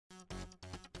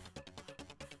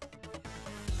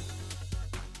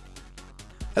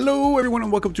Hello everyone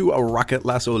and welcome to a Rocket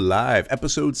Lasso Live,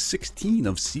 episode 16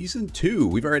 of season 2.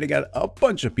 We've already got a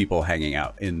bunch of people hanging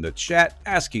out in the chat,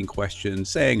 asking questions,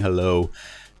 saying hello,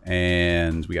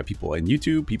 and we got people on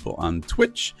YouTube, people on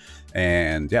Twitch,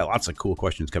 and yeah, lots of cool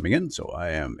questions coming in, so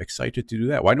I am excited to do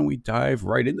that. Why don't we dive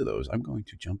right into those? I'm going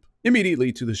to jump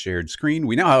immediately to the shared screen.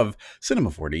 We now have Cinema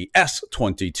 4D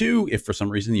S22. If for some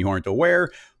reason you aren't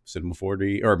aware, Cinema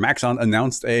 4D or Maxon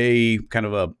announced a kind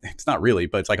of a, it's not really,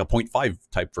 but it's like a 0.5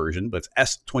 type version, but it's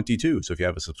S22. So if you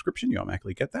have a subscription, you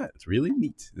automatically get that. It's really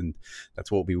neat. And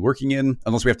that's what we'll be working in,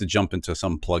 unless we have to jump into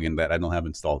some plugin that I don't have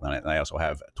installed on it. And I also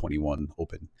have 21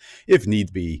 open if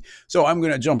need be. So I'm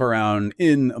going to jump around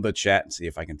in the chat and see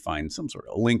if I can find some sort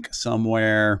of link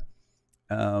somewhere.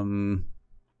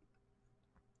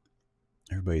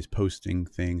 Everybody's posting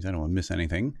things. I don't want to miss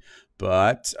anything.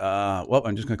 But, well,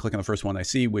 I'm just going to click on the first one I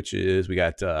see, which is we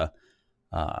got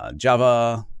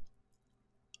Java.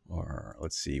 Or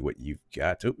let's see what you've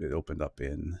got. Oh, it opened up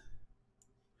in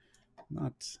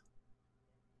not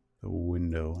the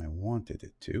window I wanted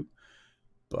it to.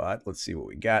 But let's see what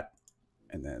we got.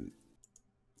 And then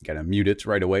got to mute it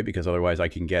right away because otherwise I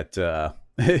can get,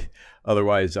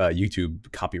 otherwise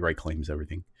YouTube copyright claims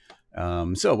everything.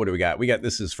 So what do we got? We got,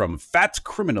 this is from Fat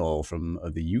Criminal from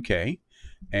the UK.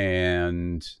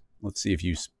 And let's see if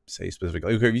you say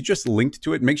specifically, okay, if you just linked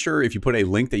to it, make sure if you put a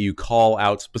link that you call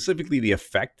out specifically the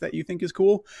effect that you think is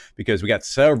cool, because we got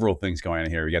several things going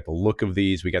on here. We got the look of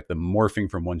these, we got the morphing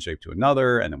from one shape to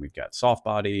another, and then we've got soft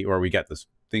body, or we got this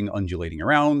thing undulating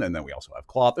around, and then we also have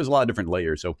cloth. There's a lot of different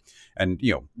layers. So, and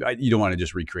you know, you don't want to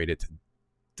just recreate it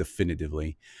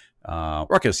definitively.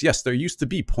 Ruckus, yes, there used to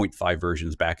be 0.5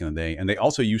 versions back in the day, and they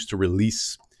also used to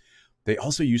release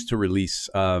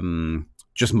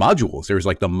just modules. There was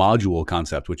like the module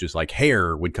concept, which is like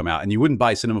hair would come out, and you wouldn't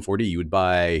buy Cinema 4D. You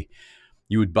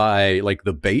would buy like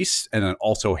the base, and then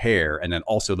also hair, and then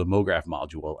also the MoGraph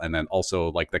module, and then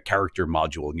also like the character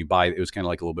module. And it was kind of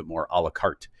like a little bit more a la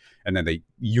carte, and then they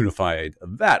unified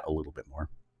that a little bit more.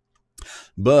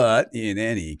 But in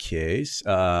any case,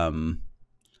 okay,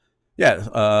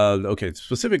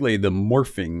 specifically the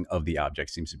morphing of the object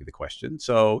seems to be the question.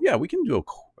 So yeah, we can do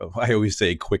I always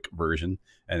say quick version,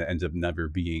 and it ends up never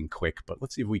being quick, but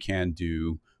let's see if we can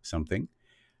do something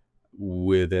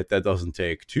with it that doesn't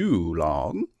take too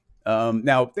long.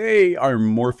 Now, they are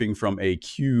morphing from a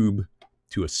cube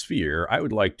to a sphere. I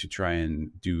would like to try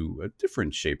and do a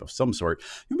different shape of some sort. It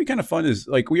would be kind of fun is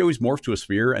like we always morph to a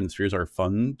sphere, and spheres are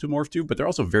fun to morph to, but they're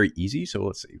also very easy. So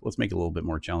let's see, let's make it a little bit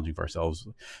more challenging for ourselves.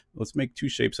 Let's make two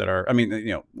shapes that are, I mean,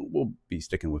 you know, we'll be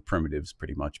sticking with primitives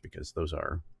pretty much because those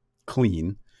are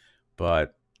clean,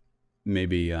 but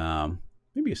maybe a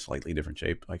slightly different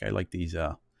shape. Like I like these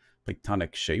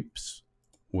platonic shapes,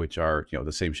 which are, you know,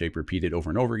 the same shape repeated over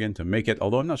and over again to make it,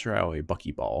 although I'm not sure how a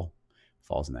buckyball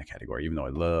falls in that category, even though I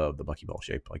love the buckyball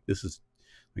shape. Like this is,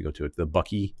 let me go to it, the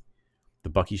Bucky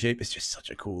shape. It's just such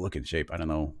a cool looking shape. I don't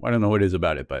know what it is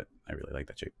about it, but I really like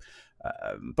that shape.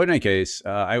 But in any case,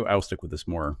 I'll stick with this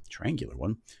more triangular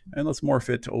one, and let's morph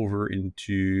it over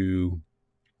into,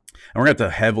 and we're going to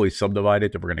have to heavily subdivide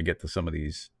it if we're going to get to some of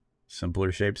these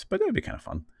simpler shapes, but that'd be kind of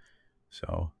fun.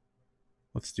 So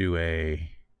let's do a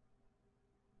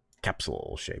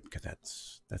capsule shape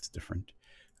because that's different.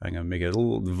 I'm going to make it a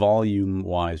little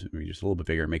volume-wise, maybe just a little bit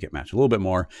bigger, make it match a little bit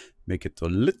more, make it a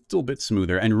little bit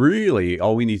smoother. And really,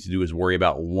 all we need to do is worry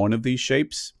about one of these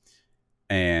shapes,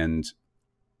 and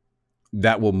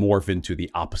that will morph into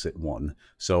the opposite one.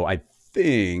 So I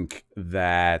think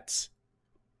that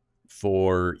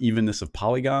for evenness of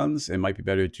polygons, it might be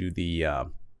better to do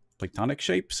the platonic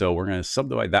shape. So we're going to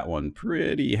subdivide that one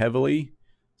pretty heavily.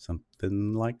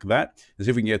 Something like that. And see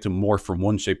if we can get to morph from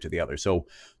one shape to the other. So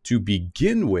to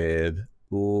begin with,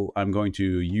 I'm going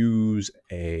to use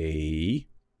I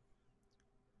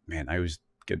always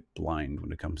get blind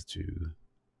when it comes to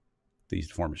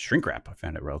these deformers. Shrink wrap. I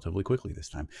found it relatively quickly this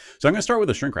time. So I'm going to start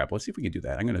with a shrink wrap. Let's see if we can do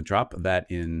that. I'm going to drop that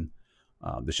in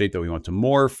the shape that we want to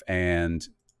morph, and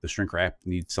the shrink wrap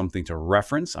needs something to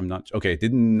reference. Okay, it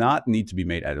did not need to be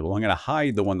made editable. I'm going to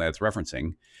hide the one that's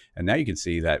referencing. And now you can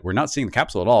see that we're not seeing the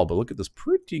capsule at all, but look at this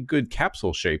pretty good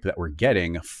capsule shape that we're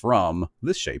getting from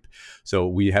this shape. So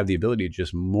we have the ability to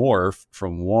just morph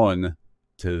from one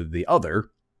to the other.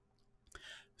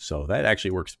 So that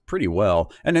actually works pretty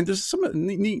well. And then there's some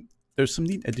neat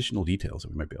additional details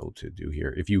that we might be able to do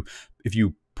here. If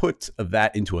you put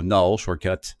that into a null,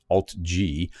 shortcut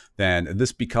Alt-G, then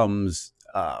this becomes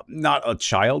not a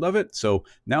child of it. So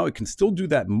now it can still do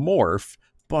that morph,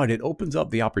 but it opens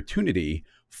up the opportunity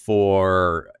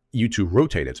for you to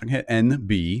rotate it. So I'm going to hit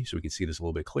NB so we can see this a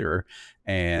little bit clearer.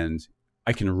 And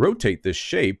I can rotate this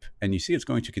shape, and you see it's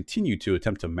going to continue to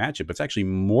attempt to match it, but it's actually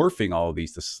morphing all of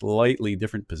these to slightly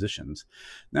different positions.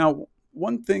 Now,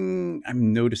 one thing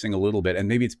I'm noticing a little bit, and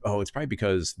maybe it's probably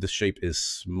because this shape is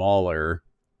smaller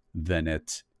than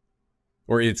it,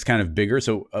 or it's kind of bigger.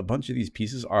 So a bunch of these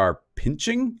pieces are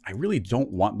pinching. I really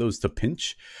don't want those to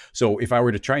pinch. So if I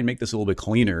were to try and make this a little bit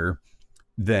cleaner,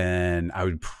 then I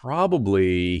would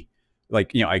probably,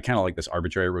 like, I kind of like this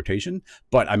arbitrary rotation,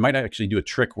 but I might actually do a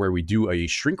trick where we do a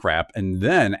shrink wrap, and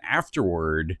then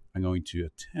afterward, I'm going to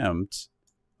attempt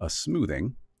a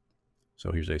smoothing.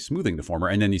 So here's a smoothing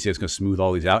deformer, and then you see it's going to smooth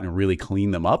all these out and really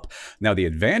clean them up. Now, the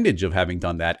advantage of having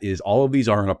done that is all of these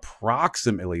are in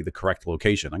approximately the correct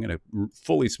location. I'm going to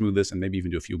fully smooth this and maybe even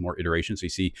do a few more iterations. So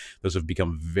you see those have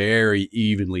become very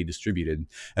evenly distributed.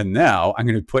 And now I'm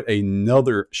going to put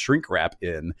another shrink wrap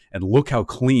in, and look how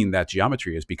clean that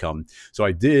geometry has become. So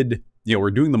I did...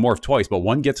 we're doing the morph twice, but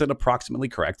one gets it approximately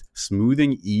correct.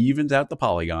 Smoothing evens out the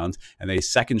polygons, and a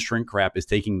second shrink wrap is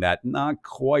taking that not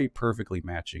quite perfectly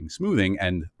matching smoothing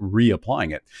and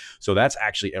reapplying it. So that's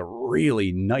actually a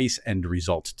really nice end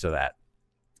result to that.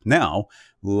 Now,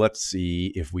 let's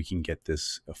see if we can get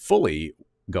this fully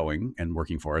going and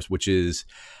working for us, which is,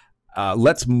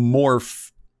 let's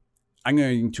morph. I'm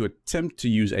going to attempt to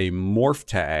use a morph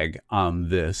tag on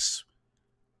this.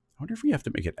 I wonder if we have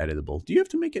to make it editable. Do you have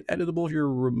to make it editable if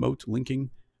you're remote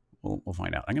linking? We'll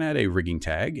find out. I'm going to add a rigging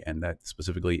tag, and that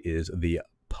specifically is the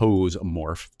pose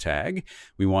morph tag.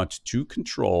 We want to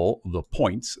control the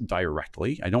points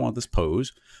directly. I don't want this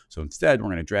pose, so instead we're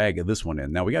going to drag this one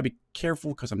in. Now we got to be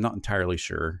careful because I'm not entirely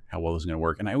sure how well this is going to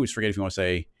work, and I always forget if you want to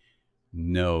say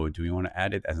no. Do we want to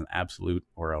add it as an absolute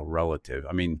or a relative?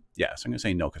 I mean, yeah, so I'm going to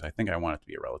say no because I think I want it to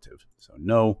be a relative. So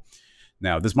no.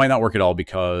 Now this might not work at all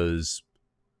because...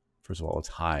 First of all, let's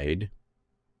hide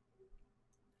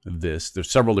this.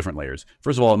 There's several different layers.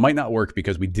 First of all, it might not work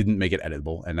because we didn't make it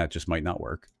editable, and that just might not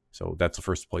work. So that's the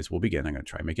first place we'll begin. I'm going to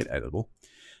try and make it editable.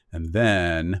 And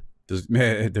then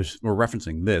we're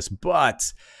referencing this,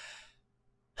 but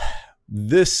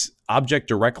this object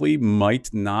directly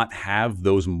might not have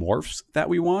those morphs that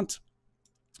we want.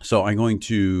 So I'm going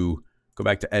to go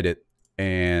back to edit,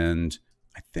 and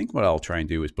I think what I'll try and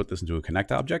do is put this into a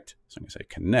connect object. So I'm going to say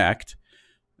connect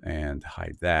and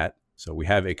hide that. So we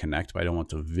have a connect, but I don't want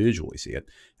to visually see it.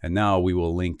 And now we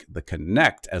will link the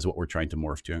connect as what we're trying to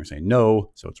morph to. I'm going to say no,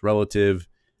 so it's relative,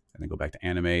 and then go back to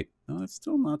animate. No, that's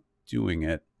still not doing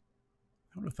it.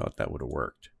 I would have thought that would have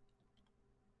worked.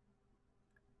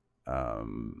 Let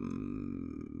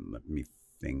me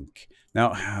think.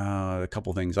 Now, a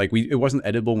couple things. Like it wasn't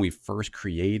editable when we first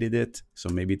created it, so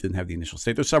maybe it didn't have the initial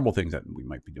state. There's several things that we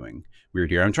might be doing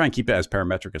weird here. I'm trying to keep it as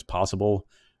parametric as possible.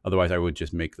 Otherwise, I would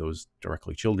just make those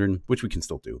directly children, which we can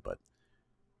still do. But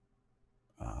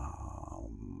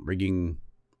rigging,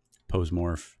 pose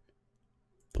morph,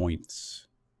 points.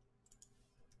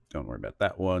 Don't worry about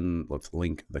that one. Let's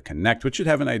link the connect, which should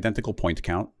have an identical point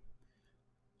count.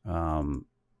 Yeah,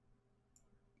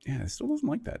 it still doesn't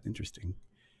like that. Interesting.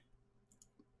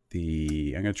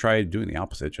 I'm going to try doing the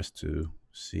opposite just to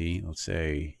see. Let's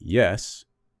say yes.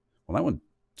 Well, that one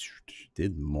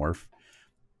did morph.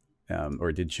 Or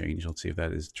it did change. Let's see if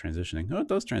that is transitioning. No, it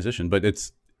does transition, but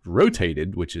it's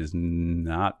rotated, which is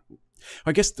not...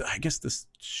 I guess this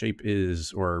shape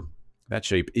is, or that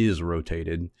shape is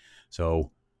rotated.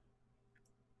 So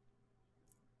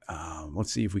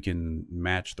let's see if we can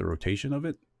match the rotation of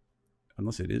it.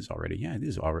 Unless it is already. Yeah, it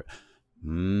is already.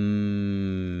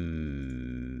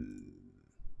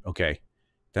 Okay,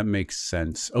 that makes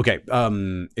sense. Okay,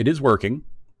 it is working.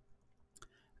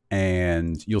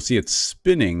 And you'll see it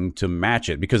spinning to match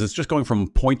it because it's just going from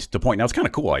point to point. Now it's kind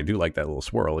of cool. I do like that little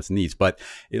swirl. It's neat. But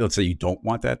let's say you don't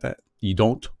want that you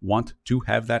don't want to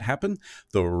have that happen.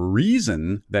 The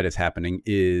reason that it's happening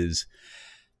is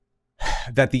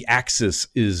that the axis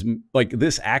is like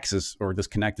this axis, or this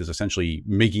connect is essentially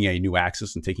making a new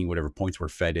axis and taking whatever points were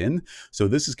fed in. So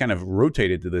this is kind of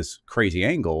rotated to this crazy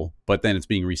angle, but then it's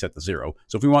being reset to 0.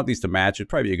 So if we want these to match, it'd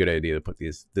probably be a good idea to put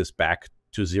this back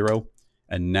to 0.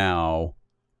 And now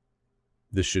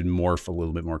this should morph a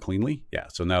little bit more cleanly. Yeah,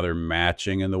 so now they're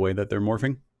matching in the way that they're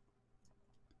morphing.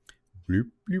 Bloop,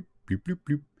 bloop, bloop, bloop,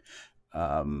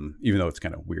 bloop. Even though it's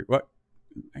kind of weird. What?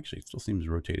 Actually, it still seems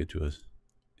rotated to us.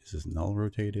 Is this null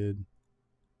rotated?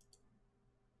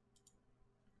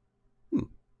 I mean,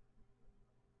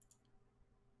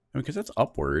 because that's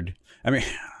upward. I mean,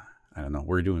 I don't know.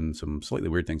 We're doing some slightly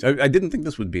weird things. I didn't think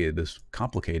this would be this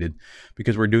complicated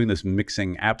because we're doing this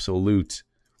mixing absolute.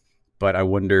 But I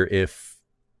wonder if,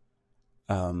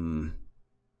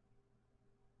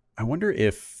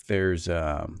 there's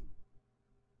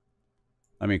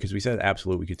I mean, because we said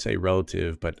absolute, we could say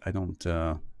relative, but I don't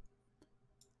think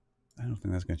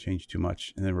that's going to change too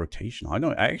much. And then rotational.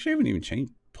 I actually haven't even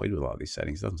played with a lot of these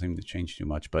settings. It doesn't seem to change too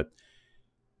much, but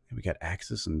we got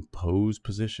axis and pose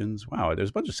positions. Wow,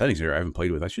 there's a bunch of settings here I haven't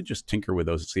played with. I should just tinker with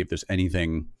those and see if there's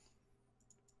anything,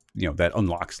 you know, that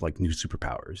unlocks like new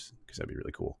superpowers, because that'd be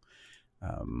really cool.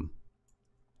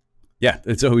 Yeah,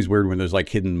 it's always weird when there's like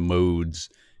hidden modes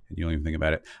and you don't even think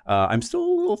about it. I'm still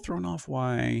a little thrown off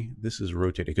why this is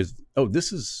rotated, because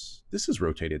this is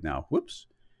rotated now. Whoops.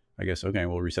 I guess, okay,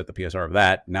 we'll reset the PSR of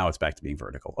that. Now it's back to being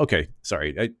vertical. Okay,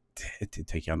 sorry, it did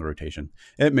take you on the rotation.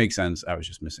 It makes sense. I was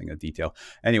just missing a detail.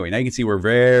 Anyway, now you can see we're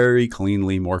very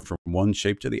cleanly morphed from one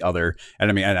shape to the other.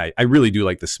 And I mean, I really do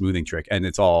like the smoothing trick. And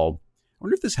it's all, I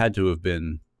wonder if this had to have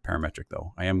been parametric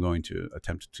though. I am going to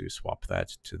attempt to swap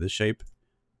that to this shape.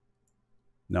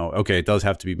 No, okay, it does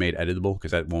have to be made editable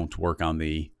because that won't work on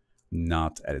the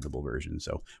not editable version.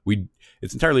 So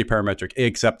it's entirely parametric,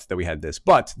 except that we had this.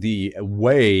 But the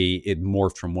way it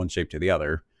morphed from one shape to the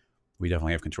other, we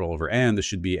definitely have control over. And this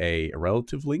should be a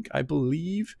relative link, I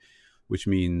believe, which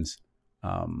means,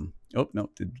 by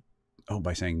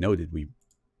saying no, did we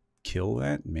kill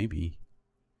that? Maybe.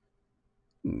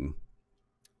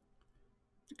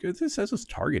 Because it says it's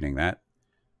targeting that.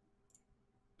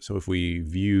 So if we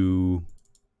view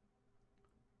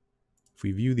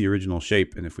the original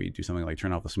shape, and if we do something like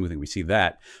turn off the smoothing, we see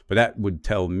that. But that would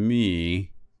tell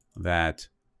me that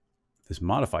this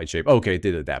modified shape, okay, it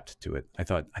did adapt to it. I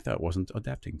thought it wasn't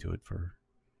adapting to it for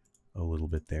a little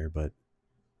bit there, but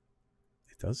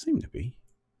it does seem to be.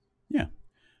 Yeah.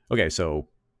 Okay, so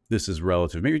this is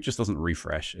relative. Maybe it just doesn't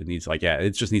refresh. It needs it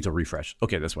just needs a refresh.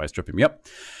 Okay, that's why it's tripping me up.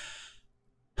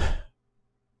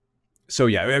 So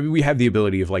yeah, I mean, we have the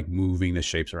ability of like moving the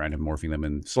shapes around and morphing them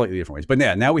in slightly different ways. But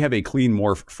yeah, now we have a clean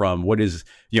morph from what is,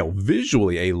 you know,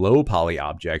 visually a low poly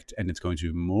object, and it's going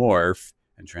to morph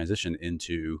and transition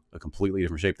into a completely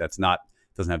different shape that's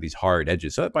doesn't have these hard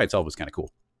edges. So that by itself is kind of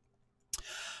cool.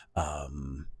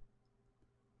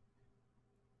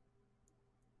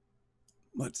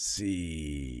 Let's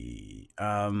see.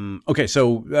 Okay,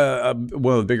 so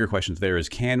one of the bigger questions there is,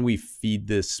 can we feed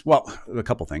this? Well, a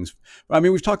couple things. I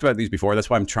mean, we've talked about these before. That's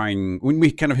why I'm trying, when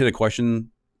we kind of hit a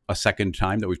question a second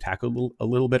time that we've tackled a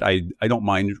little bit, I don't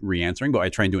mind re-answering, but I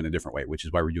try and do it in a different way, which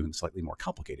is why we're doing the slightly more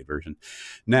complicated version.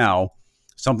 Now,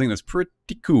 something that's pretty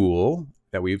cool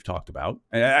that we've talked about,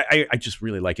 and I just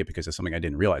really like it because it's something I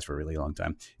didn't realize for a really long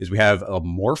time, is we have a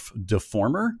morph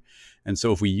deformer. And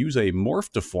so if we use a morph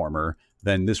deformer,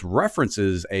 then this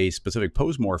references a specific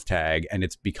pose morph tag and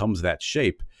it becomes that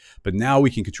shape. But now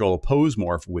we can control a pose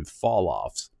morph with fall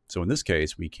offs. So in this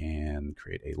case, we can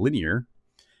create a linear,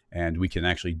 and we can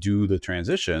actually do the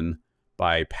transition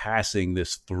by passing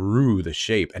this through the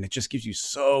shape. And it just gives you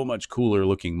so much cooler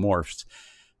looking morphs.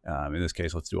 In this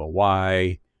case, let's do a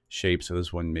Y shape. So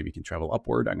this one maybe can travel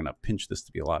upward. I'm going to pinch this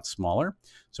to be a lot smaller.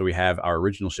 So we have our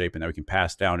original shape, and now we can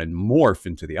pass down and morph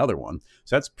into the other one.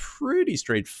 So that's pretty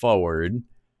straightforward,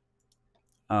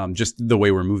 just the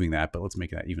way we're moving that. But let's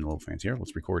make that even a little fancier.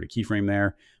 Let's record a keyframe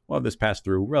there. We'll have this pass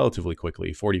through relatively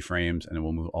quickly, 40 frames, and then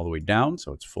we'll move all the way down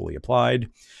so it's fully applied.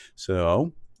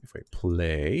 So if we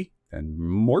play, then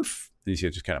morph, and you see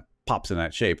it just kind of pops in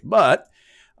that shape. But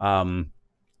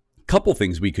couple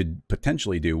things we could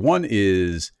potentially do. One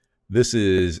is, this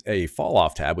is a fall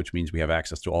off tab, which means we have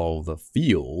access to all the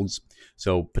fields.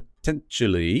 So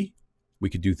potentially we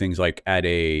could do things like add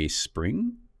a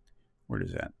spring. Where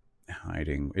is that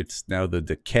hiding? It's now the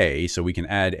decay. So we can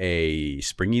add a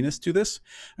springiness to this.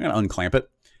 I'm going to unclamp it.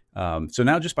 So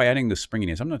now just by adding the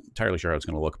springiness, I'm not entirely sure how it's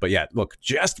going to look, but yeah, look,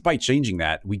 just by changing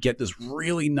that, we get this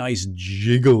really nice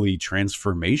jiggly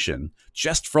transformation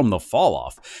just from the fall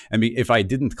off. I mean, if I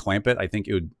didn't clamp it, I think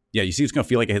it would, yeah, you see it's going to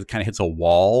feel like it kind of hits a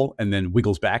wall and then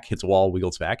wiggles back, hits a wall,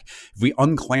 wiggles back. If we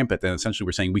unclamp it, then essentially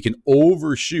we're saying we can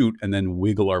overshoot and then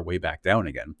wiggle our way back down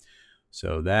again.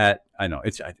 So that, I know,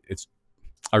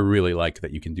 I really like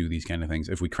that you can do these kind of things.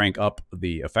 If we crank up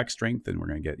the effect strength, then we're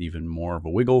going to get even more of a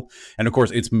wiggle. And of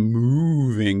course, it's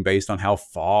moving based on how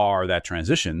far that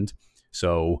transitioned.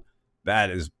 So that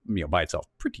is, you know, by itself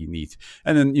pretty neat.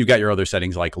 And then you've got your other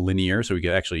settings like linear, so we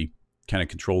can actually kind of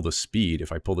control the speed.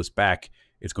 If I pull this back,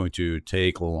 it's going to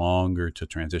take longer to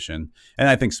transition. And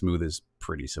I think smooth is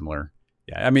pretty similar.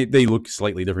 Yeah, I mean, they look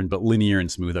slightly different, but linear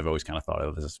and smooth I've always kind of thought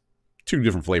of as two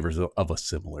different flavors of a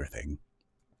similar thing.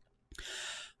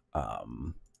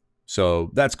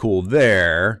 So that's cool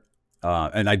there.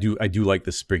 And I do like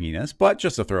the springiness, but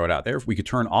just to throw it out there, if we could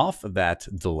turn off that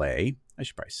delay, I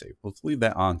should probably save. Let's leave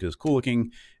that on because it's cool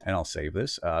looking, and I'll save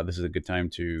this. This is a good time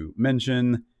to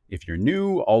mention, if you're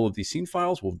new, all of these scene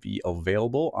files will be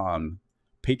available on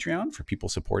Patreon for people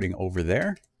supporting over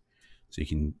there. So you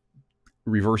can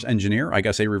reverse engineer. I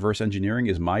gotta say, reverse engineering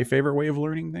is my favorite way of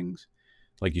learning things.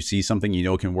 Like you see something you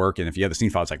know can work, and if you have the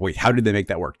scene file, it's like, wait, how did they make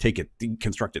that work? Take it,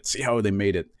 deconstruct it, see how they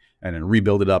made it, and then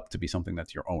rebuild it up to be something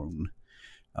that's your own.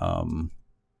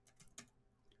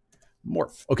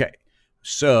 Morph. Okay,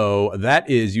 so that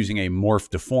is using a morph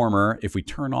deformer. If we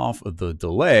turn off the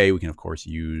delay, we can of course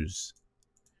use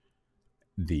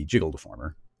the jiggle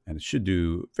deformer, and it should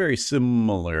do very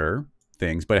similar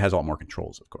things, but it has a lot more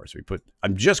controls, of course.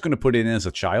 I'm just going to put it in as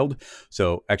a child.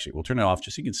 So actually, we'll turn it off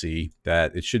just so you can see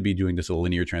that it should be doing this a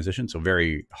linear transition. So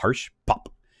very harsh pop.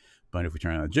 But if we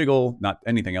turn on a jiggle, not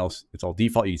anything else, it's all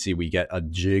default. You can see we get a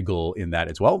jiggle in that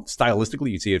as well.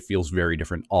 Stylistically, you see it feels very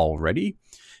different already.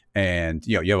 And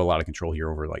you have a lot of control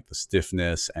here over like the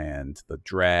stiffness and the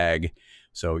drag.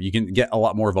 So you can get a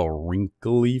lot more of a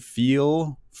wrinkly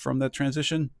feel from that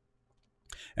transition.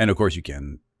 And of course you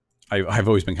can, I've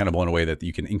always been kind of blown away that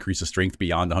you can increase the strength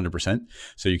beyond 100%.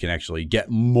 So you can actually get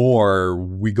more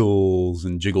wiggles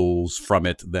and jiggles from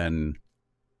it than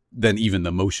even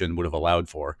the motion would have allowed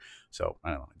for. So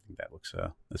I don't know, I think that looks,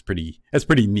 that's pretty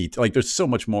neat. Like there's so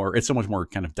much more, it's so much more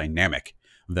kind of dynamic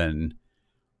than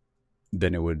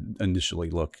it would initially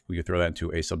look. We could throw that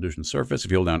into a subdivision surface.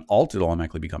 If you hold down Alt, it'll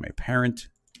automatically become a parent.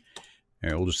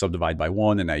 And we'll just subdivide by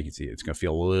 1, and now you can see it's going to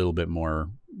feel a little bit more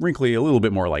wrinkly, a little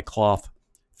bit more like cloth.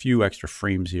 A few extra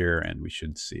frames here, and we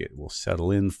should see it will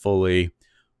settle in fully.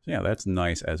 So yeah, that's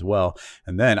nice as well.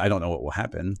 And then I don't know what will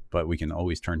happen, but we can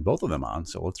always turn both of them on.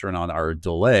 So let's turn on our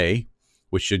delay,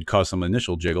 which should cause some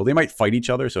initial jiggle. They might fight each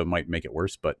other, so it might make it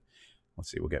worse, but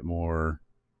let's see, we'll get more.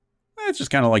 It's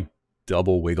just kind of like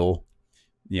double wiggle.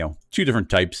 Two different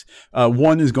types.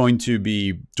 One is going to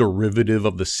be derivative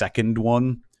of the second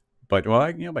one, but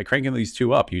well, by cranking these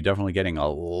two up, you're definitely getting a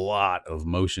lot of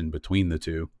motion between the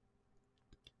two.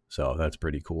 So that's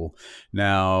pretty cool.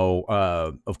 Now,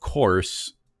 of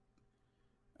course,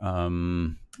 I'll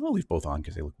leave both on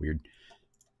because they look weird.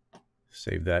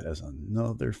 Save that as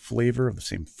another flavor of the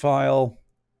same file.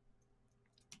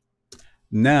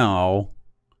 Now,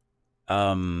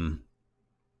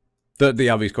 the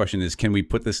obvious question is, can we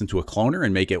put this into a cloner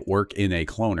and make it work in a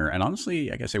cloner? And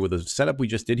honestly, I gotta say, with the setup we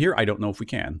just did here, I don't know if we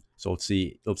can. So let's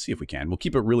see if we can. We'll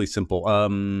keep it really simple.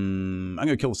 I'm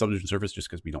gonna kill the subdivision surface just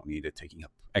because we don't need it taking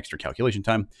up extra calculation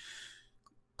time.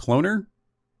 Cloner,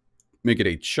 make it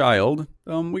a child.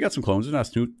 We got some clones.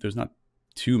 There's not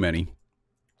too many.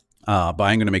 But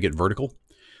I'm gonna make it vertical.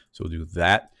 So we'll do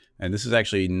that. And this is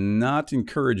actually not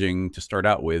encouraging to start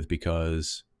out with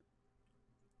because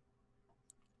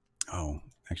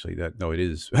actually, it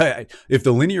is. If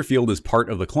the linear field is part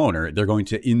of the cloner, they're going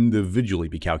to individually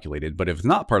be calculated. But if it's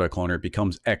not part of the cloner, it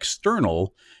becomes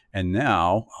external. And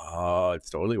now it's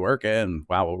totally working.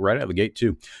 Wow, right out of the gate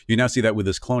too. You now see that with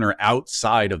this cloner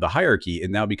outside of the hierarchy, it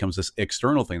now becomes this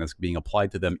external thing that's being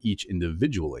applied to them each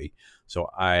individually. So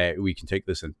we can take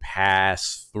this and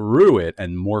pass through it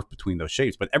and morph between those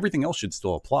shapes. But everything else should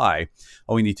still apply.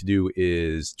 All we need to do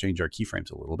is change our keyframes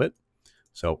a little bit.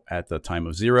 So at the time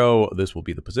of 0, this will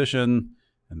be the position,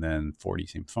 and then 40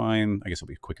 seemed fine. I guess it'll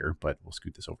be quicker, but we'll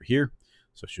scoot this over here.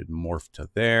 So it should morph to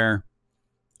there.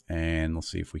 And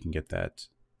let's see if we can get that.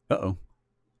 Uh-oh.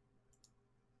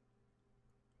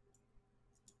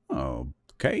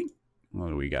 Okay. What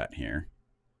do we got here?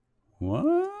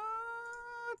 What?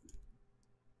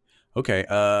 Okay.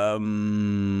 I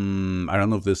don't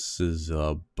know if this is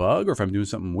a bug or if I'm doing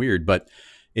something weird, but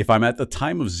if I'm at the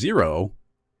time of 0,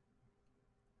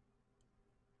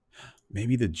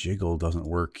 maybe the jiggle doesn't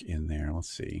work in there. Let's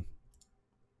see.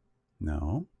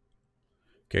 No.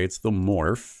 Okay, it's the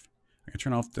morph. I can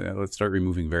turn off let's start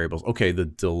removing variables. Okay, the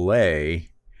delay.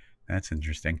 That's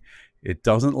interesting. It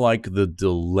doesn't like the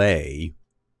delay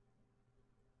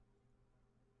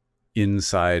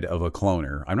inside of a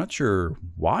cloner. I'm not sure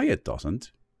why it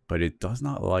doesn't, but it does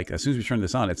not like, as soon as we turn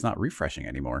this on, it's not refreshing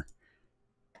anymore.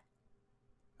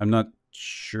 I'm not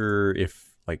sure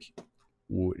if like,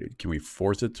 can we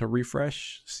force it to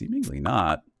refresh? Seemingly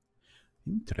not.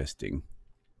 Interesting.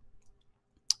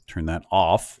 Turn that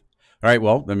off. All right,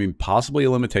 well, I mean, possibly a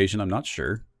limitation. I'm not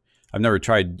sure. I've never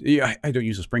tried. Yeah, I don't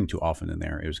use a spring too often in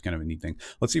there. It was kind of a neat thing.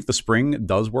 Let's see if the spring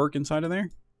does work inside of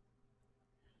there.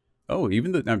 Oh,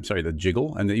 the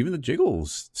jiggle. And even the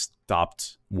jiggles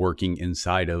stopped working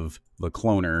inside of the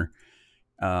cloner.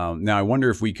 Now, I wonder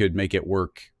if we could make it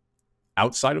work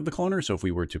outside of the cloner. So if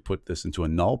we were to put this into a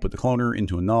null, put the cloner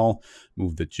into a null,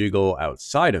 move the jiggle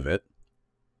outside of it.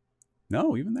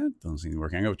 No, even that doesn't seem to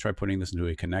work. I'm going to try putting this into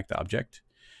a connect object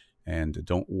and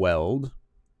don't weld.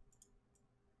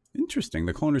 Interesting.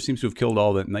 The cloner seems to have killed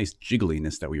all that nice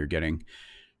jiggliness that we were getting.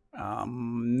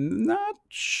 Not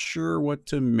sure what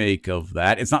to make of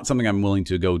that. It's not something I'm willing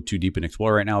to go too deep and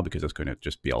explore right now because it's going to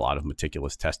just be a lot of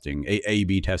meticulous testing,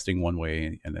 A/B testing one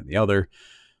way and then the other.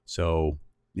 So,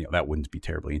 that wouldn't be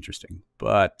terribly interesting.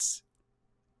 But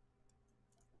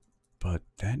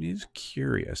that is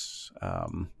curious. I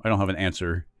don't have an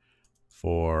answer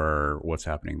for what's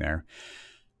happening there.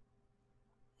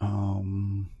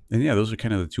 And yeah, those are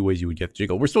kind of the two ways you would get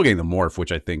jiggle. We're still getting the morph,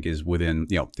 which I think is within,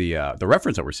 the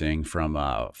reference that we're seeing from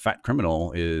Fat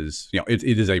Criminal is, it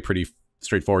is a pretty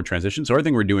straightforward transition. So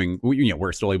everything we're doing,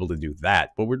 we're still able to do that,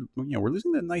 but we're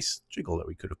losing the nice jiggle that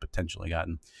we could have potentially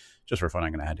gotten. Just for fun,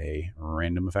 I'm going to add a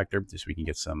random effector just so we can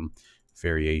get some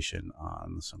variation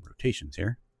on some rotations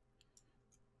here.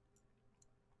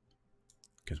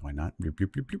 Because why not? Bloop,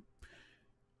 bloop, bloop, bloop.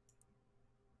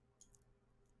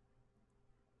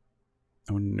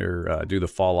 I wonder, do the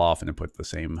fall off and then put the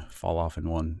same fall off in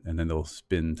one, and then they'll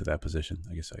spin to that position.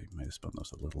 I guess I might have spun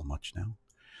those a little much now.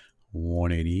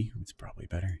 180, it's probably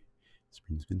better.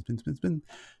 Spin, spin, spin, spin, spin.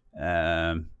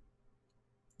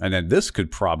 And then this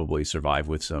could probably survive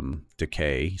with some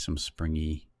decay, some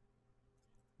springy,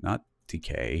 not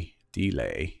decay,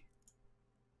 delay.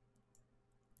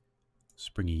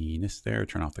 Springiness there,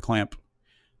 turn off the clamp.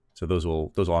 So those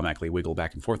will automatically wiggle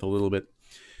back and forth a little bit.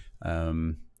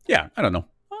 Yeah, I don't know.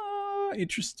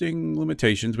 Interesting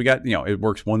limitations. We got, it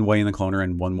works one way in the cloner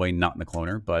and one way not in the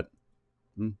cloner, but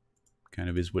kind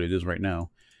of is what it is right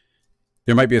now.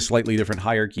 There might be a slightly different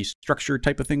hierarchy structure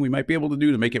type of thing we might be able to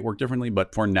do to make it work differently,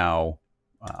 but for now,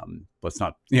 let's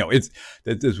not, this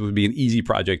would be an easy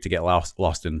project to get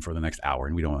lost in for the next hour,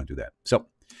 and we don't want to do that. So,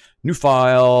 new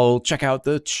file, check out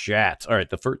the chat. All right,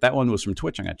 that one was from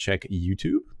Twitch. I'm going to check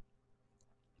YouTube.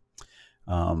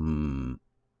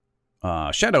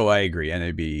 Shadow, I agree.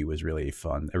 NAB was really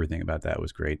fun. Everything about that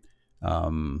was great.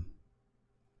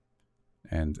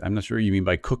 And I'm not sure what you mean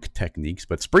by cook techniques,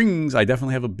 but springs, I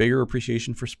definitely have a bigger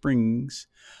appreciation for springs.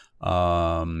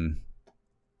 Let's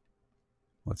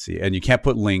see. And you can't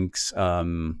put links.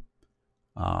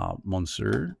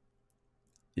 Monsieur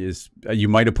is, you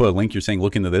might have put a link. You're saying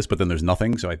look into this, but then there's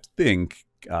nothing. So I think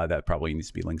that probably needs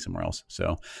to be linked somewhere else.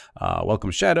 So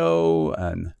welcome, Shadow.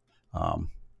 And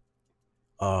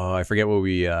I forget what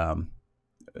we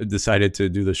decided to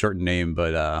do the shortened name,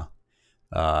 but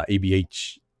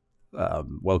ABH,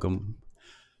 welcome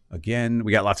again.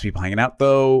 We got lots of people hanging out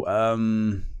though.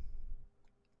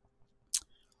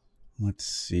 Let's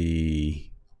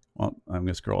see. Well, I'm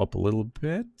gonna scroll up a little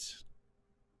bit.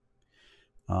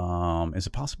 Is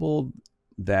it possible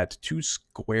that two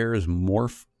squares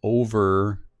morph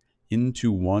over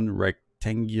into one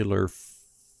rectangular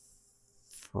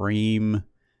frame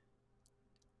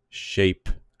shape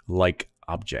like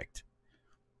object?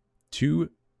 Two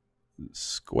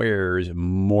squares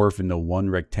morph into one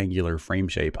rectangular frame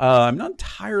shape. I'm not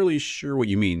entirely sure what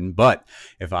you mean, but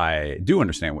if I do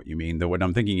understand what you mean, then what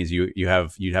I'm thinking is you'd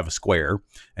have a square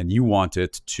and you want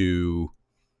it to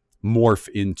morph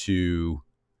into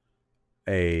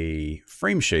a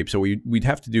frame shape. So what we'd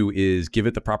have to do is give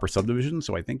it the proper subdivision.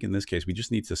 So I think in this case, we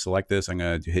just need to select this. I'm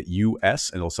going to hit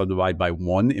US and it'll subdivide by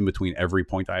 1 in between every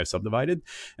point I have subdivided.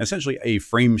 And essentially a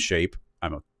frame shape,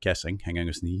 I'm guessing, hang on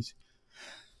a sneeze.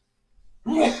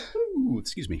 Ooh,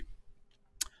 excuse me.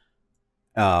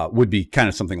 Would be kind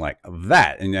of something like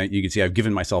that. And you can see I've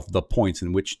given myself the points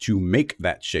in which to make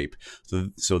that shape.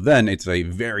 So then it's a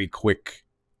very quick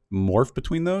morph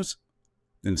between those.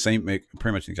 In the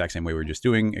pretty much the exact same way we were just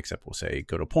doing, except we'll say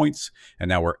go to points, and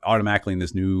now we're automatically in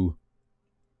this new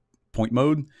point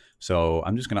mode. So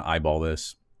I'm just going to eyeball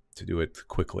this to do it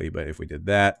quickly. But if we did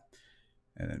that,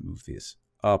 and then move this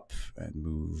up and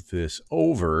move this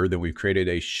over, then we've created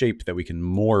a shape that we can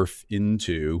morph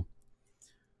into.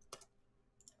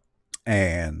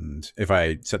 And if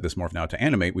I set this morph now to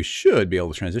animate, we should be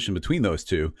able to transition between those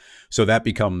two. So that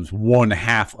becomes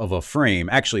 1/2 of a frame.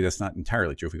 Actually, that's not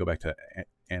entirely true. If we go back to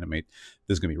animate,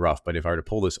 this is going to be rough. But if I were to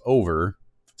pull this over,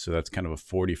 so that's kind of a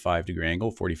 45-degree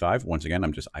angle, 45. Once again,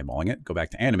 I'm just eyeballing it. Go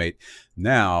back to animate.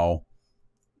 Now,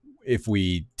 if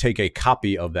we take a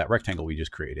copy of that rectangle we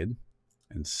just created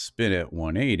and spin it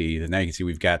 180, then now you can see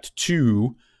we've got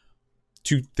two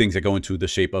things that go into the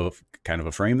shape of kind of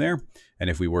a frame there. And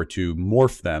if we were to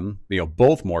morph them,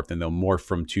 both morph, then they'll morph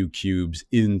from 2 cubes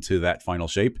into that final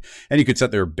shape. And you could set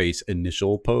their base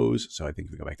initial pose. So I think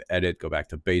if we go back to edit, go back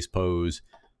to base pose,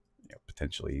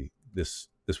 potentially this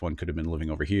one could have been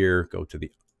living over here. Go to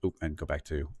the, and go back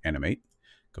to animate.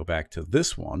 Go back to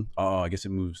this one. Oh, I guess it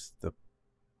moves the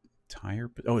tire.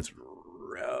 Oh, it's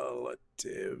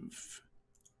relative.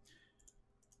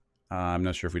 I'm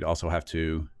not sure if we'd also have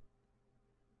to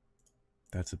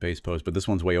That's the base pose, but this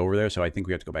one's way over there, so I think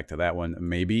we have to go back to that one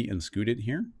maybe and scoot it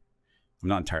here. I'm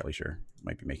not entirely sure.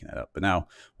 Might be making that up. But now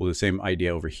we'll do the same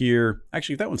idea over here.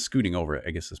 Actually, if that one's scooting over it,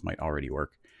 I guess this might already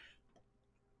work.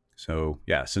 So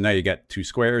yeah, so now you got two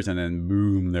squares and then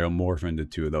boom, they'll morph into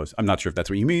two of those. I'm not sure if that's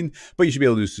what you mean, but you should be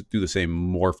able to do the same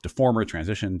morph, deformer,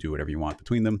 transition, do whatever you want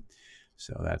between them.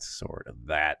 So that's sort of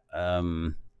that.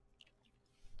 Oh,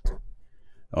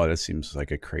 that seems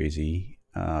like a crazy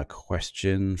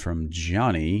question from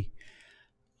Johnny.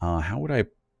 How would I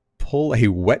pull a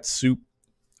wetsuit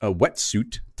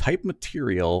type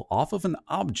material off of an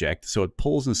object so it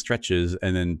pulls and stretches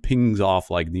and then pings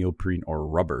off like neoprene or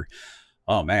rubber?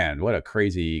 Oh man, what a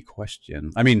crazy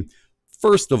question. I mean,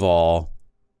 first of all,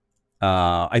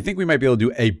 I think we might be able to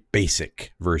do a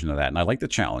basic version of that, and I like the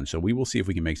challenge, so we will see if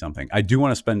we can make something. I do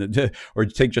want to spend or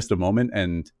take just a moment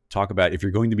and talk about if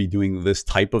you're going to be doing this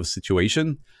type of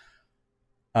situation.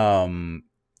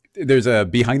 There's a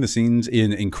behind the scenes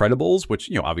in Incredibles, which,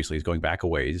 you know, obviously is going back a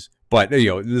ways, but, you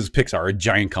know, this is Pixar, a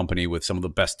giant company with some of the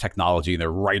best technology, and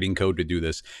they're writing code to do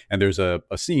this. And there's a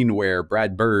scene where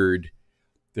Brad Bird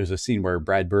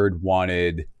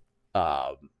wanted,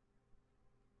 why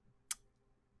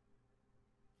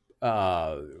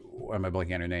am I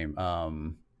blanking on her name?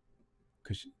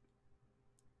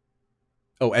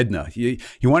 Edna. He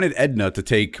wanted Edna to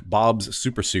take Bob's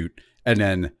supersuit and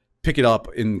then pick it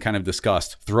up in kind of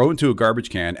disgust, throw into a garbage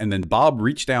can, and then Bob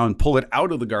reach down, pull it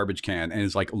out of the garbage can, and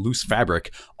it's like loose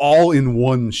fabric all in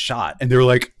one shot. And they're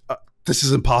like, this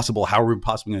is impossible. How are we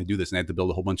possibly going to do this? And they had to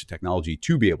build a whole bunch of technology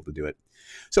to be able to do it.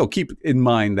 So keep in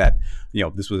mind that, you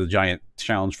know, this was a giant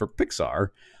challenge for Pixar.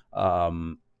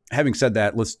 Having said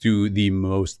that, let's do the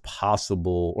most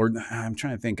possible, or I'm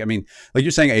trying to think. I mean, like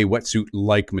you're saying a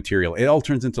wetsuit-like material. It all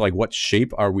turns into like, what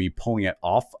shape are we pulling it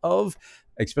off of?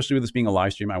 Especially with this being a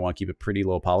live stream, I want to keep it pretty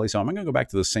low poly. So I'm going to go back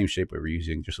to the same shape we were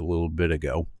using just a little bit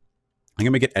ago. I'm going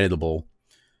to make it editable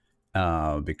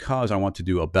because I want to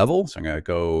do a bevel. So I'm going to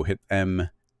go hit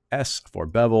MS for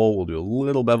bevel. We'll do a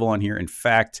little bevel on here. In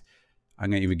fact, I'm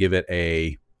going to even give it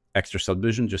a extra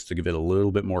subdivision just to give it a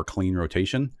little bit more clean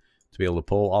rotation to be able to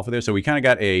pull off of there. So we kind of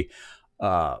got a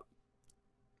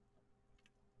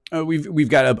we've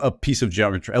got a piece of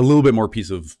geometry, a little bit more piece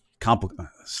of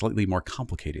slightly more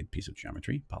complicated piece of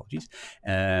geometry. Apologies.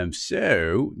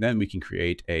 So then we can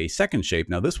create a second shape.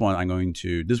 Now this one this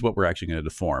is what we're actually going to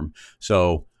deform.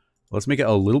 So let's make it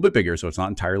a little bit bigger so it's not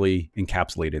entirely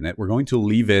encapsulated in it. We're going to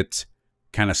leave it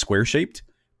kind of square shaped,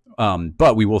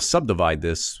 but we will subdivide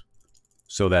this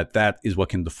so that that is what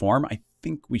can deform. I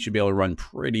think we should be able to run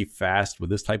pretty fast with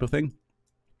this type of thing.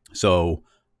 So,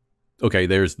 okay,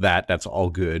 there's that. That's all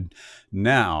good.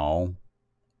 Now,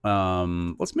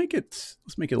 let's make it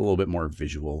a little bit more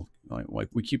visual. Like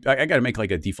I got to make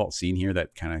like a default scene here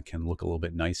that kind of can look a little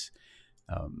bit nice.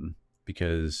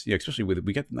 Because yeah, especially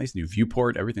we got the nice new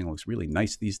viewport. Everything looks really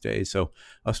nice these days. So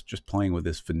us just playing with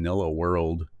this vanilla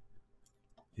world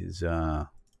is, you know,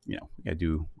 we got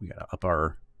to up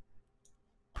our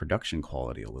production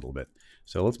quality a little bit.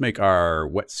 So let's make our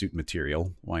wetsuit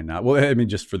material. Why not? Well, I mean,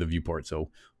 just for the viewport. So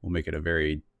we'll make it a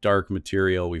very dark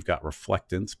material. We've got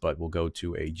reflectance, but we'll go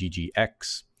to a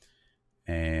GGX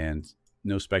and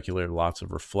no specular, lots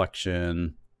of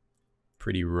reflection,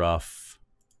 pretty rough,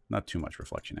 not too much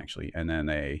reflection actually. And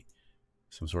then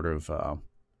some sort of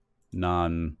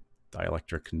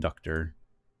non-dielectric conductor,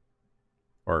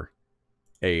 or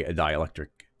a dielectric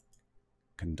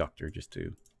conductor, just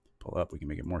to pull up. We can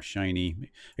make it more shiny.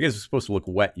 I guess it's supposed to look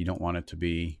wet. You don't want it to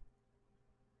be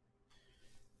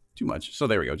too much. So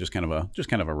there we go. Just kind of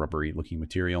a rubbery looking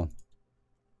material.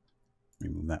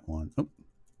 Remove that one.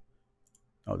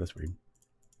 Oh, that's weird.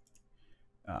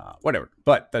 Whatever.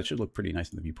 But that should look pretty nice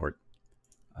in the viewport.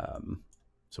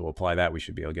 So we'll apply that. We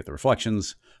should be able to get the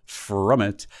reflections from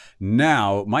it.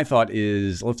 Now, my thought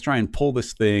is let's try and pull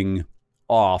this thing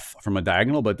off from a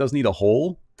diagonal, but it does need a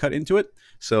hole cut into it.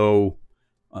 So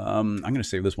I'm going to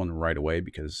save this one right away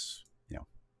because, you know,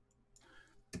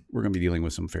 we're going to be dealing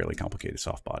with some fairly complicated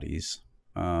soft bodies.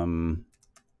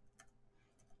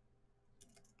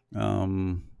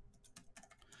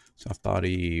 Soft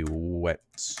body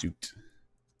wetsuit.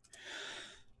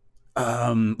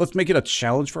 Let's make it a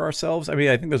challenge for ourselves. I mean,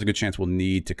 I think there's a good chance we'll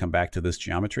need to come back to this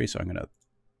geometry. So I'm going to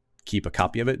keep a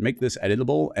copy of it, make this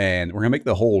editable, and we're going to make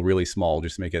the hole really small,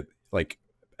 just to make it like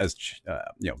as,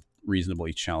 you know,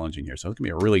 reasonably challenging here. So it can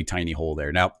be a really tiny hole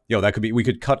there. Now, you know, that could be, we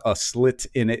could cut a slit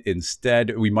in it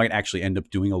instead. We might actually end up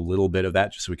doing a little bit of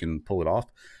that just so we can pull it off.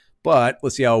 But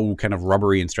let's see how kind of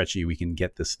rubbery and stretchy we can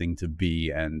get this thing to be,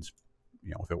 and,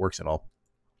 you know, if it works at all.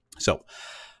 So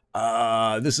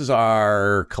this is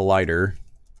our collider.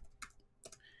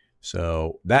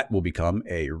 So that will become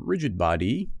a rigid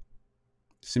body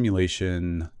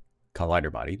simulation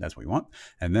collider body. That's what we want.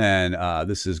 And then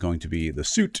this is going to be the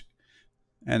suit,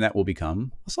 and that will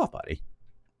become a soft body.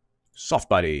 Soft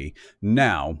body.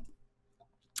 Now,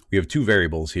 we have two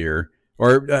variables here.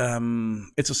 Or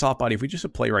it's a soft body. If we just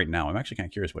hit play right now, I'm actually kind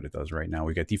of curious what it does right now.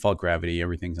 We've got default gravity.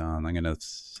 Everything's on. I'm going to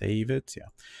save it. Yeah.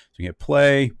 So we hit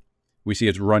play. We see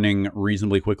it's running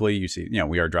reasonably quickly. You see,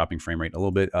 we are dropping frame rate a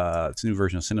little bit. It's a new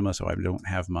version of Cinema, so I don't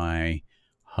have my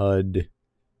HUD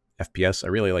FPS. I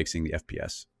really like seeing the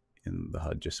FPS in the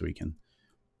HUD just so we can,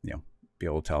 be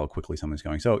able to tell how quickly something's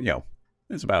going. So,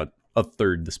 it's about a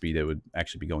third the speed it would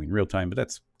actually be going in real time, but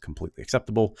that's completely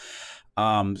acceptable.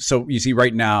 So you see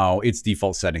right now, its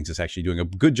default settings is actually doing a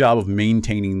good job of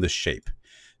maintaining the shape.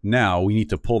 Now we need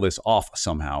to pull this off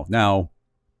somehow. Now,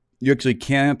 you actually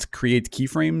can't create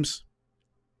keyframes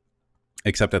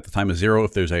except at the time of 0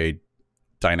 if there's a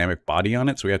dynamic body on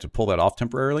it. So we have to pull that off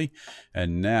temporarily.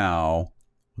 And now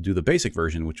we'll do the basic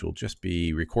version, which will just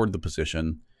be record the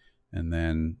position. And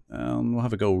then we'll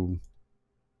have it go.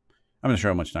 I'm not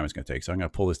sure how much time it's going to take. So I'm going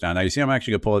to pull this down. Now you see I'm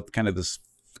actually going to pull it kind of this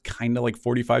kind of like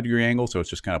 45-degree angle. So it's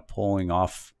just kind of pulling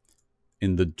off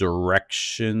in the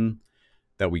direction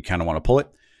that we kind of want to pull it.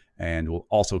 And we'll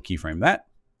also keyframe that.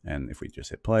 And if we just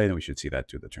hit play, then we should see that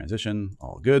do the transition.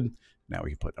 All good. Now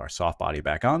we can put our soft body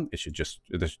back on. That should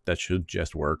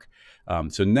just work.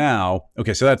 So now,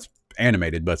 okay, so that's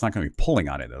animated, but it's not going to be pulling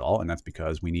on it at all. And that's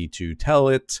because we need to tell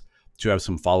it to have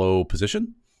some follow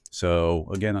position. So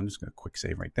again, I'm just going to quick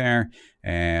save right there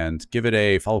and give it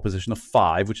a follow position of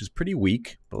 5, which is pretty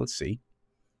weak, but let's see.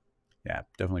 Yeah,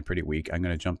 definitely pretty weak. I'm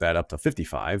going to jump that up to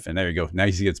 55, and there you go. Now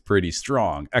you see it's pretty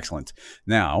strong. Excellent.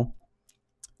 Now,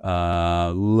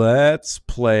 let's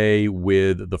play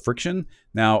with the friction.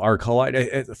 Now, our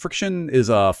friction is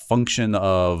a function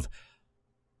of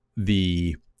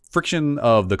the friction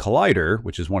of the collider,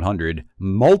 which is 100,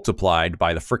 multiplied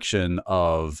by the friction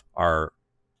of our,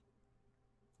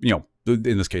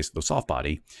 in this case, the soft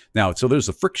body. Now, so there's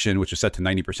the friction, which is set to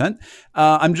 90%.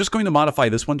 I'm just going to modify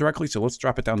this one directly. So let's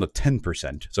drop it down to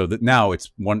 10%. So that now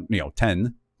it's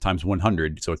 10 times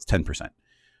 100. So it's 10%.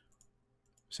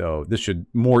 So this should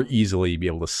more easily be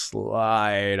able to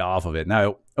slide off of it.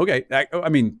 Now, okay, I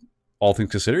mean, all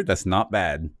things considered, that's not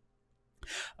bad.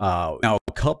 Now,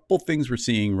 a couple things we're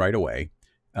seeing right away.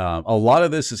 A lot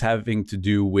of this is having to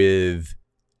do with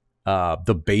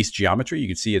the base geometry. You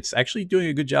can see it's actually doing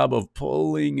a good job of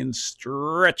pulling and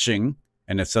stretching,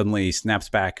 and it suddenly snaps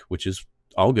back, which is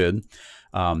all good.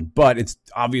 But it's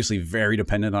obviously very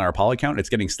dependent on our poly count. It's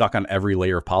getting stuck on every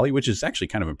layer of poly, which is actually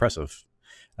kind of impressive.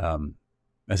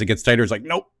 As it gets tighter, it's like,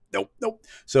 nope.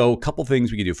 So a couple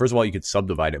things we could do. First of all, you could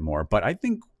subdivide it more, but I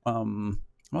think I'm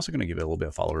also going to give it a little bit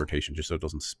of follow rotation just so it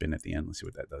doesn't spin at the end. Let's see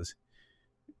what that does.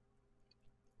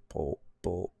 Pull,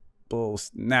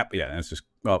 snap. Yeah, it's just,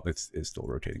 well, it's still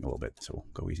rotating a little bit, so we'll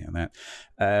go easy on that.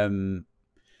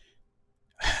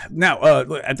 Now,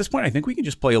 at this point, I think we can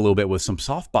just play a little bit with some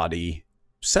soft body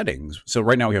settings. So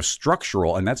right now we have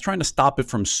structural, and that's trying to stop it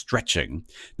from stretching.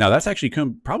 Now that's actually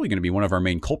probably going to be one of our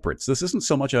main culprits. This isn't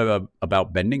so much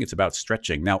about bending, it's about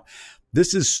stretching. Now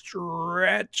this is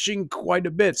stretching quite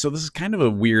a bit. So this is kind of a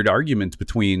weird argument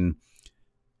between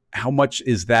how much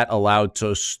is that allowed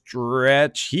to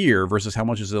stretch here versus how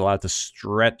much is it allowed to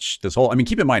stretch this whole. I mean,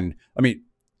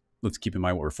 let's keep in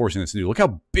mind what we're forcing this to do. Look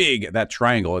how big that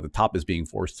triangle at the top is being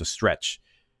forced to stretch,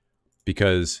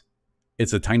 because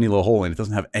it's a tiny little hole and it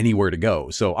doesn't have anywhere to go.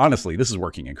 So honestly, this is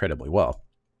working incredibly well.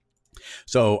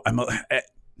 So I'm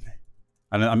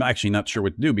actually not sure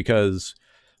what to do, because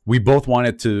we both want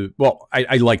it to, well,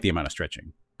 I like the amount of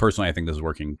stretching. Personally, I think this is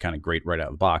working kind of great right out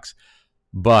of the box.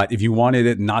 But if you wanted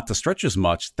it not to stretch as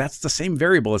much, that's the same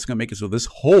variable that's going to make it so this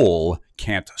hole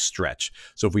can't stretch.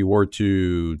 So if we were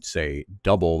to, say,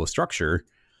 double the structure,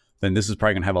 then this is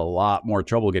probably going to have a lot more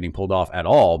trouble getting pulled off at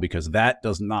all, because that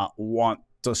does not want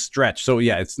to stretch. So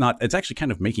yeah, it's actually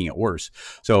kind of making it worse.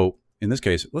 So in this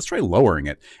case, let's try lowering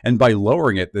it. And by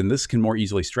lowering it, then this can more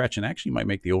easily stretch and actually might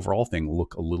make the overall thing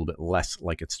look a little bit less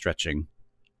like it's stretching.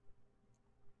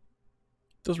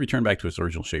 It does return back to its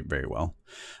original shape very well.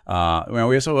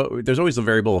 There's always the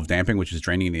variable of damping, which is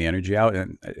draining the energy out,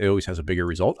 and it always has a bigger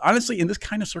result. Honestly, in this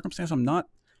kind of circumstance, I'm not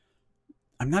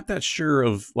that sure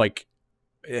of like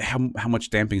how much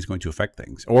damping is going to affect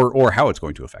things, or how it's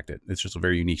going to affect it. It's just a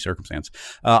very unique circumstance.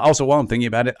 Also, while I'm thinking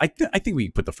about it, I think we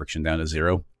put the friction down to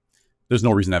 0. There's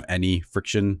no reason to have any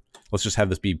friction. Let's just have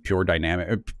this be pure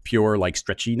dynamic, pure like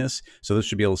stretchiness. So this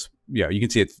should be able to, you can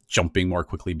see it jumping more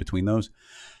quickly between those.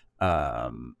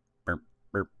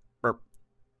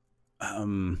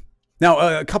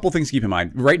 Now, a couple things to keep in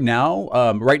mind. Right now,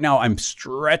 I'm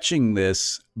stretching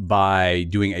this by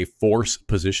doing a force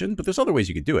position, but there's other ways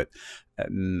you could do it.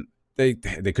 They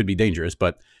could be dangerous,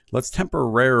 but let's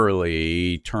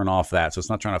temporarily turn off that so it's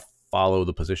not trying to follow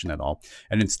the position at all.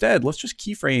 And instead, let's just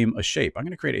keyframe a shape. I'm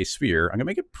going to create a sphere. I'm going to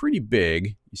make it pretty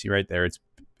big. You see right there,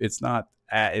 it's not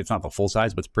the full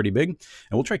size, but it's pretty big. And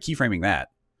we'll try keyframing that.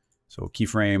 So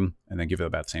keyframe and then give it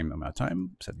about the same amount of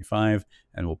time, 75,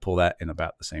 and we'll pull that in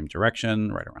about the same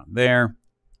direction, right around there.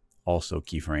 Also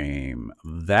keyframe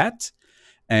that.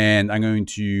 And I'm going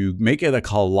to make it a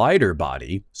collider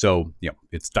body. So,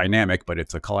 it's dynamic, but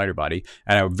it's a collider body.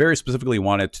 And I very specifically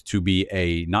want it to be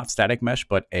a not static mesh,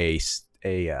 but a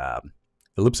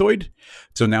ellipsoid.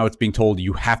 So now it's being told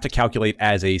you have to calculate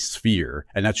as a sphere,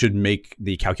 and that should make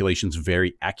the calculations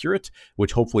very accurate,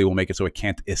 which hopefully will make it so it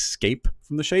can't escape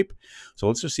from the shape. So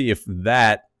let's just see if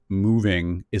that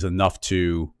moving is enough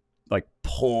to like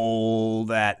pull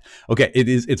that. Okay,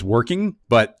 it's working,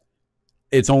 but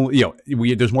it's only,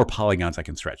 there's more polygons I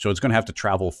can stretch. So it's going to have to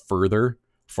travel further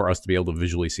for us to be able to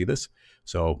visually see this.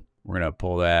 So we're going to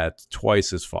pull that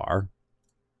twice as far.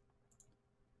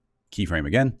 Keyframe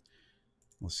again.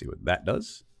 Let's see what that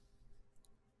does.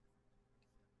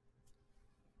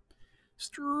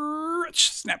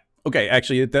 Stretch, snap. Okay,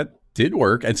 actually, that did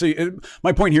work. And so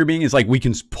my point here being is like we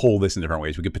can pull this in different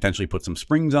ways. We could potentially put some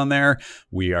springs on there.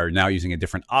 We are now using a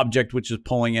different object, which is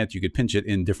pulling it. You could pinch it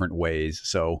in different ways.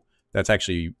 So that's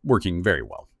actually working very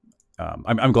well.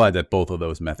 I'm glad that both of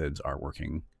those methods are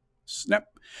working. Snap.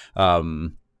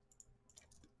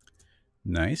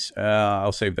 Nice.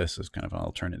 I'll save this as kind of an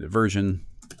alternative version.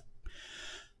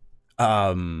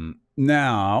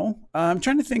 Now I'm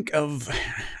trying to think of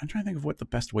what the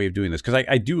best way of doing this, because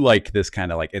I do like this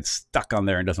kind of like it's stuck on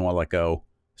there and doesn't want to let go.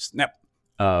 Snap.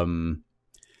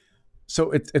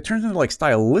 So it turns into like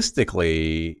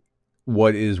stylistically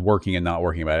what is working and not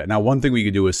working about it. Now, one thing we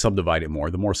could do is subdivide it more.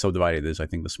 The more subdivided it is, I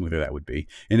think the smoother that would be.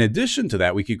 In addition to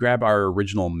that, we could grab our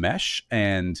original mesh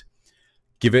and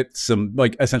give it some,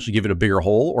 like essentially give it a bigger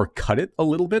hole or cut it a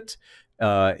little bit.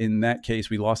 In that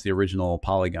case, we lost the original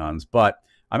polygons, but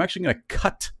I'm actually going to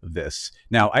cut this.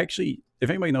 Now, if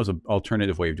anybody knows an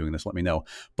alternative way of doing this, let me know.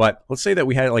 But let's say that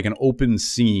we had like an open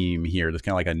seam here. That's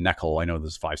kind of like a neck hole. I know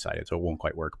this is 5-sided, so it won't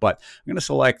quite work. But I'm going to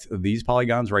select these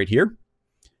polygons right here.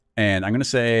 And I'm going to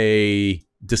say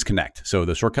disconnect. So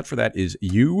the shortcut for that is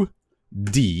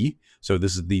UD. So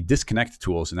this is the disconnect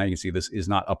tool. So now you can see this is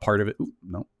not a part of it. Ooh,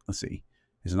 no, let's see.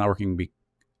 Is it not working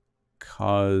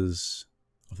because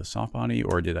of the soft body,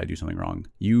 or did I do something wrong?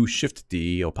 U Shift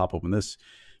D, it'll pop open this.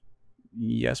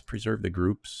 Yes, preserve the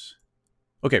groups.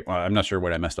 Okay, well, I'm not sure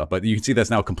what I messed up, but you can see that's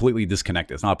now completely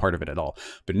disconnected. It's not a part of it at all.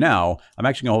 But now I'm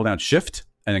actually going to hold down Shift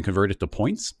and then convert it to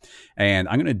points. And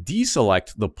I'm going to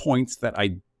deselect the points that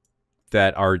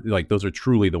are like, those are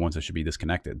truly the ones that should be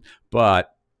disconnected.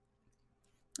 But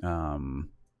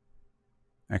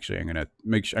actually, I'm going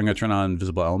to turn on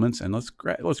visible elements, and let's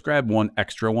grab one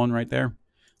extra one right there.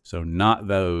 So not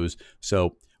those.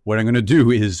 So what I'm going to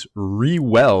do is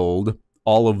re-weld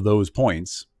all of those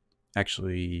points.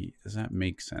 Actually, does that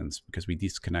make sense? Because we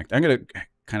disconnect. I'm going to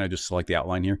kind of just select the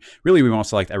outline here. Really, we want to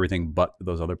select everything but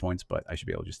those other points, but I should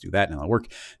be able to just do that and it'll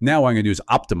work. Now what I'm going to do is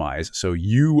optimize. So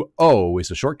UO is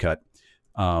a shortcut.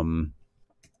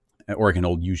 Or I can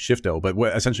hold U Shift O, but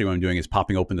essentially what I'm doing is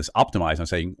popping open this optimize. I'm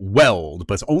saying weld,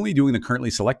 but it's only doing the currently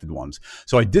selected ones.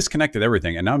 So I disconnected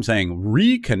everything, and now I'm saying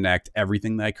reconnect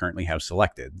everything that I currently have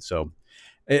selected. So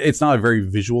it's not a very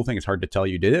visual thing. It's hard to tell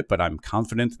you did it, but I'm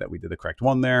confident that we did the correct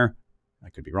one there. I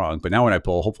could be wrong, but now when I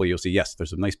pull, hopefully you'll see, yes,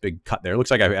 there's a nice big cut there. It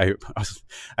looks like I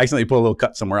accidentally put a little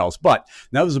cut somewhere else, but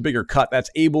now there's a bigger cut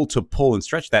that's able to pull and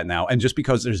stretch that now. And just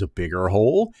because there's a bigger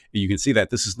hole, you can see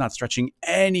that this is not stretching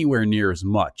anywhere near as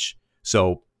much.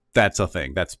 So that's a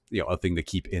thing. That's a thing to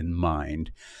keep in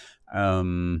mind. I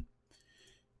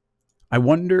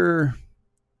wonder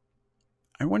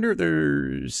if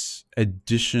there's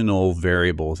additional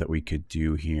variables that we could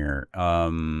do here.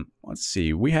 Let's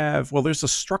see. We have, there's a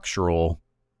structural.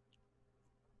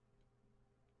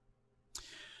 I'm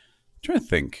trying to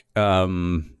think.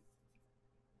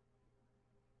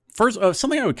 First,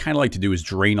 something I would kind of like to do is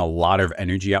drain a lot of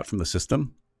energy out from the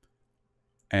system.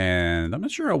 And I'm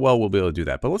not sure how well we'll be able to do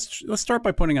that. But let's start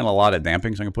by putting in a lot of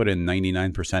damping. So I'm going to put in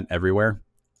 99% everywhere.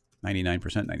 99%,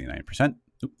 99%.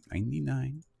 Oop,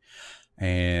 99.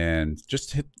 And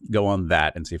just hit go on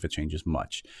that and see if it changes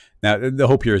much. Now, the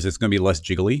hope here is it's going to be less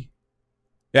jiggly.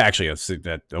 Yeah, actually,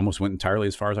 that almost went entirely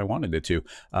as far as I wanted it to.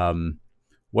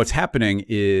 What's happening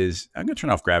is I'm going to turn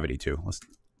off gravity too. Let's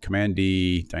Command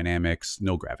D, dynamics,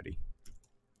 no gravity.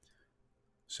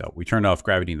 So we turned off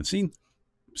gravity in the scene.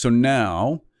 So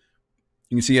now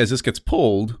you can see as this gets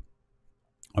pulled,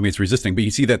 I mean, it's resisting, but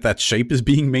you see that that shape is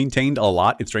being maintained a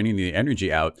lot. It's draining the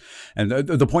energy out. And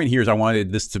the point here is I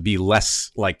wanted this to be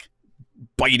less like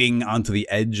biting onto the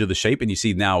edge of the shape. And you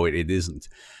see now it isn't.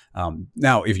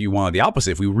 Now, if you want the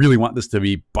opposite, if we really want this to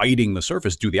be biting the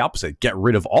surface, do the opposite. Get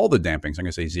rid of all the damping. So I'm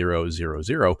going to say 0, 0,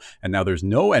 0. And now there's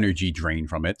no energy drain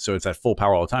from it. So it's at full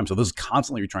power all the time. So this is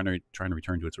constantly trying to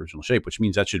return to its original shape, which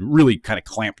means that should really kind of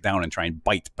clamp down and try and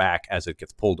bite back as it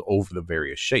gets pulled over the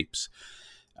various shapes.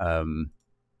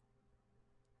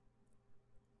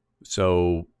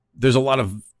 So there's a lot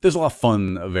of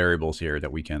fun variables here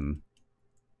that we can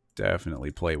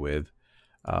definitely play with.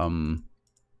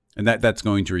 And that's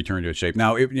going to return to its shape.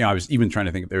 Now, I was even trying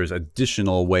to think if there's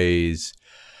additional ways.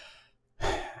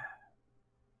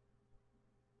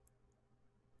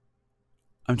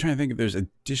 I'm trying to think if there's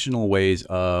additional ways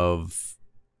of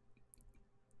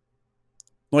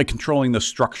like controlling the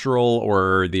structural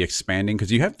or the expanding,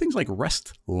 because you have things like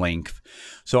rest length.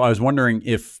 So I was wondering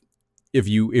if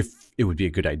it would be a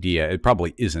good idea. It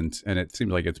probably isn't, and it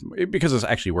seems like it's because it's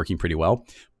actually working pretty well.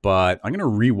 But I'm going to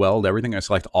re-weld everything. I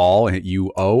select all and hit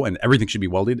U-O, and everything should be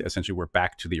welded. Essentially, we're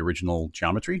back to the original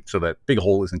geometry, so that big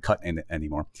hole isn't cut in it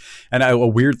anymore. And a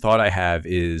weird thought I have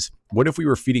is, what if we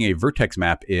were feeding a vertex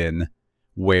map in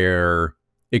where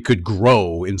it could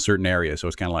grow in certain areas? So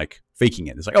it's kind of like faking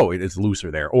it. It's like, oh, it's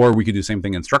looser there. Or we could do the same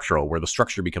thing in structural, where the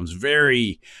structure becomes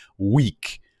very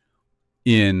weak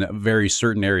in very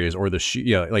certain areas, or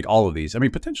like all of these. I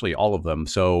mean, potentially all of them.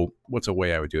 So what's a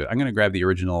way I would do it? I'm going to grab the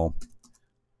original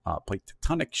plate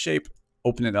tectonic shape,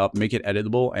 open it up, make it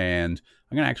editable, and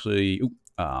I'm going to actually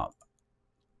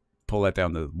pull that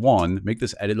down to 1, make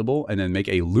this editable, and then make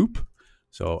a loop.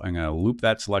 So I'm going to loop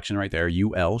that selection right there,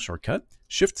 UL shortcut,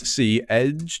 Shift-C,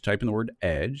 edge, type in the word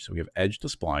edge. So we have edge to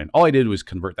spline. All I did was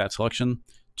convert that selection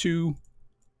to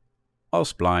a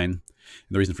spline.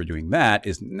 And the reason for doing that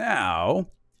is now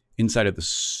inside of the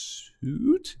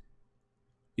suit,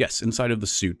 yes, inside of the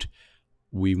suit,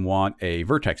 we want a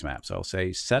vertex map. So I'll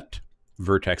say set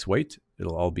vertex weight.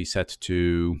 It'll all be set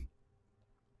to,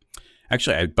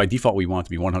 actually, by default, we want it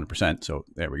to be 100%. So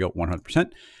there we go,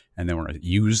 100%. And then we're going to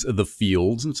use the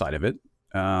fields inside of it.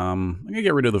 I'm going to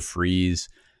get rid of the freeze.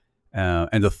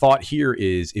 And the thought here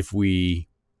is if we,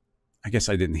 I guess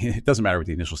I didn't, it doesn't matter what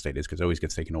the initial state is because it always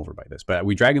gets taken over by this. But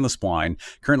we drag in the spline.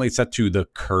 Currently it's set to the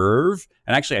curve.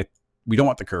 And actually, we don't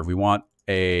want the curve. We want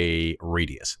a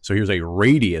radius. So here's a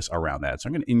radius around that. So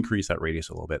I'm going to increase that radius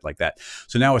a little bit like that.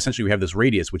 So now essentially we have this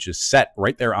radius, which is set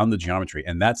right there on the geometry,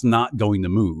 and that's not going to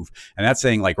move. And that's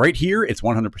saying like right here, it's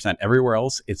 100%. Everywhere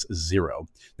else, it's 0.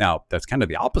 Now that's kind of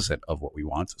the opposite of what we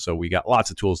want. So we got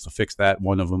lots of tools to fix that.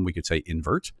 One of them, we could say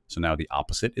invert. So now the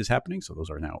opposite is happening. So those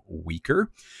are now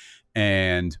weaker.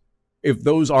 And if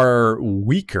those are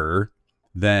weaker,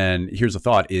 then here's the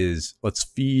thought is let's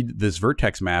feed this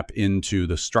vertex map into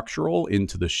the structural,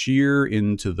 into the shear,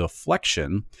 into the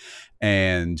flexion.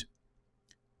 And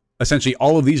essentially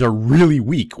all of these are really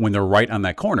weak when they're right on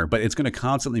that corner, but it's going to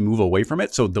constantly move away from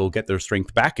it. So they'll get their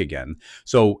strength back again.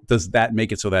 So does that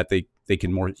make it so that they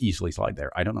can more easily slide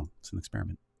there? I don't know. It's an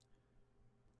experiment.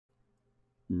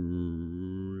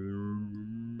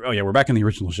 Oh yeah, we're back in the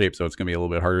original shape, so it's going to be a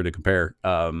little bit harder to compare.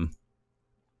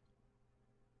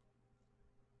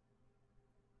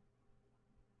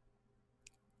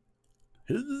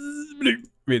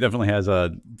 It definitely has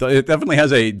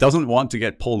a doesn't want to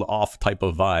get pulled off type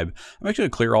of vibe. I'm actually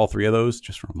going to clear all 3 of those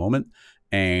just for a moment,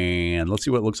 and let's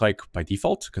see what it looks like by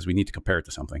default because we need to compare it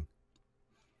to something.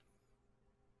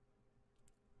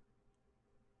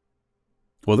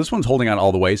 Well, this one's holding on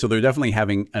all the way, so they're definitely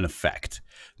having an effect.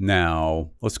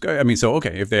 Now, let's go. I mean, so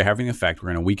okay, if they're having an effect, we're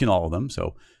going to weaken all of them.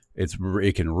 So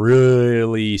it can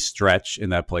really stretch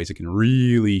in that place. It can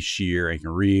really shear. It can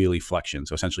really flexion.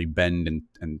 So essentially bend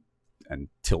and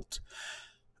tilt.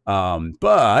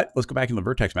 But let's go back in the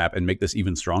vertex map and make this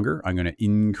even stronger. I'm going to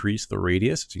increase the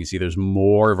radius. So you can see there's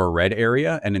more of a red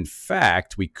area. And in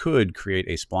fact, we could create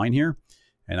a spline here.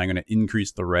 And I'm going to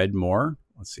increase the red more.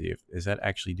 Let's see, is that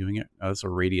actually doing it? Oh, that's a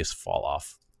radius fall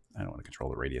off. I don't want to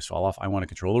control the radius fall off. I want to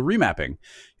control the remapping.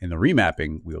 In the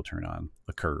remapping, we'll turn on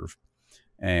the curve.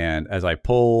 And as I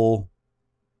pull,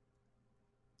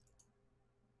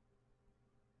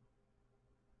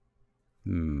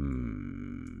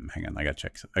 hang on, I got to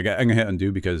check. I'm going to hit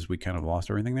undo because we kind of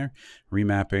lost everything there.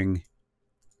 Remapping,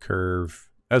 curve.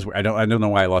 I don't know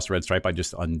why I lost the red stripe. I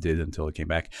just undid until it came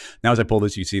back. Now as I pull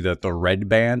this, you see that the red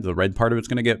band, the red part of it's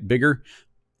going to get bigger,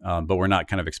 but we're not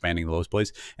kind of expanding the lowest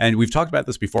place. And we've talked about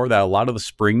this before, that a lot of the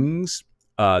springs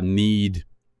need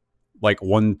like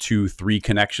 1, 2, 3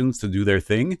 connections to do their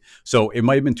thing. So it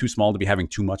might have been too small to be having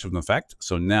too much of an effect.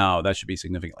 So now that should be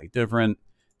significantly different.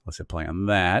 Let's hit play on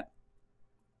that.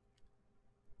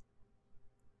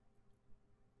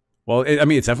 Well, I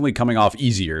mean, it's definitely coming off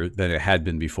easier than it had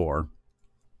been before.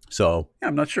 So yeah,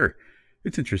 I'm not sure.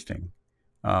 It's interesting.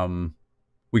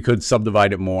 We could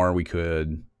subdivide it more. We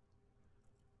could,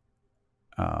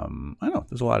 I don't know.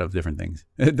 There's a lot of different things.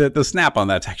 The snap on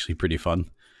that's actually pretty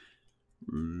fun.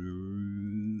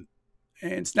 And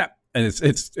snap, and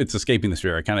it's escaping the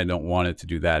sphere. I kind of don't want it to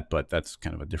do that, but that's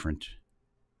kind of a different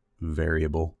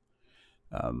variable.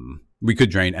 We could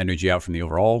drain energy out from the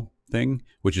overall thing,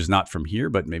 which is not from here,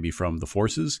 but maybe from the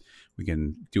forces. We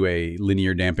can do a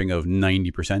linear damping of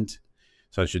 90%.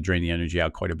 So that should drain the energy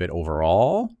out quite a bit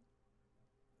overall.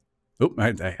 Oh,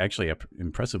 I actually,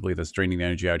 impressively, that's draining the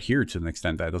energy out here to an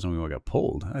extent that doesn't even get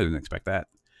pulled. I didn't expect that.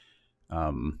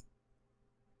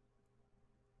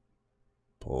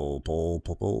 Pull.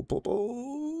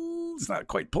 It's not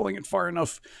quite pulling it far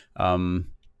enough.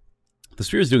 The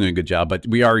sphere is doing a good job, but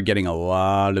we are getting a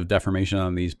lot of deformation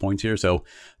on these points here. So,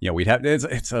 we'd have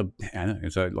it's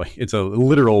a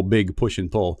literal big push and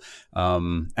pull.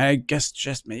 I guess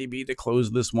just maybe to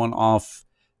close this one off,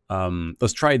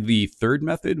 let's try the third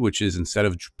method, which is instead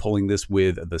of pulling this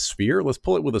with the sphere, let's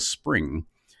pull it with a spring.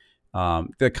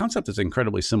 The concept is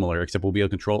incredibly similar, except we'll be able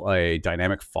to control a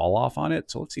dynamic fall off on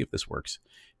it. So let's see if this works.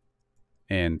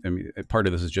 And I mean, part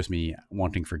of this is just me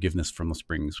wanting forgiveness from the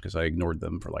springs because I ignored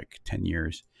them for like 10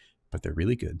 years, but they're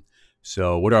really good.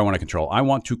 So what do I want to control? I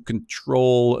want to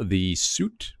control the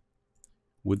suit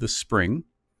with the spring,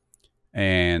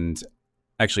 and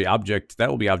actually that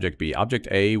will be object B. Object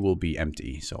A will be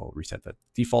empty. So I'll reset that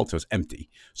default so it's empty.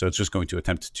 So it's just going to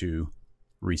attempt to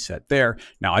reset there.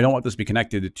 Now, I don't want this to be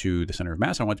connected to the center of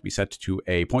mass. I want it to be set to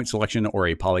a point selection or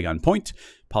a polygon point.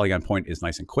 Polygon point is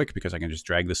nice and quick because I can just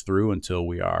drag this through until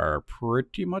we are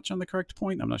pretty much on the correct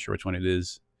point. I'm not sure which one it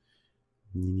is.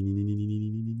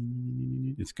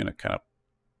 It's going to kind of...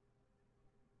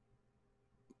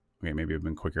 Okay, maybe I've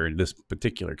been quicker in this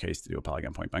particular case to do a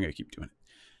polygon point, but I'm going to keep doing it.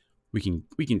 We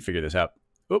can figure this out.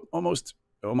 Oh, almost.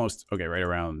 Okay, right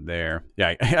around there.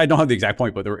 Yeah, I don't have the exact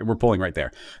point, but we're pulling right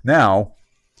there. Now,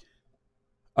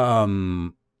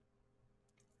 I'm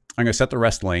going to set the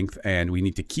rest length, and we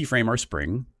need to keyframe our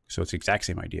spring. So it's the exact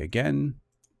same idea again.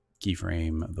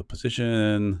 Keyframe the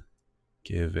position,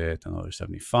 give it another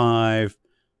 75.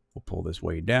 We'll pull this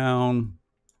way down.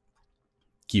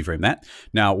 Keyframe that.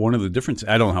 Now, one of the differences,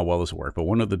 I don't know how well this will work, but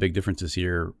one of the big differences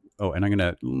here, and I'm going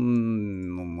to,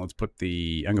 put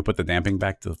the damping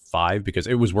back to 5 because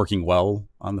it was working well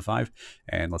on the 5.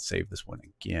 And let's save this one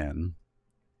again.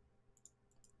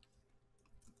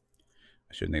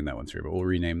 I should name that one sphere, but we'll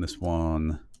rename this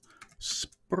one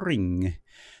spring.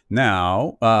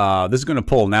 Now, this is going to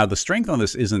pull. Now, the strength on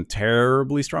this isn't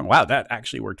terribly strong. Wow, that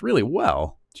actually worked really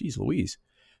well. Jeez Louise.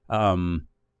 Holy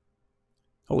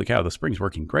cow, the spring's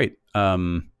working great.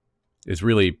 Is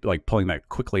really like pulling that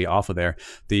quickly off of there.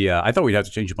 I thought we'd have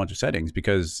to change a bunch of settings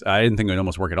because I didn't think it would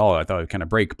almost work at all. I thought it would kind of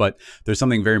break, but there's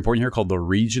something very important here called the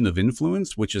region of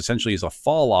influence, which essentially is a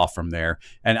fall off from there.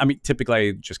 And I mean, typically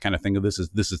I just kind of think of this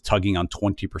is tugging on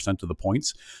 20% of the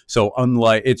points. So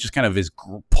unlike, it just kind of is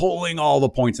pulling all the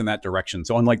points in that direction.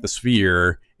 So unlike the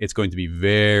sphere, it's going to be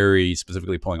very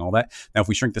specifically pulling all that. Now, if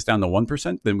we shrink this down to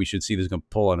 1%, then we should see this is going to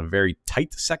pull on a very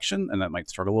tight section, and that might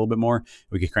struggle a little bit more.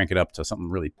 We could crank it up to something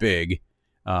really big.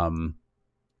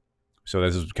 So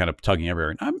this is kind of tugging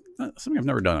everywhere. And something I've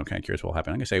never done. I'm kind of curious what will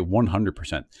happen. I'm going to say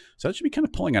 100%. So that should be kind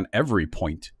of pulling on every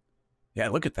point. Yeah,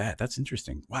 look at that. That's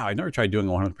interesting. Wow, I never tried doing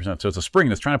 100%. So it's a spring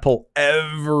that's trying to pull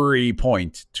every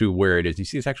point to where it is. You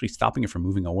see it's actually stopping it from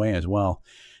moving away as well.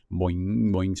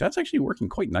 Boing, boing. So that's actually working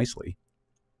quite nicely.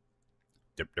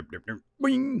 Dip, dip, dip, dip,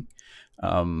 boing.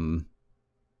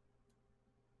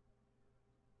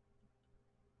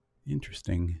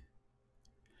 Interesting.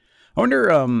 I wonder,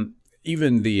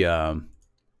 even the,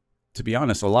 to be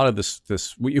honest, a lot of this,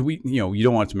 you know, you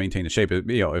don't want to maintain the shape. You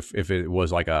know, if it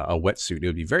was like a wetsuit, it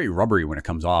would be very rubbery when it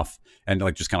comes off and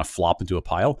like just kind of flop into a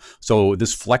pile. So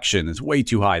this flexion is way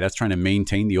too high. That's trying to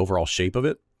maintain the overall shape of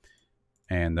it.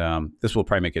 And this will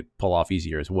probably make it pull off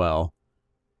easier as well.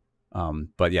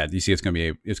 But yeah, you see, it's gonna be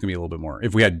a little bit more.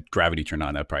 If we had gravity turned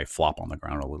on, that'd probably flop on the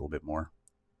ground a little bit more.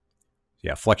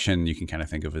 Yeah, flexion you can kind of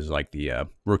think of as like the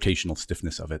rotational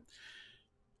stiffness of it.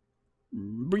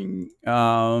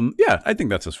 Yeah, I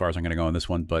think that's as far as I'm gonna go on this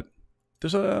one. But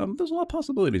there's a lot of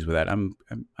possibilities with that. I'm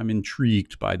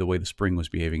intrigued by the way the spring was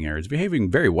behaving here. It's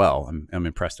behaving very well. I'm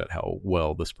impressed at how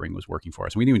well the spring was working for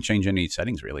us. We didn't even change any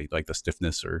settings really, like the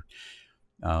stiffness or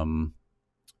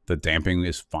the damping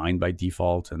is fine by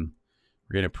default, and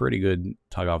We're getting a pretty good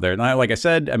tug off there. Now, like I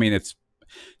said, I mean, it's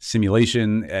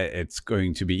simulation. It's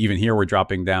going to be, even here, we're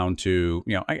dropping down to,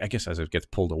 you know, I guess as it gets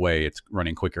pulled away, it's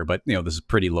running quicker. But, you know, this is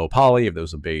pretty low poly. If there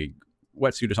was a big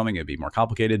wetsuit or something, it'd be more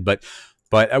complicated. But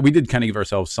we did kind of give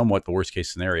ourselves somewhat the worst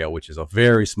case scenario, which is a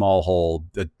very small hole,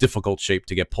 a difficult shape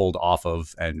to get pulled off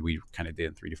of. And we kind of did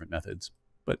in 3 different methods.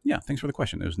 But yeah, thanks for the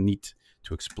question. It was neat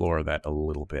to explore that a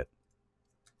little bit.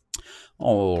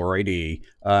 Alrighty.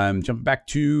 Jumping back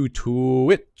to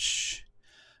Twitch.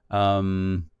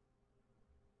 Let's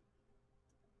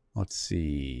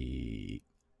see.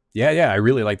 Yeah, I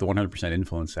really like the 100%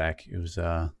 influence hack. It was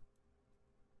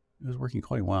working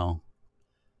quite well.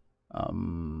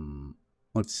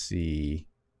 Let's see.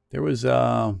 There was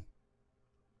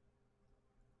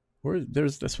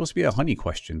there's supposed to be a honey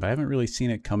question, but I haven't really seen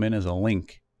it come in as a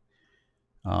link.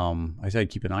 I said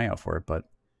I'd keep an eye out for it, but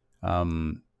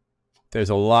there's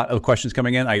a lot of questions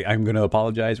coming in. I'm going to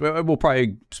apologize. We'll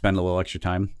probably spend a little extra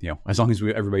time. You know, as long as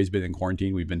everybody's been in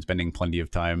quarantine, we've been spending plenty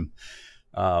of time,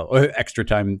 extra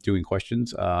time doing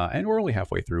questions, and we're only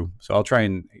halfway through. So I'll try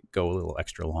and go a little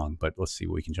extra long, but let's see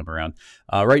what we can jump around.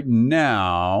 Right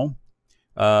now,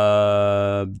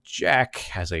 Jack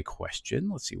has a question.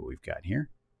 Let's see what we've got here.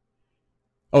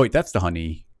 Oh, wait, that's the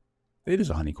honey. It is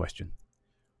a honey question.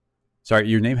 Sorry,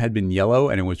 your name had been yellow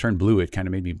and it was turned blue. It kind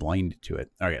of made me blind to it.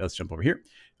 All right, let's jump over here.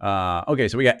 Okay,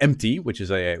 so we got Empty, which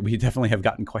is we definitely have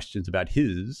gotten questions about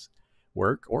his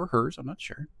work or hers. I'm not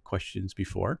sure. Questions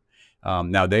before.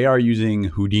 Now they are using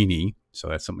Houdini, so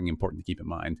that's something important to keep in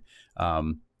mind.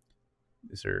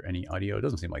 Is there any audio? It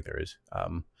doesn't seem like there is.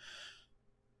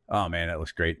 Oh man, that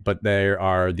looks great. But there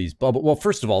are these bubble. Well,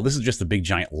 first of all, this is just a big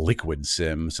giant liquid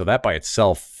sim, so that by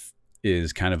itself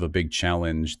is kind of a big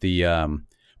challenge.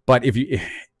 But if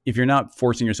you're not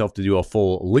forcing yourself to do a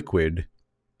full liquid,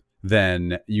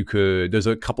 then you could. There's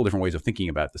a couple different ways of thinking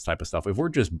about this type of stuff. If we were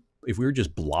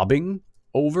just blobbing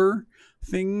over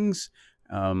things,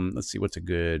 let's see what's a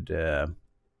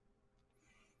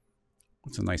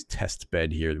nice test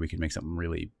bed here that we can make something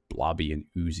really blobby and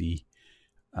oozy.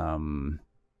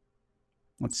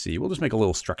 Let's see. We'll just make a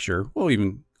little structure.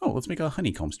 Let's make a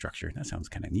honeycomb structure. That sounds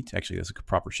kind of neat. Actually, that's a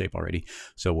proper shape already.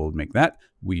 So we'll make that.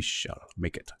 We shall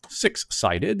make it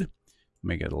 6-sided.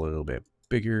 Make it a little bit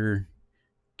bigger.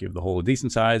 Give the hole a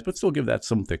decent size, but still give that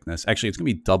some thickness. Actually, it's going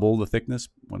to be double the thickness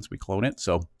once we clone it.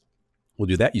 So we'll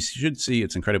do that. You should see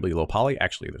it's incredibly low poly.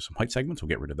 Actually, there's some height segments. We'll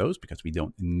get rid of those because we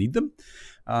don't need them.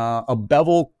 A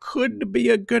bevel could be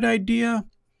a good idea.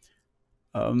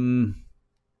 And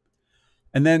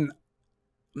then...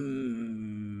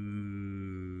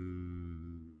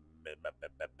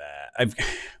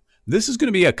 this is going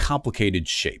to be a complicated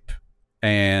shape,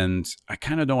 and I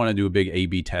kind of don't want to do a big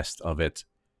A/B test of it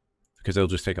because it'll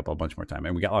just take up a bunch more time,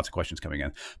 and we got lots of questions coming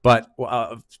in. But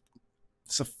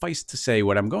suffice to say,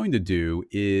 what I'm going to do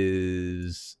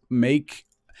is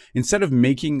instead of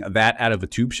making that out of a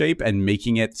tube shape and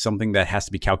making it something that has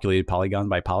to be calculated polygon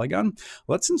by polygon,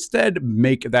 let's instead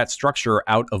make that structure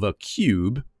out of a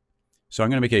cube. So I'm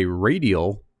going to make a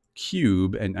radial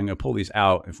cube, and I'm going to pull these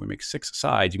out. If we make 6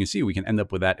 sides, you can see we can end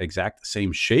up with that exact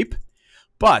same shape.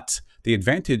 But the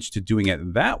advantage to doing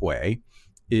it that way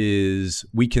is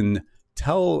we can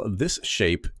tell this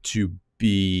shape to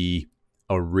be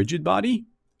a rigid body.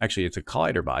 Actually, it's a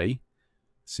collider body,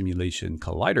 simulation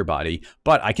collider body.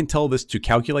 But I can tell this to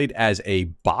calculate as a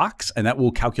box, and that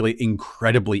will calculate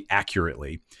incredibly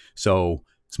accurately. So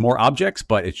it's more objects,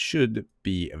 but it should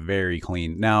be very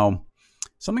clean. Now,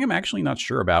 something I'm actually not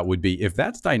sure about would be if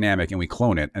that's dynamic and we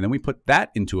clone it, and then we put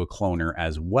that into a cloner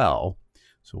as well.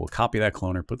 So we'll copy that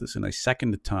cloner, put this in a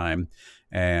second time,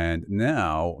 and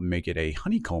now make it a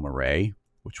honeycomb array,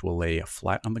 which will lay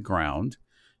flat on the ground.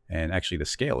 And actually the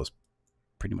scale is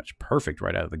pretty much perfect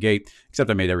right out of the gate,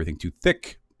 except I made everything too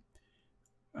thick.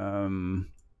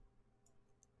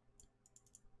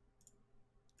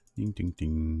 Ding, ding,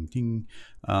 ding, ding.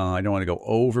 I don't want to go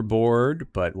overboard,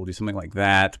 but we'll do something like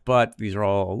that. But these are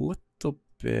all a little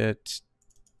bit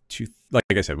too, like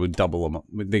I said, we'll double them.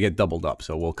 They get doubled up.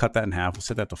 So we'll cut that in half. We'll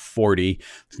set that to 40. There's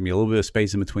going to be a little bit of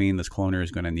space in between. This cloner is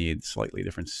going to need slightly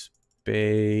different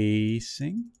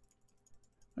spacing.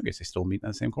 I guess they still meet in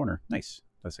the same corner. Nice.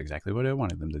 That's exactly what I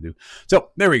wanted them to do.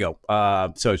 So there we go.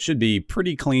 So it should be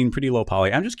pretty clean, pretty low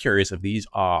poly. I'm just curious if these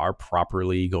are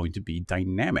properly going to be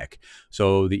dynamic.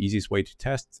 So the easiest way to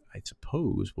test, I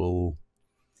suppose, will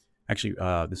actually,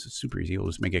 this is super easy. We'll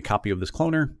just make a copy of this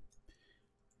cloner,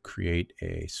 create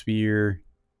a sphere,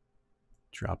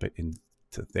 drop it into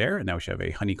there. And now we should have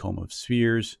a honeycomb of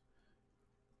spheres.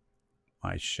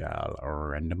 I shall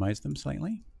randomize them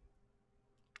slightly.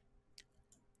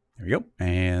 There we go.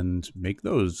 And make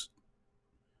those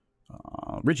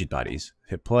rigid bodies.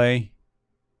 Hit play.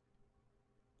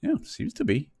 Yeah, seems to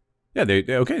be. Yeah,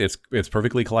 okay. It's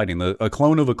perfectly colliding. A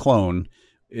clone of a clone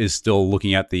is still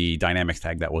looking at the dynamics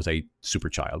tag that was a super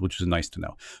child, which is nice to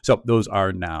know. So those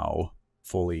are now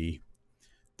fully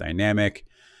dynamic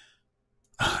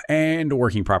and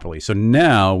working properly. So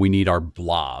now we need our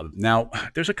blob. Now,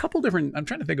 there's a couple different... I'm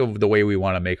trying to think of the way we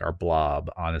want to make our blob,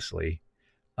 honestly.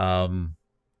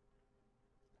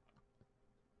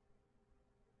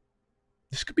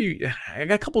 This could be... I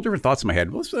got a couple different thoughts in my head.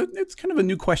 It's kind of a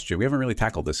new question. We haven't really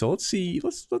tackled this. So let's see.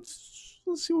 Let's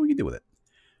see what we can do with it.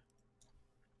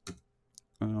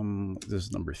 This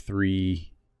is number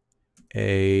 3A.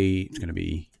 It's going to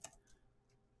be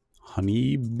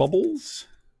honey bubbles.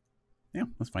 Yeah,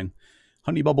 that's fine.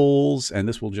 Honey bubbles, and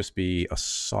this will just be a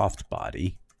soft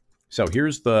body. So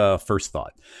here's the first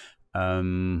thought.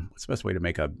 What's the best way to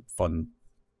make a fun...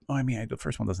 Oh, I mean, the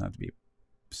first one doesn't have to be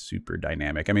super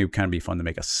dynamic. I mean, it would kind of be fun to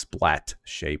make a splat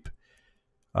shape.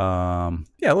 Yeah,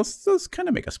 let's kind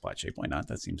of make a splat shape. Why not?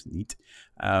 That seems neat.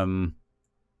 I'm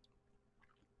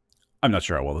not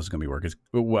sure how well this is going to be working.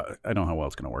 I don't know how well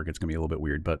it's going to work. It's going to be a little bit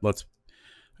weird, but I'm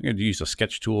going to use a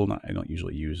sketch tool. I don't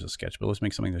usually use a sketch, but let's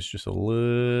make something that's just a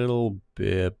little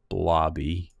bit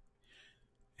blobby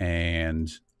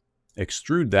and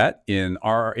extrude that in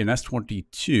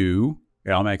S22. It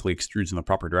automatically extrudes in the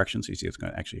proper direction. So you see it's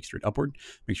going to actually extrude upward.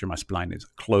 Make sure my spline is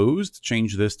closed.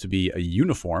 Change this to be a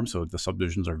uniform so the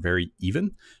subdivisions are very even.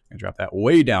 I'm going to drop that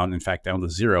way down, in fact, down to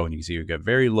 0. And you can see we've got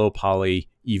very low poly,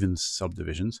 even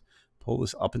subdivisions. Pull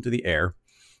this up into the air.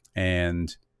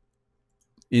 And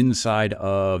inside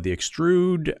of the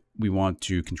extrude, we want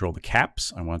to control the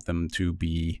caps. I want them to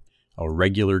be a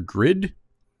regular grid.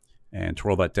 And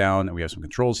twirl that down. And we have some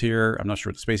controls here. I'm not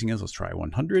sure what the spacing is. Let's try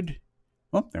 100.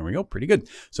 Well, there we go. Pretty good.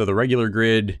 So the regular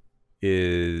grid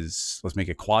is, let's make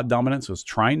it quad dominant. So it's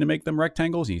trying to make them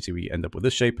rectangles. And you see we end up with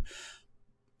this shape.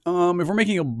 If we're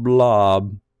making a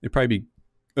blob, it'd probably be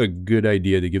a good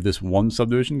idea to give this one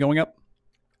subdivision going up.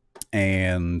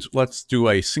 And let's do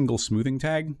a single smoothing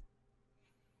tag.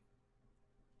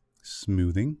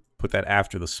 Smoothing. Put that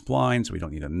after the spline, so we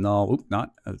don't need a null. Oop,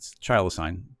 not, it's child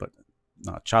assign, but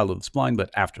not child of the spline, but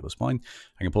after the spline.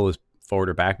 I can pull this forward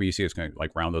or back, but you see it's going to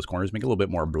like round those corners, make it a little bit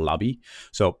more blobby.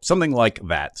 So something like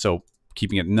that. So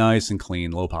keeping it nice and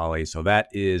clean, low poly. So that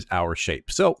is our shape.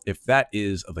 So if that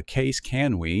is the case,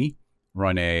 can we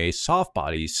run a soft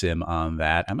body sim on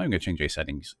that? I'm not going to change any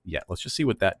settings yet. Let's just see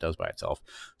what that does by itself.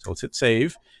 So let's hit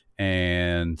save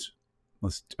and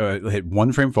let's hit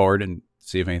 1 frame forward and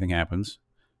see if anything happens.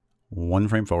 1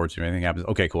 frame forward, see if anything happens.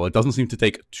 Okay, cool. It doesn't seem to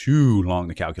take too long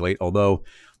to calculate, although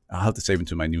I'll have to save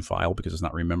into my new file because it's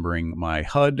not remembering my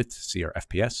HUD to see our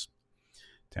FPS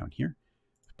down here.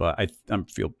 But I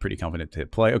feel pretty confident to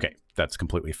hit play. Okay, that's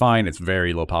completely fine. It's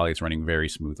very low poly. It's running very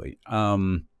smoothly.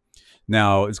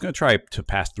 Now, it's going to try to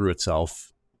pass through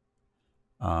itself.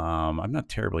 I'm not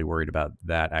terribly worried about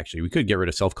that, actually. We could get rid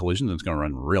of self-collisions and it's going to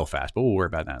run real fast, but we'll worry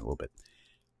about that in a little bit.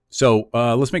 So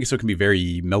let's make it so it can be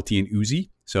very melty and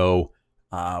oozy. So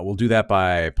we'll do that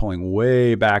by pulling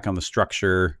way back on the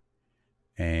structure.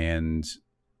 And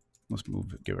let's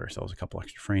give ourselves a couple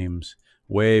extra frames.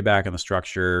 Way back on the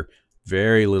structure.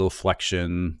 Very little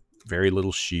flexion. Very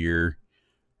little shear.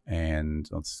 And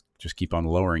let's just keep on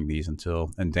lowering these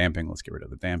until... And damping. Let's get rid of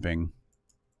the damping.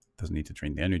 Doesn't need to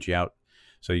drain the energy out.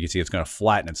 So you can see it's going to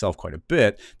flatten itself quite a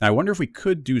bit. Now I wonder if we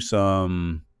could do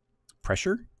some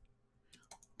pressure.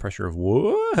 Pressure of...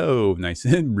 Whoa! Nice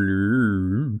and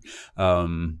blue.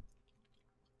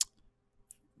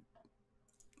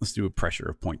 Let's do a pressure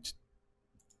of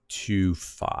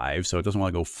 0.25. So it doesn't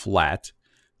want to go flat.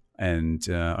 And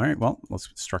all right, well, let's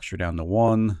structure down to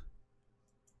 1.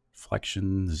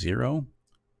 Flexion 0.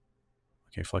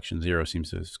 Okay, flexion 0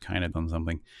 seems to have kind of done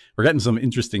something. We're getting some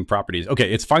interesting properties.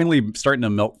 Okay, it's finally starting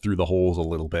to melt through the holes a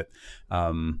little bit.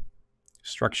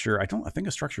 Structure, I think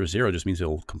a structure 0 just means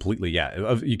it'll completely,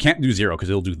 yeah. You can't do 0 because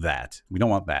it'll do that. We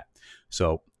don't want that.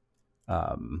 So,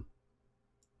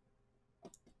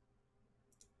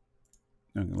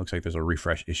 it looks like there's a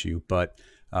refresh issue, but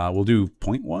we'll do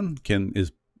 0.1.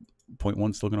 Is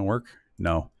 0.1 still going to work?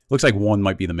 No. Looks like 1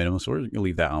 might be the minimum, so we're going to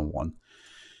leave that on 1.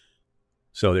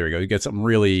 So there we go. You get something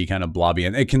really kind of blobby,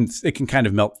 and it can kind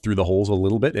of melt through the holes a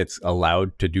little bit. It's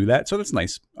allowed to do that, so that's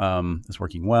nice. It's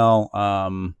working well.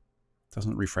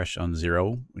 Doesn't refresh on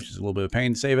 0, which is a little bit of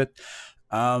pain. Save it.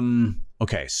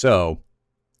 Okay, so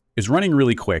it's running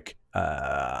really quick.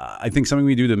 I think something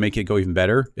we do to make it go even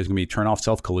better is going to be turn off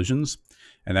self collisions.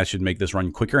 And that should make this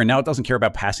run quicker. And now it doesn't care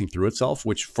about passing through itself,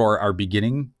 which for our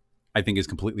beginning, I think is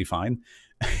completely fine.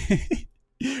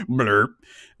 Blurp.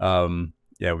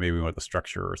 Yeah, maybe we want the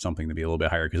structure or something to be a little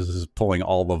bit higher because this is pulling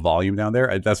all the volume down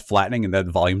there. That's flattening and that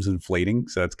volume's inflating.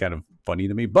 So that's kind of funny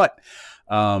to me. But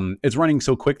it's running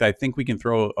so quick that I think we can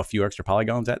throw a few extra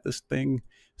polygons at this thing.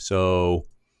 So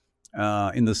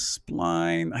in the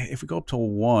spline, if we go up to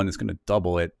 1, it's going to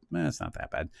double it. It's not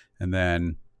that bad. And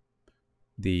then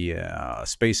the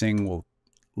spacing will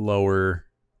lower.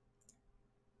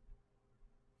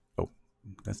 Oh,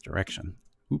 that's direction.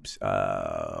 Oops.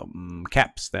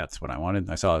 Caps. That's what I wanted.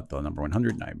 I saw the number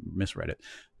 100 and I misread it.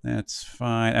 That's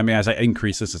fine. I mean, as I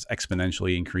increase this, it's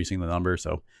exponentially increasing the number.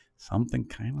 So something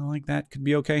kind of like that could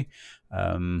be okay.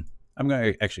 I'm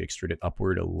going to actually extrude it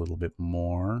upward a little bit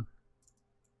more.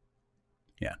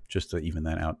 Yeah, just to even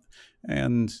that out.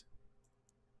 And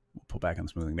we'll pull back on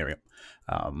smoothing. There we go.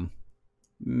 I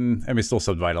mean, still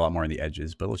subdivide a lot more on the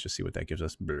edges, but let's just see what that gives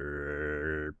us.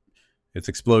 It's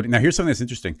exploding. Now, here's something that's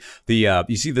interesting.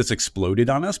 You see this exploded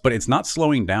on us, but it's not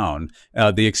slowing down.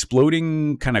 The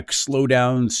exploding kind of slow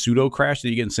down pseudo crash that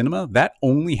you get in cinema, that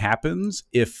only happens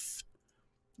if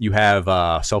you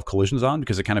have self collisions on,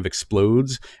 because it kind of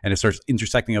explodes and it starts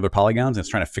intersecting other polygons and it's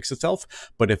trying to fix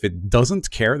itself. But if it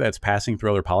doesn't care that it's passing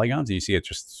through other polygons, and you see it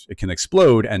can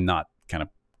explode and not kind of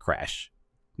crash,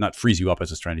 not freeze you up as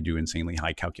it's trying to do insanely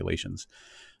high calculations.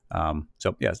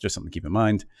 So yeah, it's just something to keep in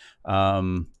mind.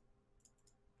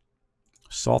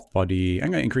 Soft body, I'm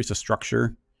going to increase the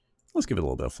structure. Let's give it a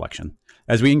little bit of flexion.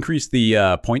 As we increase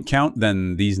the point count,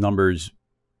 then these numbers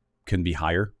can be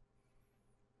higher.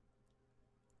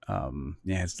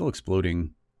 Yeah, it's still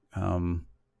exploding.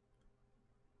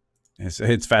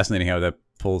 It's fascinating how that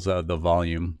pulls out the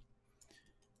volume.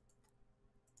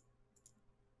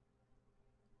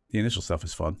 The initial stuff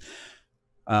is fun.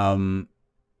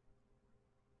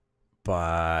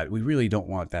 But we really don't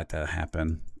want that to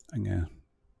happen. I'm going to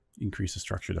increase the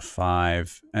structure to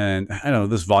 5. And I don't know,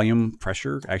 this volume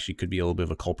pressure actually could be a little bit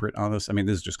of a culprit on this. I mean,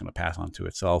 this is just going to pass on to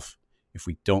itself if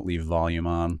we don't leave volume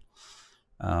on.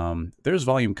 There's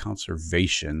volume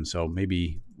conservation, so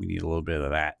maybe we need a little bit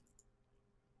of that.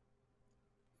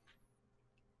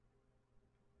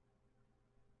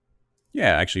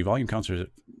 Yeah, actually, volume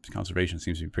conservation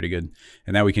seems to be pretty good.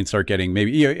 And now we can start getting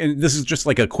maybe, and this is just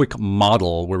like a quick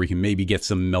model where we can maybe get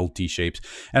some melty shapes.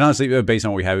 And honestly, based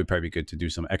on what we have, it'd probably be good to do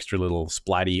some extra little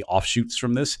splatty offshoots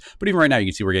from this. But even right now, you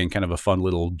can see we're getting kind of a fun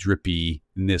little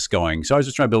drippiness going. So I was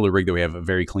just trying to build a rig that we have a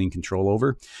very clean control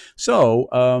over. So,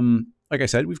 like I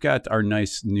said, we've got our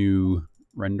nice new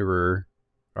renderer,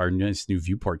 our nice new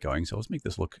viewport going. So let's make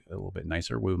this look a little bit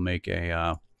nicer. We'll make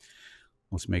a,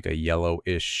 let's make a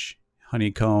yellowish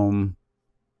honeycomb.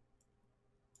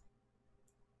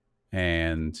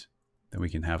 And then we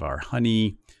can have our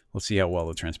honey. Let's see how well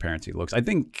the transparency looks. I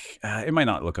think it might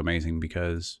not look amazing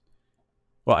because,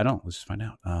 well, I don't. Let's just find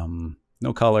out.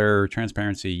 No color,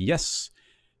 transparency, yes.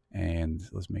 And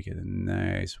let's make it a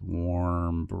nice,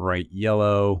 warm, bright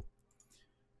yellow.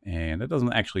 And that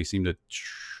doesn't actually seem to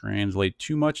translate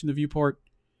too much in the viewport.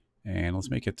 And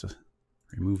let's make it to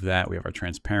remove that. We have our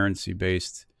transparency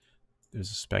based.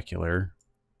 There's a specular.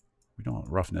 We don't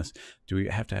want roughness. Do we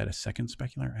have to add a second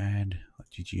specular? Add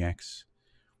GGX.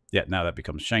 Yeah, now that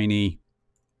becomes shiny.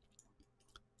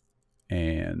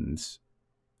 And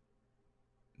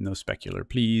no specular,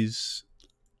 please.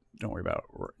 Don't worry about,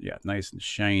 yeah, nice and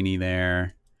shiny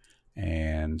there.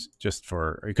 And just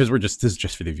for, because this is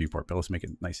just for the viewport, but let's make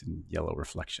it nice and yellow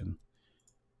reflection.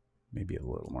 Maybe a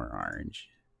little more orange.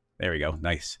 There we go.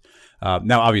 Nice.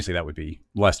 Now, obviously, that would be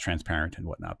less transparent and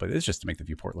whatnot, but it's just to make the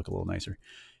viewport look a little nicer.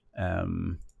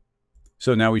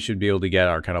 So now we should be able to get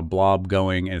our kind of blob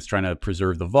going, and it's trying to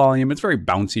preserve the volume. It's very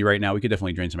bouncy right now. We could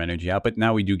definitely drain some energy out, but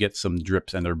now we do get some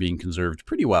drips, and they're being conserved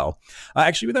pretty well.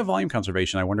 Actually, with that volume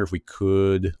conservation, I wonder if we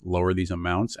could lower these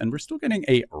amounts, and we're still getting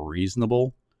a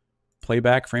reasonable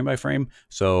playback frame by frame.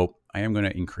 So I am going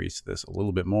to increase this a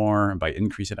little bit more. And by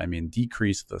increase it, I mean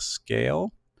decrease the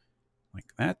scale. Like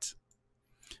that.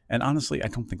 And honestly, I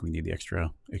don't think we need the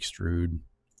extra extrude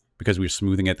because we're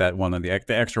smoothing it. That one on the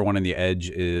extra one on the edge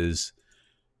is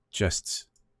just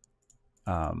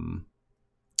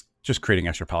creating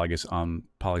extra polys on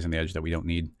the edge that we don't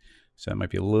need. So it might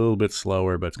be a little bit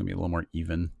slower, but it's gonna be a little more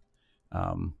even.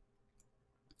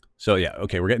 So yeah,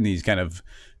 okay, we're getting these kind of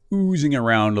oozing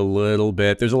around a little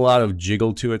bit. There's a lot of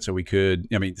jiggle to it, so we could,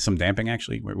 I mean, some damping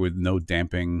actually, with no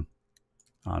damping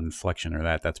on flexion or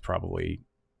that's probably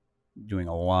doing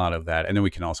a lot of that. And then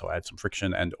we can also add some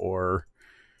friction and or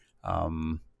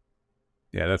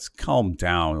yeah, that's calmed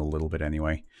down a little bit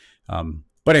anyway.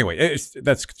 But anyway,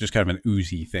 that's just kind of an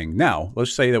oozy thing. Now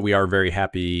let's say that we are very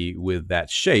happy with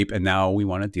that shape, and now we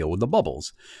want to deal with the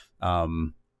bubbles.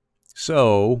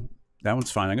 So that one's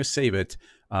fine. I'm gonna save it.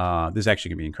 this is actually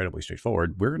going to be incredibly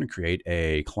straightforward. We're going to create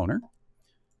a cloner.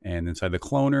 And inside the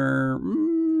cloner,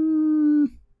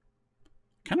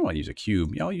 kind of want to use a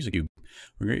cube. Yeah, I'll use a cube.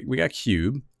 We got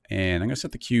cube. And I'm going to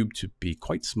set the cube to be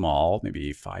quite small,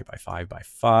 maybe 5 by 5 by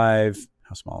 5.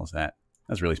 How small is that?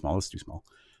 That's really small. That's too small.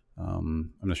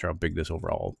 I'm not sure how big this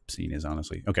overall scene is,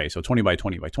 honestly. Okay, so 20 by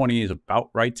 20 by 20 is about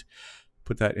right.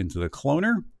 Put that into the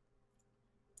cloner.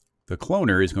 The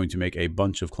cloner is going to make a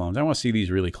bunch of clones. I want to see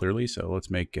these really clearly, so let's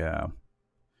make... I'm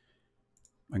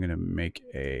going to make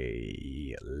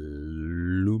a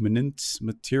luminance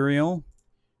material.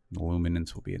 The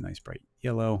luminance will be a nice bright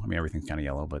yellow. I mean, everything's kind of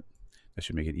yellow, but that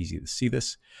should make it easy to see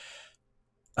this.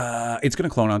 It's going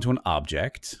to clone onto an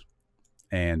object,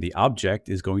 and the object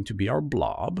is going to be our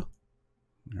blob.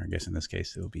 I guess in this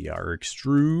case, it'll be our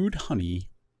extrude honey.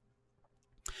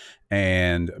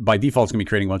 And by default, it's going to be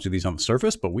creating a bunch of these on the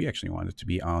surface, but we actually want it to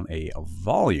be on a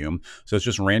volume. So it's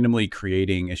just randomly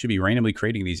creating, it should be randomly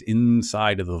creating these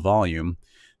inside of the volume.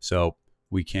 So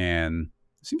we can,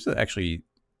 it seems to actually,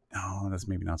 oh, that's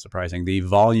maybe not surprising. The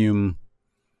volume,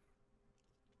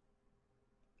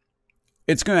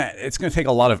 it's gonna take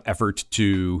a lot of effort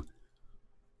to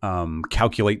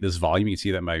calculate this volume. You can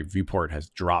see that my viewport has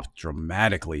dropped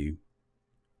dramatically,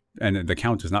 and the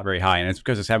count is not very high, and it's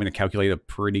because it's having to calculate a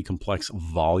pretty complex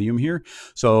volume here.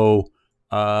 So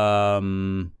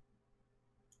I'm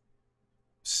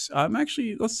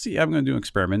actually, let's see, I'm going to do an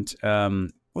experiment.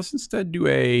 Let's instead do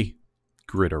a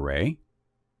grid array,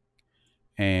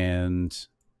 and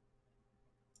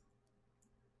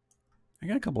I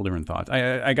got a couple different thoughts.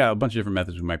 I got a bunch of different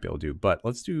methods we might be able to do, but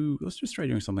let's just try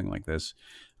doing something like this.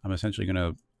 I'm essentially going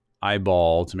to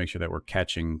eyeball to make sure that we're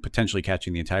potentially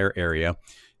catching the entire area.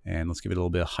 And let's give it a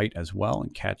little bit of height as well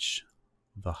and catch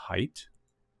the height.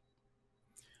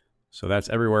 So that's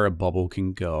everywhere a bubble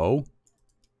can go.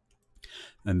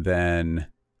 And then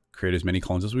create as many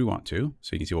clones as we want to.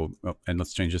 So you can see, well, and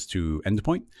let's change this to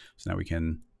endpoint. So now we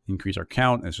can increase our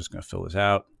count. And it's just going to fill this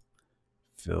out.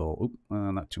 Fill,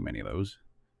 not too many of those.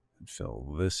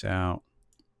 Fill this out.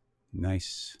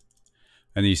 Nice.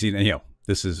 And you see, you know,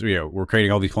 this is, you know, we're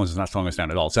creating all these clones. It's not slowing us down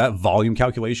at all. So that volume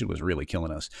calculation was really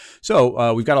killing us.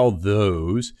 So we've got all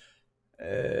those.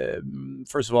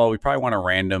 First of all, we probably want to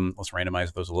let's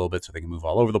randomize those a little bit so they can move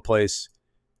all over the place.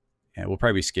 And we'll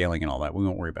probably be scaling and all that. We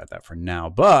won't worry about that for now.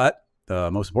 But the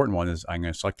most important one is I'm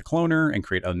going to select the cloner and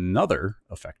create another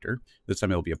effector. This time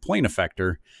it'll be a plane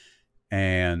effector.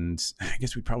 And I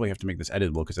guess we probably have to make this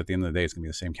editable because at the end of the day, it's going to be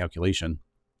the same calculation.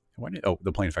 Oh,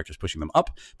 the plane effector is pushing them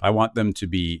up. But I want them to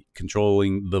be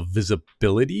controlling the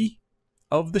visibility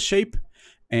of the shape.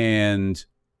 And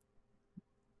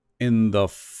in the...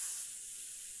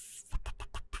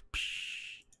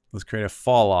 let's create a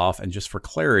fall off. And just for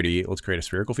clarity, let's create a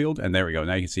spherical field. And there we go.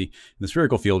 Now you can see in the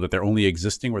spherical field that they're only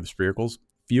existing where the spherical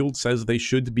field says they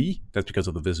should be. That's because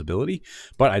of the visibility.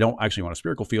 But I don't actually want a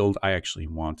spherical field. I actually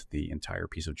want the entire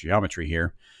piece of geometry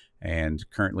here. And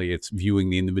currently it's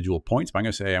viewing the individual points. But I'm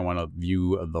going to say I want to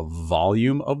view the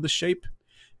volume of the shape.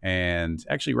 And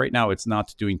actually right now it's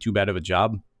not doing too bad of a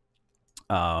job.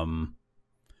 I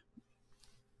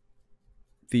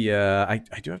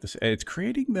do have to say, it's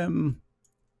creating them.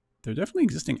 They're definitely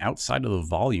existing outside of the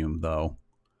volume though.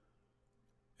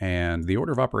 And the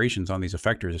order of operations on these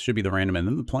effectors, it should be the random and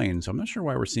then the plane. So I'm not sure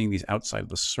why we're seeing these outside of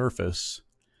the surface.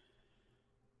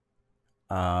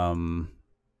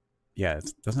 Yeah,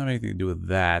 it doesn't have anything to do with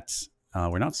that.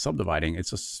 We're not subdividing,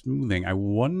 it's a smoothing. I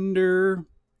wonder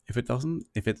if it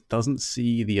doesn't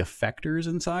see the effectors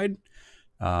inside.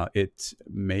 It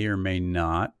may or may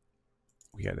not.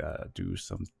 We gotta do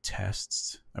some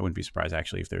tests. I wouldn't be surprised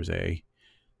actually if there's a,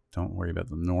 don't worry about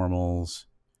the normals.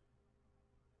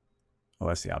 Oh,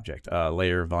 that's the object.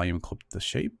 Layer, volume, clip the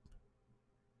shape.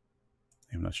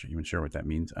 I'm not even sure what that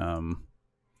means. I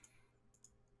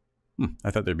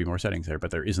thought there'd be more settings there, but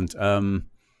there isn't. What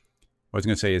I was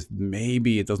going to say is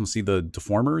maybe it doesn't see the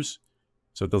deformers,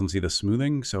 so it doesn't see the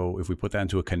smoothing. So if we put that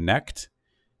into a connect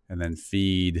and then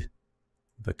feed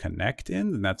the connect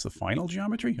in, then that's the final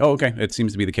geometry. Oh, okay. It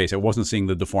seems to be the case. It wasn't seeing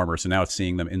the deformer, so now it's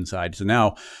seeing them inside. So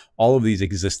now all of these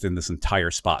exist in this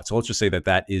entire spot. So let's just say that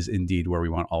that is indeed where we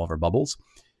want all of our bubbles.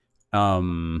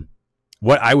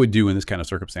 What I would do in this kind of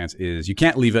circumstance is you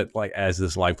can't leave it like as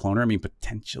this live cloner. I mean,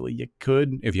 potentially you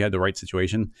could if you had the right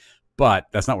situation, but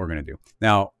that's not what we're going to do.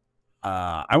 Now,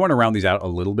 I want to round these out a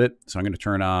little bit. So I'm going to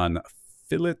turn on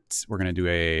fillet. We're going to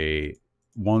do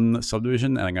one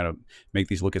subdivision, and I'm going to make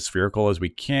these look as spherical as we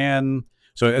can.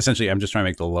 So essentially, I'm just trying to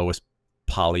make the lowest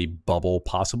poly bubble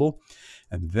possible.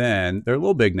 And then they're a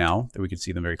little big now that we can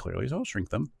see them very clearly. So I'll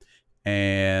shrink them.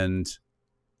 And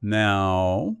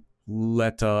now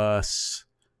let us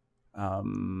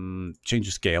change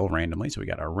the scale randomly. So we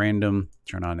got our random,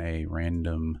 turn on a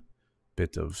random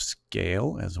bit of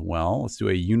scale as well. Let's do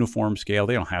a uniform scale.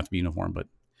 They don't have to be uniform, but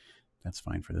that's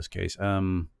fine for this case.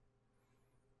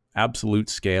 Absolute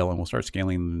scale, and we'll start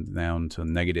scaling down to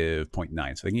negative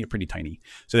 0.9. So they can get pretty tiny.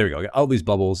 So there we go. We got all these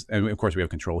bubbles. And of course, we have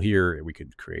control here. We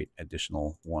could create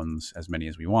additional ones, as many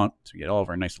as we want. So we get all of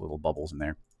our nice little bubbles in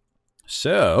there.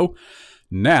 So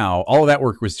now all of that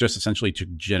work was just essentially to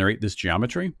generate this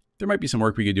geometry. There might be some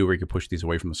work we could do where we could push these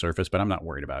away from the surface, but I'm not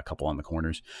worried about a couple on the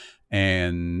corners.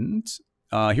 And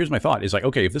here's my thought is like,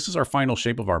 okay, if this is our final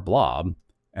shape of our blob,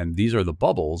 and these are the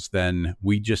bubbles, then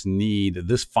we just need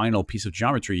this final piece of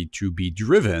geometry to be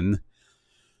driven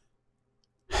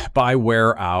by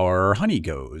where our honey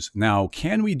goes. Now,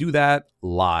 can we do that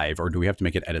live, or do we have to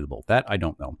make it editable? That I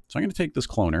don't know. So I'm going to take this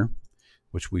cloner,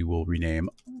 which we will rename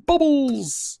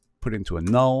Bubbles, put into a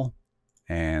null,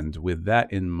 and with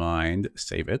that in mind,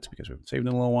 save it, because we haven't saved it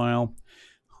in a little while.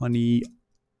 Honey,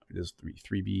 it is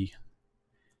 3B,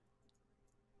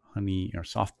 honey, our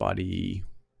soft body.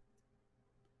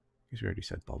 We already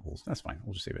said bubbles. That's fine.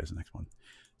 We'll just save it as the next one.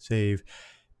 Save.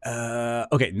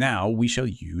 Okay, now we shall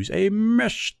use a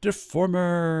mesh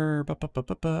deformer.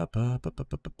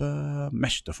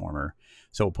 Mesh deformer.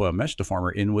 So we'll put a mesh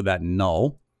deformer in with that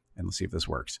null, and let's see if this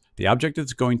works. The object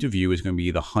it's going to view is going to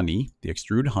be the honey, the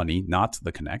extrude honey, not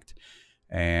the connect.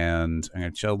 And I'm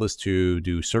going to tell this to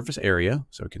do surface area,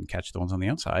 so it can catch the ones on the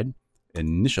outside.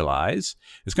 Initialize.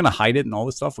 It's going to hide it and all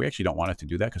this stuff. We actually don't want it to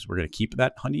do that because we're going to keep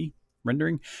that honey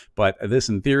rendering, but this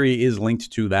in theory is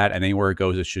linked to that, and anywhere it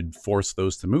goes it should force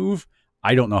those to move.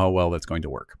 I don't know how well that's going to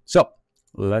work. So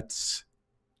let's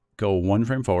go 1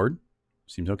 frame forward.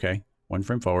 Seems okay. 1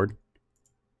 frame forward.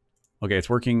 Okay, it's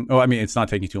working. Oh, I mean, it's not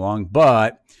taking too long,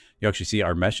 but you actually see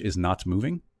our mesh is not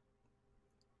moving.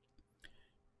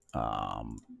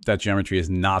 That geometry is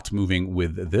not moving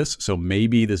with this, so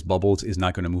maybe this bubbles is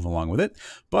not going to move along with it,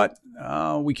 but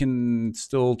we can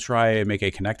still try and make a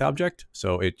connect object,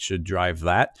 so it should drive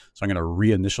that. So I'm going to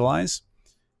reinitialize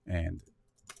and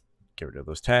get rid of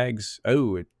those tags.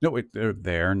 Oh, they're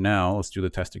there. Now let's do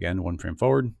the test again. 1 frame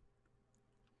forward.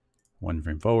 1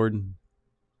 frame forward.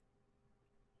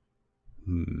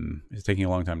 Is it taking a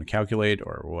long time to calculate,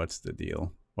 or what's the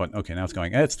deal? What? Okay, now it's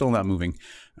going. It's still not moving.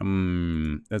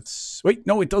 Wait,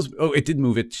 no, it does. Oh, it did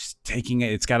move. It's taking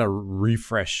it. It's got to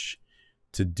refresh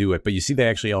to do it. But you see, they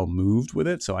actually all moved with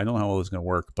it. So I don't know how well it's going to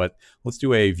work. But let's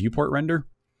do a viewport render.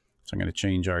 So I'm going to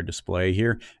change our display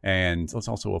here, and let's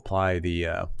also apply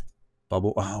the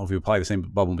bubble. Oh, if we apply the same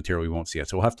bubble material, we won't see it.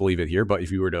 So we'll have to leave it here. But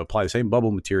if you were to apply the same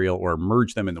bubble material or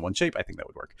merge them into one shape, I think that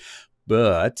would work.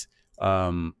 But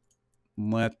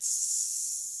let's.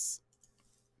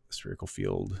 Spherical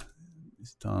field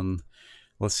is done.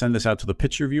 Let's send this out to the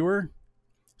picture viewer.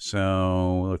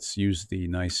 So let's use the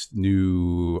nice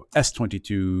new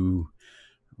S22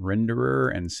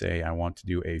 renderer and say I want to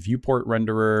do a viewport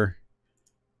renderer.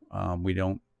 We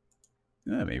don't.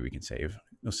 Maybe we can save.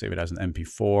 We'll save it as an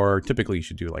MP4. Typically, you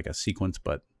should do like a sequence,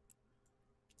 but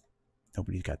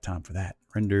nobody's got time for that.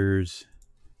 Renders.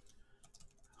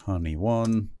 Honey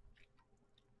 1.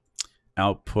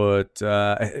 Output.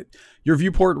 Your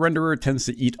viewport renderer tends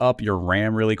to eat up your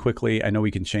RAM really quickly. I know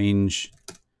we can change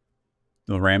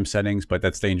the RAM settings, but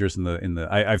that's dangerous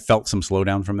I've felt some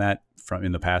slowdown from that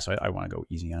in the past. So I want to go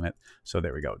easy on it. So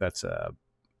there we go. That's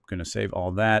going to save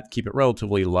all that. Keep it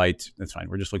relatively light. That's fine.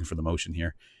 We're just looking for the motion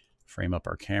here. Frame up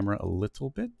our camera a little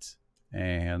bit,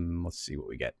 and let's see what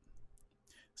we get.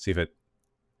 See if it.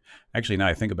 Actually, now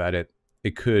I think about it,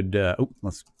 it could.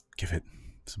 Let's give it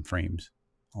some frames.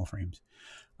 All frames.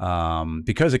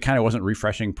 Because it kind of wasn't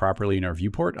refreshing properly in our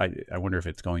viewport, I wonder if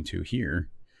it's going to here.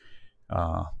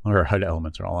 Our HUD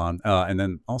elements are all on. And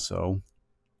then also,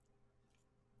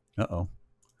 I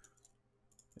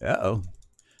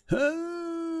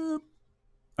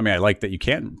mean, I like that you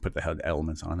can put the HUD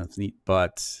elements on. That's neat,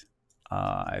 but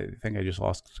I think I just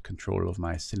lost control of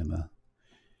my cinema.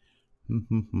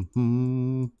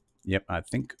 Yep, I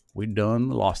think we done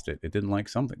lost it. It didn't like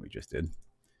something we just did.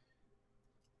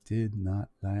 Did not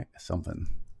like something.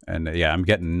 And yeah, I'm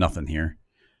getting nothing here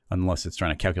unless it's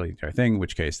trying to calculate the entire thing, in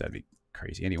which case that'd be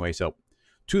crazy. Anyway, so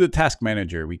to the task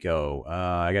manager we go.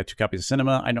 I got 2 copies of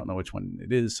cinema. I don't know which one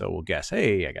it is, so we'll guess.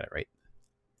 Hey, I got it right.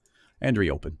 And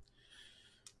reopen.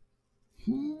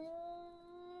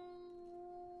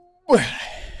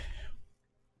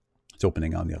 It's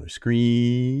opening on the other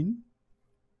screen.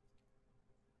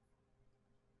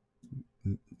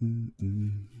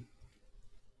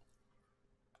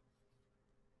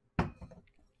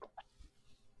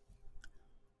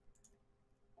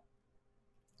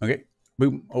 Okay,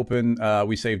 Boom, open.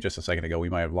 We saved just a second ago. We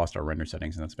might have lost our render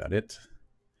settings, and that's about it.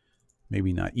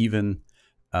 Maybe not even.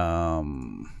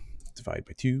 Divide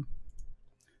by 2.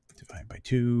 Divide by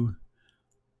 2.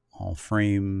 All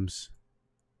frames.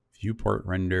 Viewport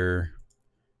render.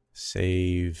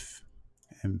 Save.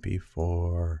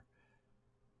 MP4.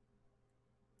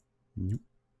 Nope.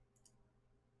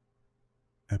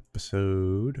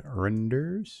 Episode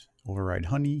renders. Override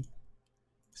honey.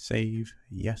 Save.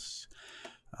 Yes.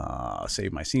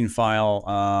 Save my scene file.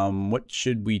 What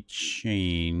should we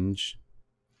change?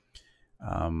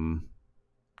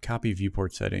 Copy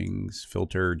viewport settings.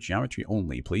 Filter geometry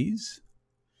only, please.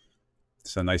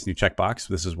 It's a nice new checkbox.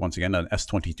 This is once again an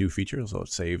S22 feature, so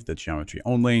let's save the geometry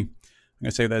only. I'm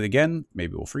going to save that again.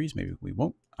 Maybe we'll freeze. Maybe we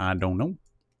won't. I don't know.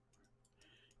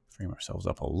 Frame ourselves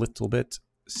up a little bit.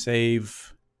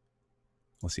 Save.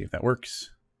 Let's see if that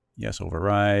works. Yes,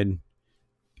 override.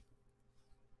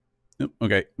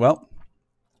 Okay, well.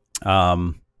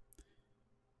 Oh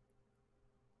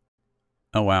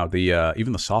wow, the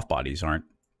even the soft bodies aren't.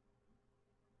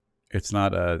 It's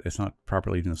not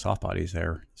properly doing the soft bodies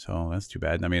there, so that's too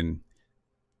bad. I mean,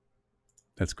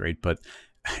 that's great, but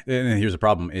and here's the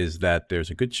problem: is that there's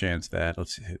a good chance that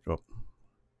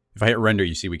if I hit render,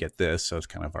 you see we get this, so it's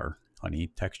kind of our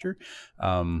honey texture.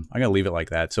 I'm gonna leave it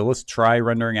like that. So let's try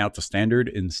rendering out the standard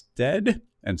instead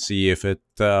and see if it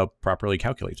properly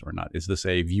calculates or not. Is this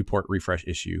a viewport refresh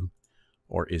issue,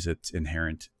 or is it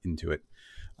inherent into it?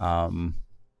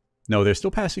 No, they're still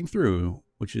passing through,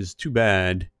 which is too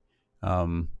bad.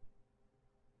 And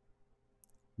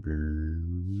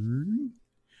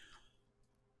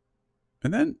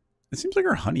then it seems like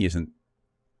our honey isn't.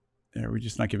 Are we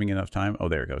just not giving enough time? Oh,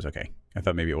 there it goes. Okay. I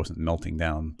thought maybe it wasn't melting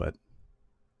down, but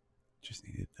just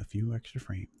needed a few extra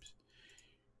frames.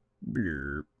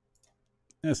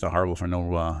 That's not horrible for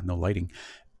no lighting.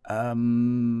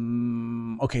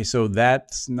 Okay, so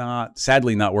that's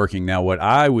sadly not working. Now, what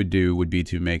I would do would be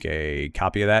to make a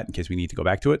copy of that in case we need to go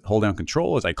back to it. Hold down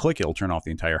Control. As I click, it'll turn off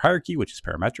the entire hierarchy, which is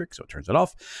parametric, so it turns it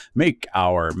off. Make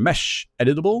our mesh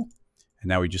editable. And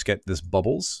now we just get this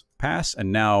bubbles pass.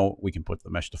 And now we can put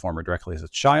the mesh deformer directly as a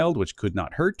child, which could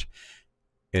not hurt.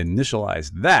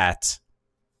 Initialize that.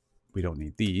 We don't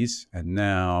need these. And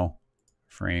now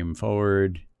frame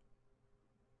forward.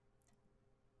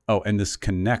 Oh, and this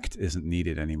connect isn't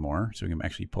needed anymore. So we can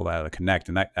actually pull that out of the connect.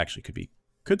 And that actually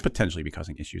could potentially be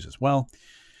causing issues as well.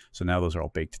 So now those are all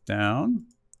baked down.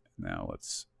 Now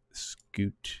let's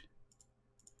scoot.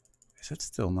 Is it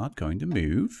still not going to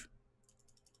move?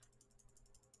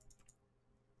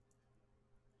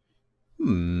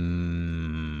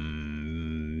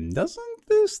 Doesn't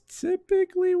this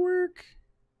typically work?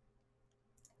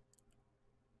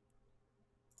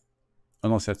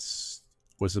 Unless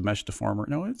was the mesh deformer.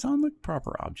 No, it's on the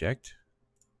proper object.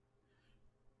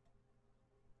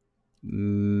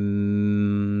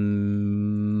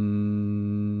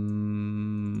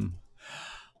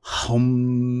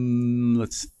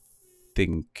 Let's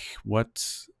think. What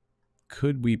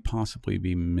could we possibly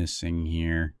be missing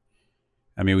here?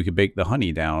 I mean, we could bake the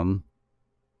honey down.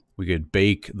 We could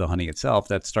bake the honey itself.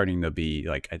 That's starting to be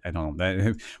like, I don't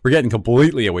know. We're getting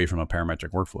completely away from a parametric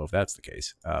workflow if that's the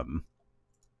case.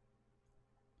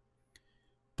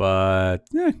 But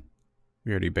we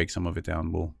already baked some of it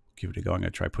down. We'll give it a go. I'm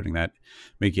going to try putting that,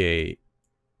 make a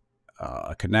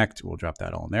connect. We'll drop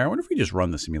that all in there. I wonder if we just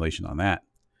run the simulation on that.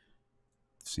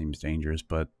 Seems dangerous,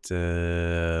 but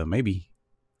maybe.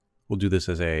 We'll do this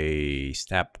as a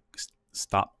stop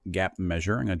gap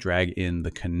measure. I'm going to drag in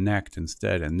the connect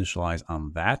instead, initialize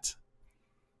on that.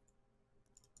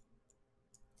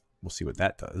 We'll see what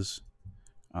that does.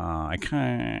 I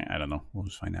don't know. We'll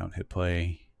just find out. Hit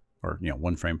play, or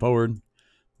one frame forward,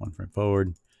 one frame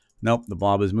forward. Nope, the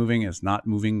blob is moving. It's not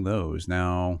moving those.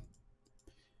 Now,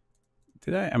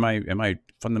 am I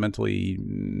fundamentally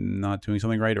not doing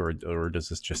something right, or does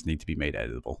this just need to be made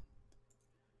editable?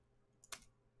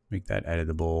 Make that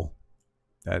editable.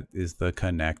 That is the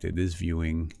connect. It is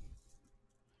viewing.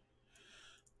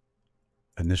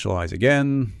 Initialize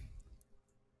again.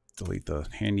 Delete the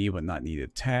handy but not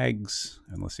needed tags.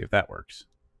 And let's see if that works.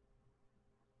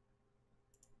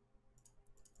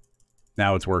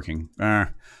 Now it's working.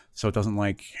 So it doesn't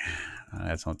like...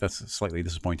 that's slightly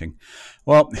disappointing.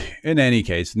 Well, in any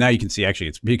case, now you can see actually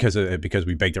it's because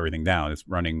we baked everything down. It's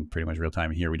running pretty much real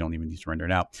time here. We don't even need to render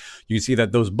it out. You can see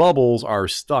that those bubbles are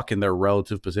stuck in their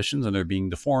relative positions and they're being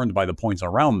deformed by the points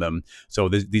around them. So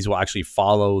these will actually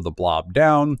follow the blob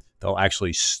down. They'll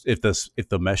actually, if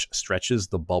the mesh stretches,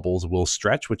 the bubbles will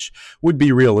stretch, which would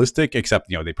be realistic, except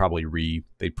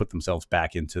they put themselves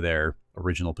back into their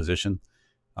original position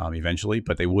eventually,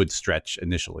 but they would stretch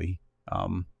initially.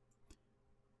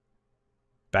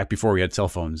 Back before we had cell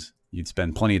phones, you'd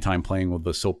spend plenty of time playing with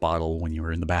the soap bottle when you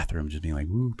were in the bathroom, just being like,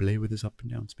 ooh, play with this up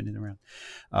and down, spinning around.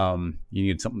 You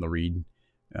needed something to read.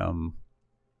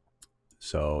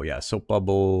 So yeah, soap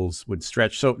bubbles would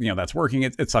stretch. So, that's working.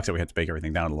 It sucks that we had to bake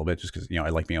everything down a little bit just because, I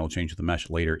like being able to change the mesh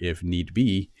later if need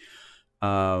be.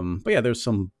 But yeah, there's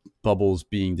some bubbles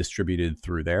being distributed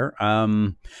through there.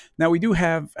 Now we do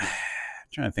have, I'm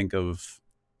trying to think of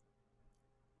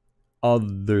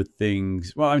other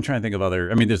things. Well, I'm trying to think of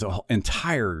other, there's a whole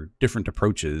entire different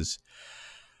approaches.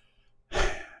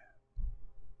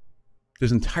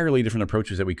 There's entirely different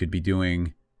approaches that we could be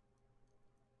doing.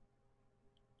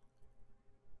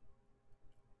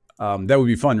 That would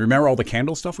be fun. Remember all the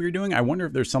candle stuff we were doing? I wonder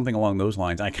if there's something along those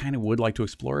lines. I kind of would like to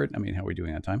explore it. How are we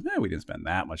doing that time? We didn't spend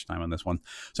that much time on this one.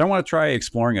 So I want to try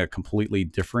exploring a completely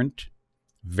different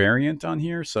variant on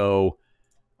here. So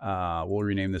we'll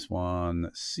rename this one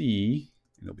C.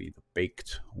 It'll be the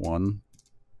baked one.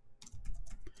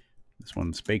 This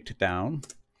one's baked down.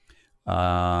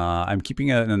 I'm keeping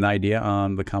an idea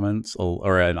on the comments,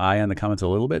 or an eye on the comments a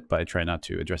little bit, but I try not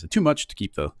to address it too much to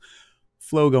keep the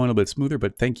flow going a bit smoother.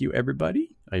 But thank you,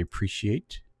 everybody. I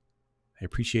appreciate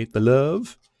the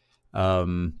love.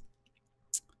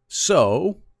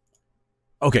 So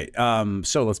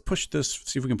let's push this,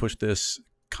 see if we can push this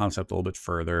concept a little bit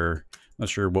further. Not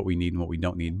sure what we need and what we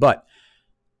don't need, but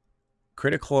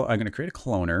I'm going to create a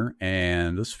cloner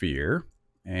and a sphere,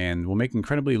 and we'll make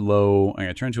incredibly low. I'm going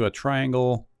to turn to a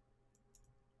triangle,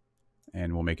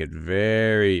 and we'll make it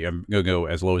I'm going to go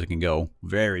as low as it can go.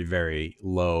 Very, very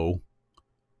low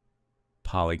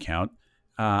poly count.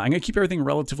 I'm going to keep everything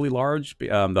relatively large.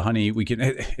 The honey,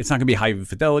 it's not going to be high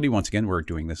fidelity. Once again, we're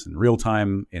doing this in real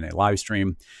time in a live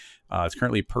stream. It's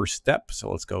currently per step.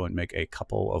 So let's go and make a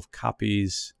couple of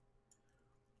copies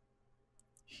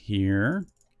here.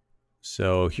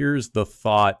 So here's the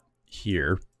thought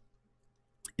here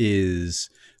is,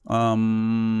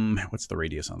 what's the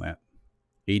radius on that?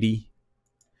 80.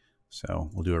 So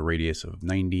we'll do a radius of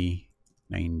 90,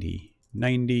 90,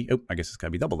 90. Oh, I guess it's got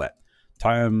to be double that.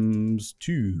 Times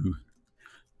 2.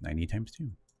 90 times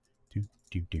 2.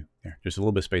 2. There. Just a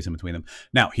little bit of space in between them.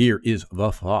 Now, here is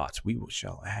the thought. We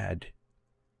shall add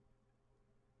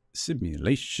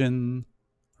simulation,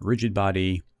 rigid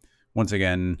body. Once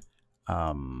again,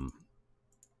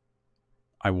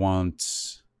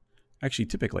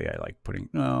 typically I like putting,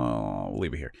 we'll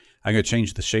leave it here. I'm going to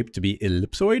change the shape to be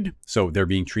ellipsoid. So they're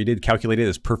being calculated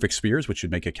as perfect spheres, which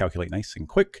should make it calculate nice and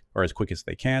quick, or as quick as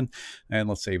they can. And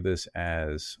let's save this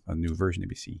as a new version,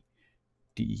 ABC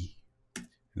D. And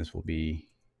this will be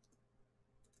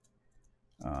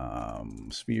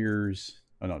spheres.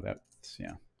 Oh no, that's,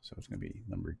 yeah. So it's going to be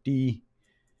number D,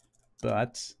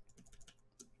 but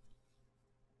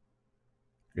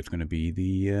it's going to be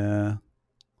the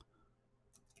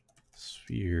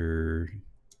sphere.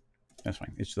 That's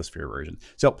fine. It's the sphere version.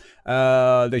 So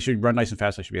they should run nice and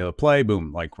fast. I should be able to play.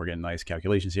 Boom. Like, we're getting nice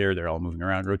calculations here. They're all moving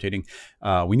around, rotating.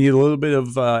 We need a little bit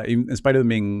of, in spite of them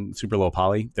being super low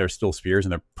poly, they're still spheres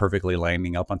and they're perfectly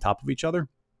lining up on top of each other.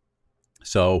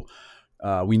 So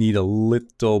we need a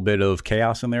little bit of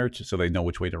chaos in there so they know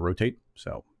which way to rotate.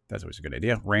 So that's always a good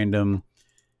idea. Random.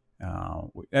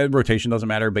 Rotation doesn't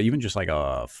matter, but even just like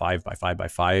a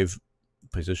 5x5x5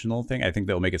 positional thing, I think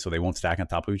they'll make it so they won't stack on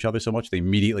top of each other so much.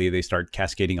 They start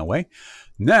cascading away.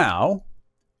 Now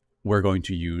we're going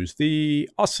to use the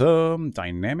awesome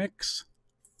dynamics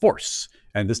force.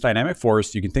 And this dynamic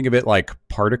force, you can think of it like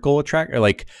particle attract, or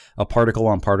like a particle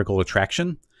on particle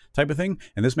attraction type of thing.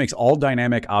 And this makes all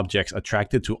dynamic objects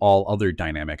attracted to all other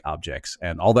dynamic objects.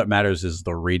 And all that matters is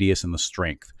the radius and the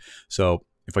strength. So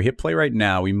if I hit play right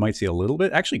now, we might see a little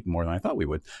bit, actually more than I thought we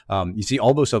would. You see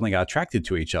all those suddenly got attracted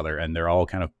to each other, and they're all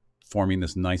kind of forming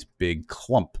this nice big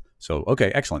clump. So,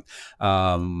 okay, excellent.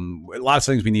 A lot of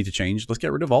things we need to change. Let's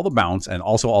get rid of all the bounce and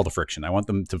also all the friction. I want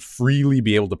them to freely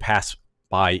be able to pass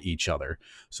by each other.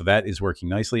 So that is working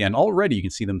nicely. And already you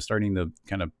can see them starting to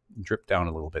kind of drip down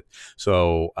a little bit.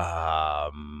 So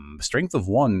strength of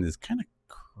 1 is kind of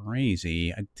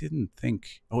crazy. I didn't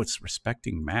think, it's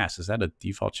respecting mass. Is that a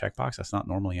default checkbox that's not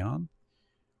normally on?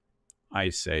 I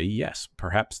say yes.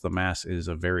 Perhaps the mass is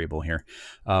a variable here.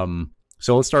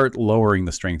 So let's start lowering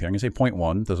the strength here. I'm going to say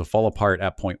 0.1. Does it fall apart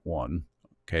at 0.1?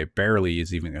 Okay, barely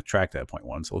is even attracted at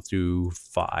 0.1. So let's do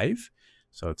 5.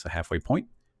 So it's a halfway point.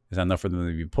 Is that enough for them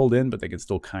to be pulled in, but they can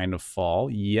still kind of fall?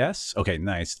 Yes. Okay,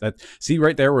 nice. See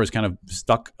right there where it's kind of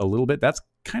stuck a little bit? That's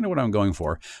kind of what I'm going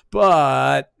for.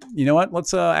 But you know what?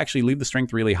 Let's actually leave the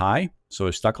strength really high So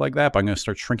they're stuck like that, but I'm going to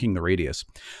start shrinking the radius.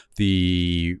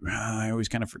 I always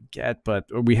kind of forget, but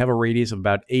we have a radius of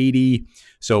about 80.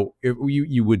 So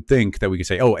you would think that we could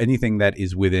say, oh, anything that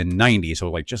is within 90,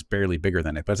 so like just barely bigger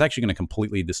than it, but it's actually going to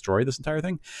completely destroy this entire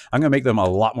thing. I'm going to make them a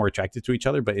lot more attracted to each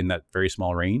other, but in that very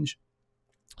small range.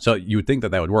 So you would think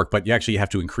that would work, but you actually have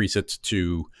to increase it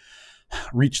to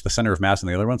reach the center of mass in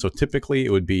the other one. So typically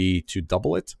it would be to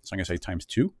double it. So I'm going to say times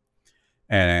 2.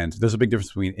 And there's a big difference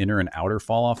between inner and outer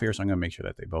fall off here. So I'm going to make sure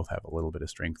that they both have a little bit of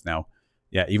strength. Now,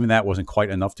 yeah, even that wasn't quite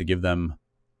enough to give them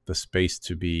the space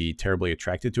to be terribly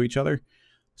attracted to each other.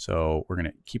 So we're going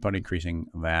to keep on increasing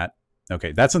that.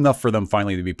 Okay, that's enough for them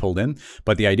finally to be pulled in.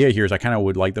 But the idea here is I kind of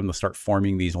would like them to start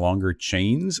forming these longer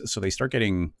chains. So they start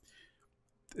getting,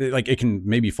 like, it can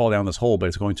maybe fall down this hole, but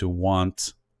it's going to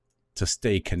want to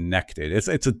stay connected. It's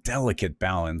a delicate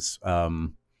balance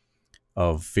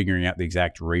of figuring out the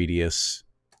exact radius.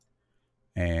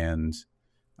 And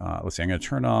let's see, I'm going to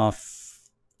turn off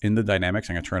in the dynamics.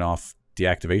 I'm going to turn off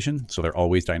deactivation, so they're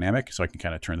always dynamic, so I can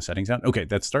kind of turn the settings down. Okay,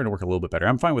 that's starting to work a little bit better.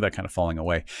 I'm fine with that kind of falling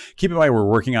away. Keep in mind, we're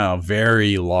working on a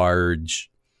very large,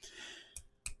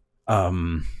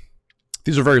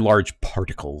 these are very large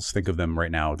particles. Think of them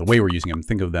right now, the way we're using them,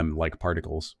 think of them like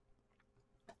particles.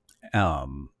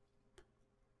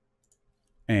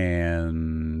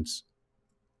 And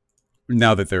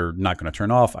now that they're not going to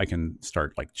turn off, I can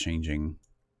start like changing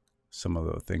some of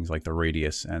the things like the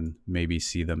radius and maybe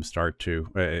see them start to,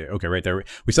 okay, right there.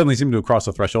 We suddenly seem to have crossed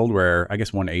the threshold where I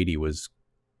guess 180 was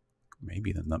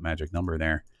maybe the magic number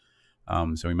there.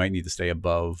 So we might need to stay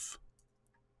above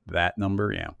that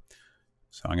number. Yeah.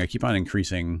 So I'm going to keep on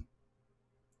increasing.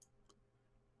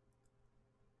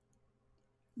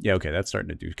 Yeah, okay, that's starting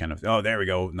to do kind of, oh, there we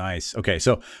go, nice. Okay,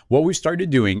 so what we started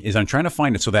doing is I'm trying to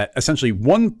find it so that essentially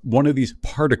one of these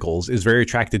particles is very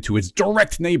attracted to its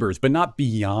direct neighbors, but not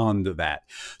beyond that.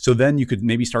 So then you could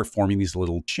maybe start forming these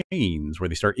little chains where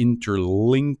they start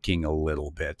interlinking a little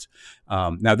bit.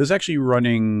 Now, this is actually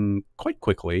running quite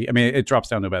quickly. I mean, it drops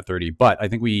down to about 30, but I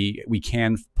think we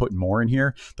can put more in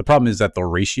here. The problem is that the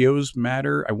ratios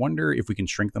matter. I wonder if we can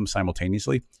shrink them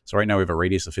simultaneously. So right now we have a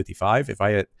radius of 55. If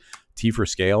I hit T for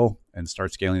scale and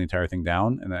start scaling the entire thing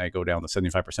down, and then I go down to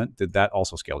 75%, did that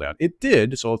also scale down? It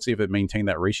did. So let's see if it maintained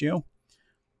that ratio.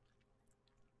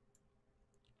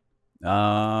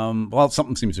 Well,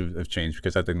 something seems to have changed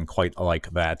because I didn't quite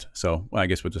like that. So I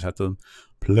guess we'll just have to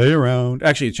play around.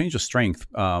 Actually, it changed the strength.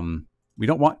 We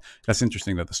don't want, that's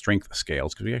interesting that the strength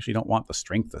scales, because we actually don't want the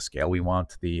strength to scale. We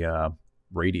want the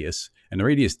radius, and the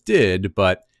radius did,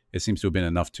 but it seems to have been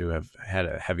enough to have had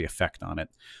a heavy effect on it.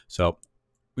 So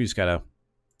we just gotta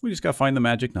find the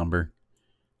magic number.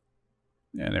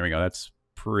 And there we go. That's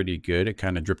pretty good. It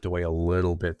kind of dripped away a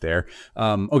little bit there.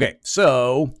 Okay,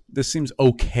 so this seems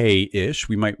okay-ish.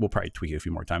 We'll probably tweak it a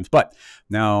few more times, but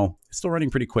now it's still running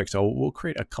pretty quick. So we'll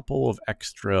create a couple of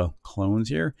extra clones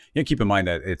here. Yeah, keep in mind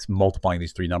that it's multiplying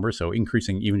these 3 numbers, so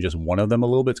increasing even just one of them a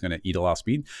little bit is going to eat a lot of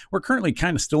speed. We're currently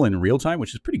kind of still in real time,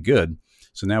 which is pretty good.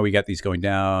 So now we got these going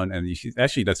down, and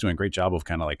actually that's doing a great job of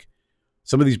kind of like,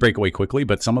 some of these break away quickly,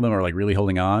 but some of them are like really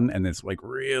holding on, and it's like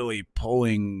really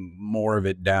pulling more of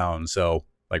it down. So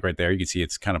like right there, you can see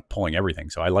it's kind of pulling everything.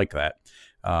 So I like that.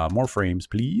 More frames,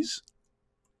 please.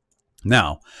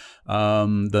 Now,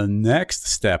 the next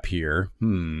step here,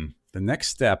 the next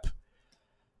step,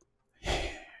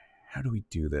 how do we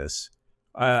do this?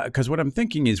 Because what I'm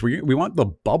thinking is we want the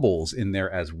bubbles in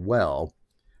there as well,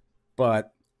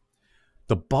 but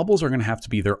the bubbles are going to have to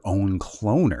be their own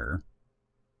cloner.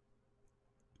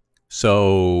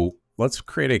 So let's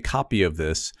create a copy of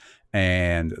this,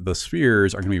 and the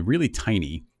spheres are going to be really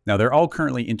tiny. Now they're all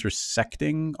currently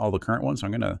intersecting, all the current ones. So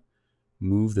I'm going to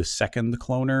move the second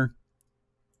cloner.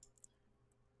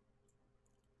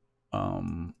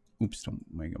 Oops, don't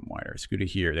make them wider. Scoot it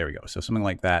here. There we go. So something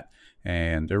like that.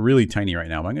 And they're really tiny right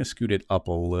now. But I'm going to scoot it up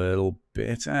a little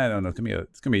bit. I don't know.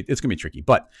 It's gonna be tricky,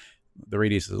 but the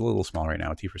radius is a little small right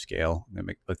now. T for scale. I'm going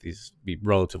to let these be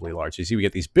relatively large. So you see we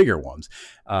get these bigger ones.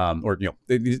 Or, you know,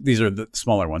 these are the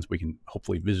smaller ones. We can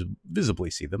hopefully visibly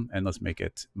see them. And let's make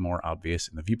it more obvious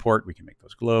in the viewport. We can make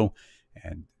those glow.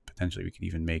 And potentially we could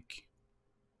even make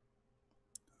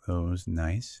those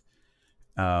nice.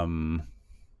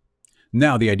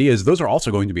 Now the idea is those are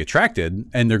also going to be attracted,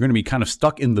 and they're going to be kind of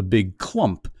stuck in the big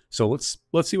clump. So let's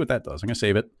see what that does. I'm going to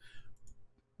save it.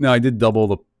 Now I did double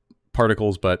the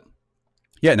particles, but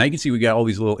yeah, now you can see we got all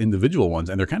these little individual ones,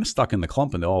 and they're kind of stuck in the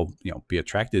clump, and they'll all, you know, be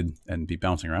attracted and be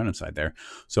bouncing around inside there.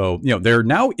 So, you know, they're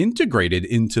now integrated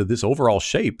into this overall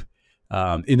shape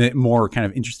in a more kind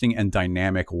of interesting and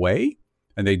dynamic way,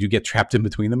 and they do get trapped in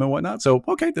between them and whatnot. So,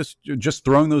 okay, just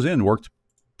throwing those in worked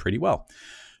pretty well.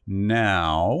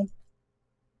 Now,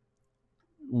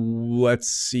 let's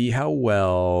see how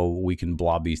well we can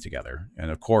blob these together.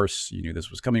 And of course, you knew this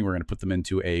was coming. We're going to put them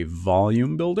into a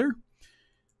volume builder.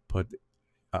 Put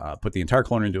the entire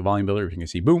clone into a volume builder. You can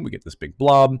see, boom, we get this big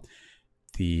blob.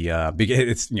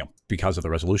 It's because of the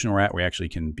resolution we're at, we actually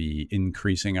can be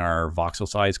increasing our voxel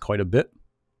size quite a bit.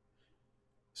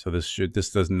 So this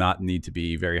does not need to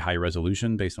be very high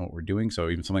resolution based on what we're doing. So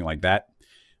even something like that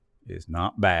is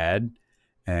not bad.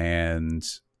 And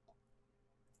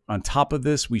on top of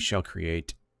this, we shall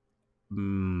create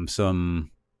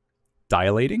some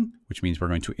dilating, which means we're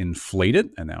going to inflate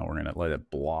it. And now we're going to let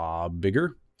it blob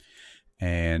bigger.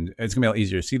 And it's going to be a lot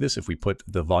easier to see this if we put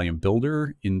the volume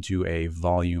builder into a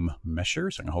volume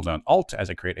mesher. So I'm going to hold down Alt as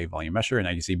I create a volume mesher. And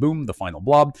now you see, boom, the final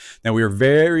blob. Now we are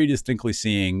very distinctly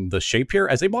seeing the shape here.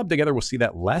 As they blob together, we'll see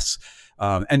that less.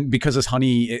 And because this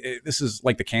honey, this is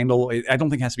like the candle. I don't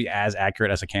think it has to be as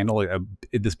accurate as a candle.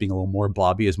 This being a little more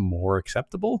blobby is more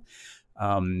acceptable.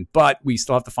 But we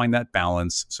still have to find that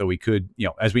balance. So we could,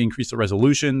 as we increase the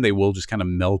resolution, they will just kind of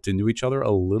melt into each other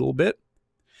a little bit.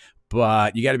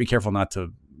 But you got to be careful not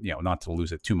to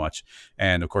lose it too much.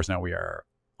 And of course, now we are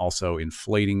also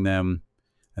inflating them.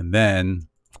 And then,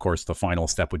 of course, the final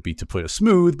step would be to put a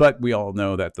smooth. But we all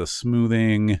know that the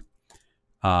smoothing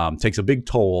takes a big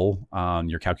toll on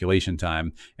your calculation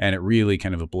time. And it really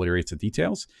kind of obliterates the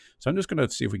details. So I'm just going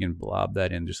to see if we can blob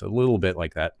that in just a little bit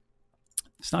like that.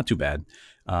 It's not too bad.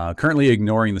 Currently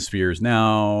ignoring the spheres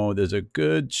now. There's a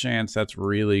good chance that's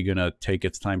really going to take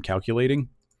its time calculating.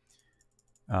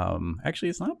 Actually,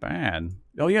 it's not bad.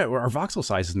 Oh yeah, our voxel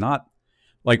size is not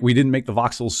like we didn't make the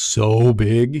voxels so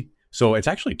big, so it's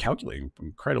actually calculating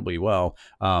incredibly well.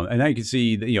 And now you can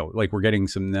see that, like we're getting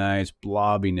some nice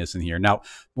blobbiness in here. Now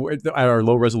at our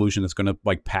low resolution, it's going to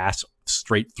like pass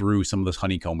straight through some of this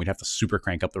honeycomb. We'd have to super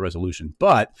crank up the resolution,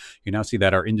 but you now see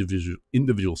that our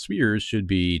individual spheres should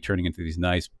be turning into these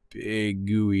nice big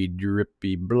gooey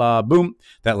drippy blah, boom,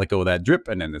 that let go of that drip,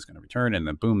 and then it's going to return, and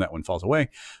then boom, that one falls away.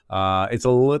 It's a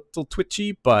little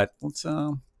twitchy, but let's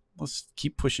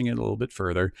keep pushing it a little bit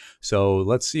further. So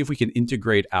let's see if we can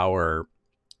integrate our,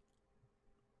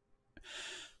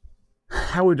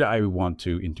 how would I want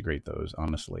to integrate those,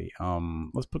 honestly?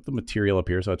 Let's put the material up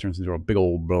here so it turns into a big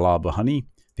old blob of honey.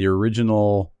 The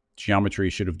original geometry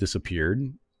should have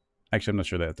disappeared. Actually, I'm not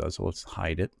sure that it does, so let's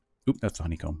hide it. Oop, that's the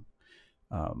honeycomb.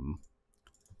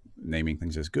 Naming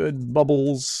things is good.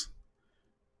 Bubbles.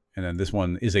 And then this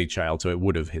one is a child, so it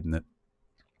would have hidden it.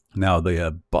 Now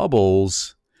the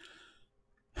bubbles,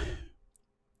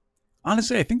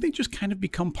 honestly, I think they just kind of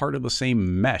become part of the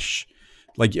same mesh.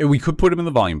 Like we could put them in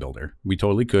the volume builder. We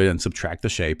totally could and subtract the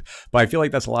shape. But I feel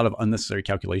like that's a lot of unnecessary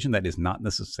calculation that is not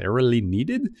necessarily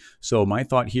needed. So my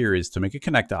thought here is to make a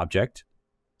connect object.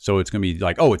 So it's going to be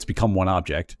like, oh, it's become one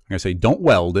object. I'm going to say don't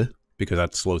weld, because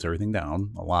that slows everything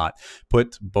down a lot.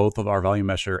 Put both of our volume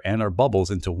mesher and our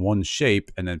bubbles into one shape,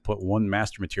 and then put one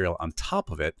master material on top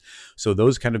of it. So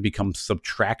those kind of become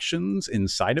subtractions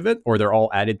inside of it, or they're all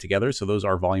added together. So those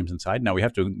are volumes inside. Now we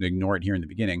have to ignore it here in the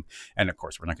beginning. And of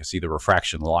course, we're not going to see the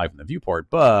refraction live in the viewport.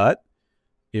 But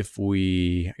if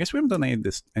I guess we haven't done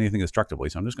anything destructively.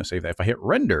 So I'm just going to say that if I hit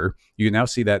render, you can now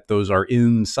see that those are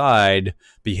inside,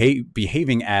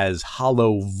 behaving as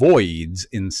hollow voids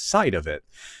inside of it.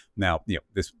 Now,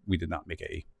 we did not make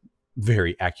a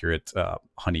very accurate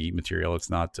honey material. It's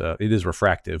not, it is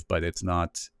refractive, but it's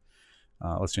not,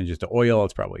 let's change it to oil.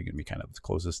 It's probably going to be kind of the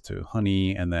closest to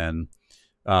honey. And then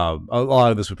a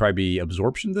lot of this would probably be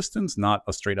absorption distance, not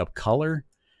a straight up color.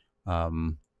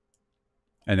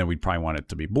 And then we'd probably want it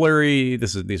to be blurry.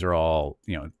 These are all,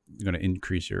 going to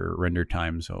increase your render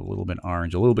time. So a little bit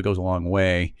orange, a little bit goes a long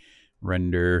way.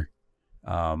 Render,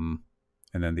 and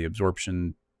then the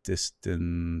absorption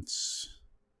distance,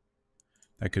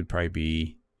 that could probably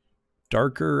be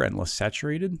darker and less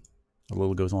saturated. A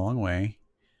little goes a long way.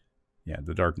 Yeah,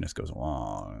 the darkness goes a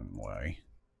long way.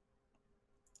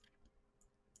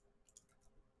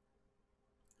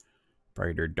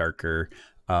 Brighter, darker.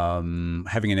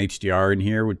 Having an HDR in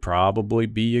here would probably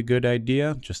be a good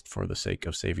idea, just for the sake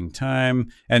of saving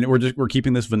time. And we're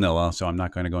keeping this vanilla, so I'm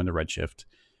not going to go into Redshift.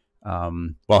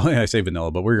 Well, I say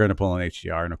vanilla, but we're going to pull an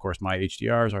HDR. And of course, my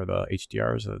HDRs are the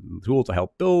HDRs, a tool to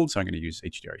help build. So I'm going to use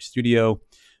HDR Studio.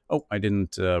 Oh, I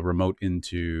didn't remote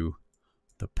into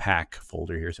the pack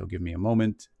folder here. So give me a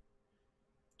moment.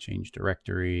 Change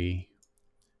directory.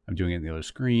 I'm doing it in the other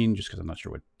screen just because I'm not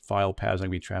sure what file paths I'm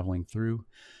going to be traveling through.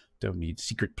 Don't need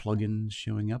secret plugins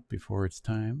showing up before it's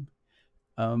time.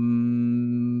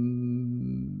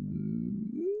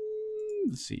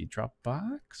 Let's see,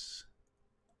 Dropbox.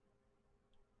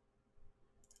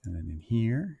 And then in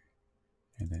here,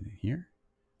 and then in here,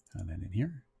 and then in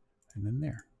here, and then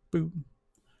there. Boom.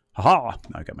 Haha!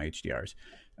 Now I got my HDRs.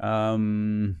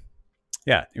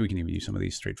 Yeah, we can even use some of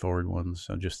these straightforward ones.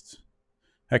 So just,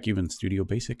 heck, even Studio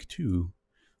Basic too,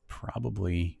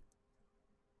 probably.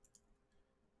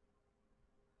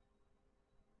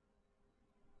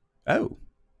 Oh,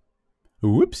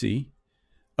 whoopsie.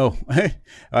 Oh,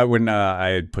 when I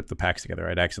had put the packs together,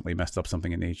 I'd accidentally messed up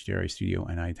something in the HDRI Studio,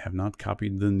 and I have not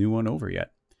copied the new one over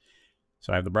yet.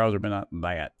 So I have the browser, but not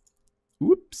that.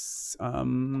 Whoops.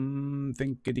 Think-a-dink-a-doo.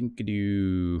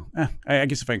 I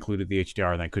guess if I included the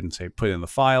HDR, then I couldn't say put it in the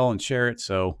file and share it,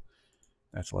 so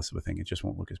that's less of a thing. It just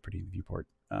won't look as pretty in the viewport.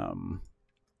 I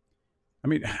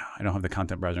mean, I don't have the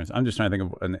content browser. I'm just trying to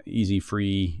think of an easy,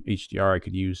 free HDR I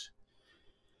could use.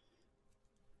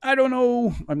 I don't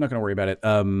know. I'm not going to worry about it.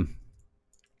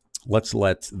 Let's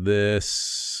let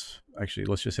this... Actually,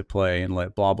 let's just hit play and let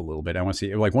it blob a little bit. I want to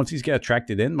see, like, once these get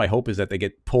attracted in, my hope is that they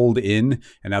get pulled in,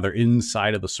 and now they're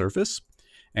inside of the surface.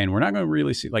 And we're not going to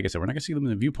really see, like I said, we're not going to see them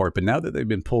in the viewport, but now that they've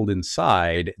been pulled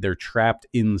inside, they're trapped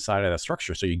inside of the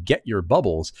structure. So you get your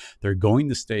bubbles. They're going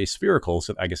to stay spherical,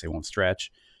 so I guess they won't stretch.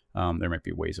 There might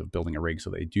be ways of building a rig so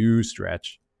they do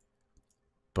stretch.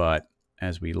 But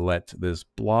as we let this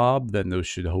blob, then those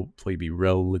should hopefully be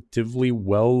relatively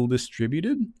well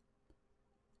distributed.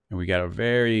 And we got a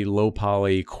very low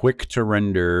poly, quick to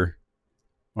render,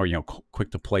 or, you know,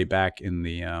 quick to play back in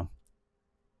the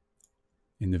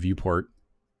viewport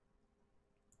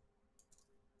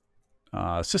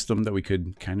system that we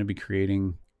could kind of be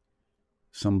creating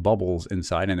some bubbles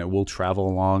inside, and it will travel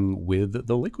along with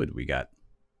the liquid we got.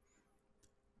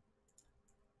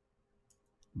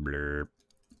 Blurp.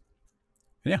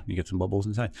 Yeah, you get some bubbles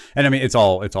inside, and I mean it's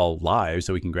all live,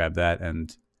 so we can grab that,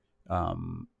 and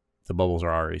the bubbles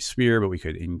are already sphere, but we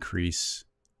could increase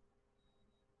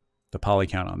the poly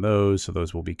count on those, so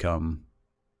those will become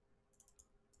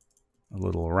a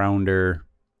little rounder.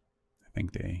 I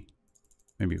think they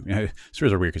maybe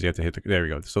spheres are weird because you have to hit the, there we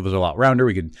go. So there's a lot rounder.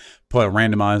 We could put a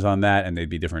randomize on that, and they'd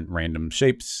be different random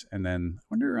shapes. And then I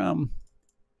wonder, I'm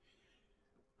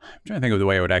trying to think of the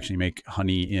way I would actually make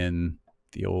honey in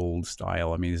the old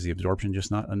style. I mean, is the absorption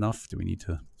just not enough? Do we need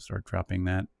to start dropping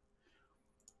that?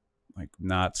 Like,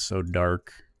 not so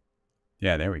dark.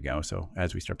 Yeah, there we go. So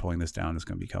as we start pulling this down, it's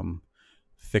going to become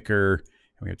thicker.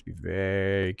 And we have to be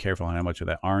very careful on how much of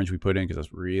that orange we put in, because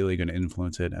that's really going to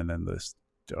influence it. And then this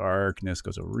darkness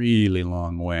goes a really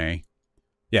long way.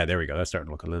 Yeah, there we go. That's starting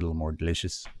to look a little more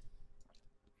delicious.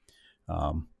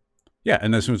 Yeah,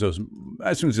 and as soon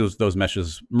as those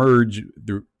meshes merge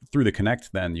through the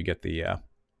connect, then you get the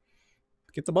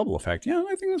bubble effect. Yeah,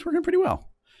 I think that's working pretty well.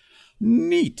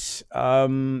 Neat. I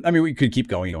mean, we could keep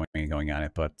going on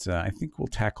it, but I think we'll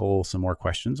tackle some more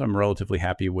questions. I'm relatively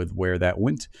happy with where that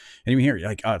went. And even here, you're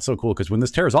like, oh, it's so cool, because when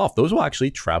this tears off, those will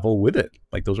actually travel with it.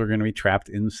 Like, those are going to be trapped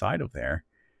inside of there.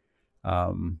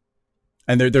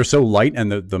 And they're so light,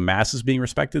 and the mass is being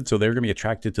respected, so they're going to be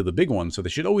attracted to the big ones. So they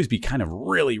should always be kind of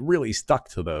really, really stuck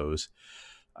to those.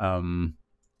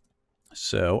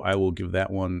 So I will give that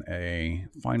one a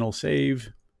final save.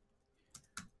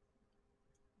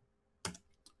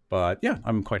 But yeah,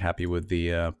 I'm quite happy with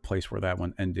the place where that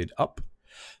one ended up.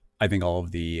 I think all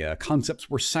of the concepts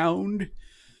were sound.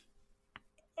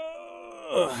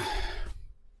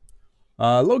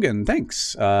 Logan,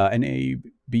 thanks.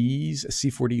 NAB's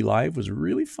C4D Live was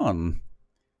really fun.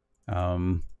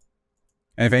 And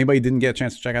if anybody didn't get a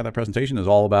chance to check out that presentation, it was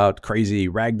all about crazy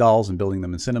ragdolls and building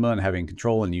them in Cinema and having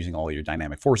control and using all your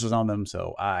dynamic forces on them.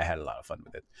 So I had a lot of fun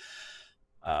with it.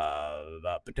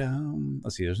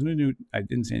 Let's see, there's I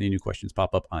didn't see any new questions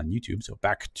pop up on YouTube. So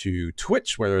back to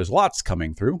Twitch, where there's lots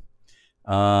coming through.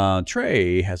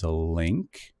 Trey has a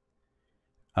link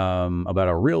about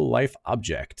a real life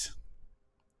object.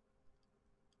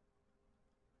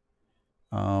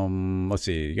 Let's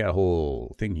see, you got a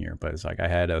whole thing here, but it's like, I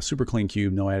had a super clean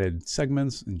cube, no added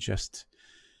segments, and just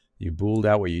you booled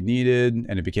out what you needed,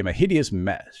 and it became a hideous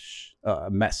mess.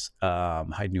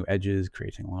 Hide new edges,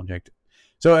 create single object.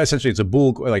 So essentially it's a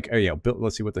bool, like, you know,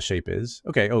 let's see what the shape is.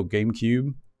 Okay, oh,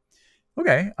 GameCube.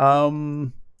 Okay,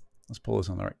 let's pull this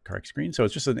on the correct screen. So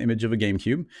it's just an image of a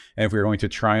GameCube. And if we were going to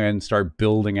try and start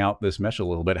building out this mesh a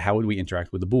little bit, how would we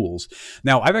interact with the Booles?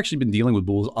 Now, I've actually been dealing with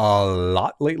Booles a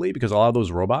lot lately, because a lot of those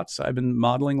robots I've been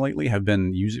modeling lately have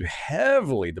been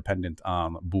heavily dependent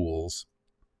on Booles.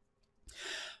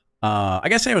 I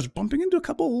gotta say, I was bumping into a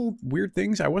couple weird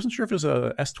things. I wasn't sure if it was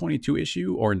a S22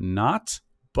 issue or not,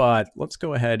 but let's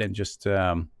go ahead and just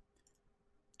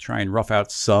try and rough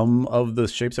out some of the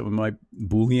shapes that we might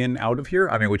Boolean out of here.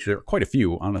 I mean, which are quite a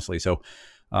few, honestly. So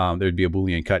There'd be a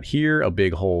Boolean cut here, a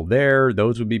big hole there.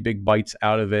 Those would be big bites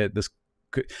out of it. This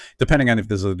could, depending on if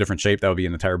this is a different shape, that would be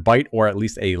an entire bite or at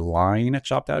least a line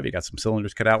chopped out. If you got some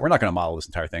cylinders cut out, we're not going to model this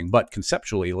entire thing, but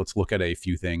conceptually, let's look at a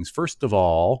few things. First of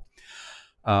all,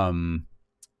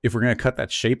 if we're going to cut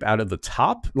that shape out of the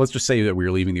top, let's just say that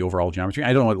we're leaving the overall geometry.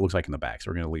 I don't know what it looks like in the back,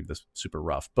 so we're going to leave this super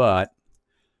rough, but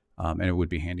and it would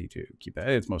be handy to keep that.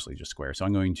 It's mostly just square. So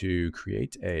I'm going to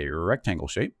create a rectangle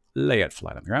shape, lay it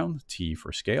flat on the ground, T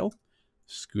for scale,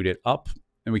 scoot it up,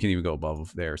 and we can even go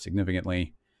above there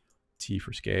significantly. T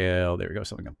for scale, there we go,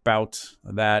 something about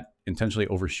that. Intentionally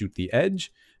overshoot the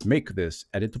edge, make this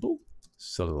editable,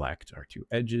 select our two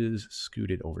edges,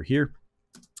 scoot it over here,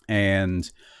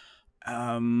 and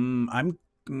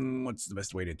what's the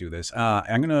best way to do this?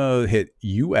 I'm gonna hit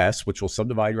US, which will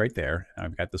subdivide right there.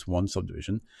 I've got this one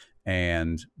subdivision,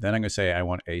 and then I'm gonna say I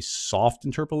want a soft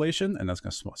interpolation, and that's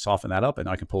gonna soften that up, and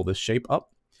I can pull this shape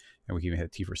up, and we can even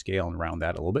hit T for scale and round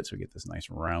that a little bit, so we get this nice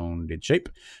rounded shape.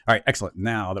 All right, excellent.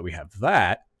 Now that we have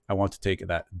that, I want to take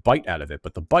that bite out of it,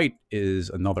 but the bite is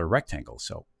another rectangle.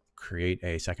 So create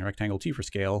a second rectangle, T for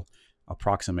scale,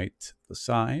 approximate the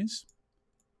size,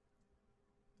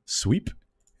 sweep,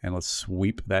 and let's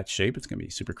sweep that shape. It's going to be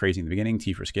super crazy in the beginning.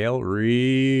 T for scale,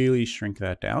 really shrink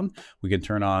that down. We can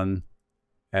turn on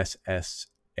SSAO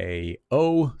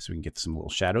so we can get some little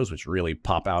shadows, which really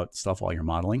pop out stuff while you're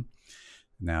modeling.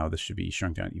 Now this should be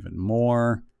shrunk down even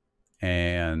more.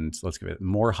 And let's give it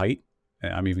more height.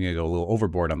 I'm even going to go a little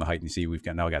overboard on the height, and you see we've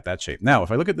now got that shape. Now,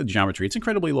 if I look at the geometry, it's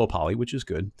incredibly low poly, which is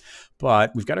good,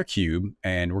 but we've got our cube,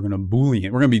 and we're going to Boolean.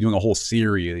 We're going to be doing a whole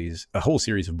series of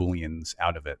Booleans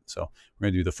out of it. So we're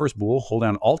going to do the first Boole, hold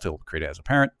down Alt to create it as a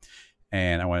parent,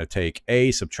 and I want to take A,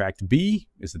 subtract B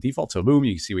is the default. So boom,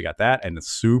 you can see we got that, and it's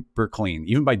super clean,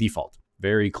 even by default.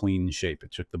 Very clean shape.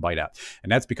 It took the bite out.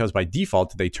 And that's because by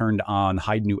default, they turned on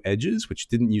hide new edges, which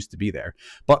didn't used to be there.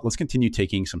 But let's continue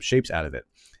taking some shapes out of it.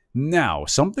 Now,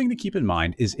 something to keep in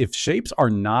mind is if shapes are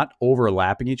not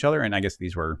overlapping each other, and I guess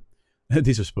these are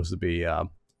supposed to be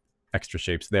extra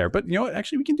shapes there, but you know what?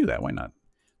 Actually, we can do that. Why not?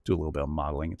 Do a little bit of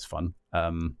modeling. It's fun.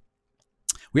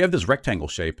 We have this rectangle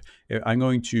shape. I'm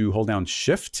going to hold down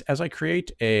Shift as I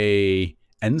create a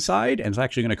end side, and it's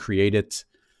actually going to create it.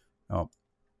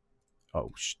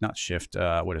 Not Shift.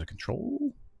 What is it?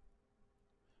 Control?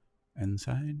 End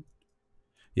side?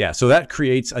 Yeah, so that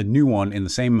creates a new one in the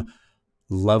same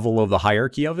level of the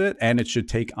hierarchy of it, and it should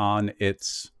take on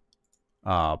its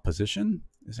position.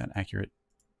 Is that accurate?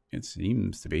 It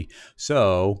seems to be.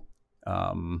 So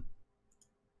I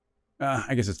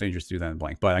guess it's dangerous to do that in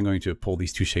blank, but I'm going to pull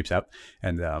these two shapes out.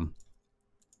 And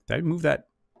did I move that?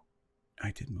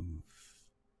 I did move.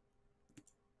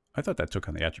 I thought that took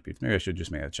on the attributes. Maybe I should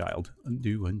just make a child.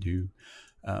 Undo.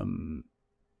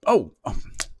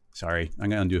 Sorry. I'm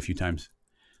going to undo a few times.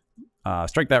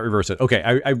 Strike that, reverse it. Okay,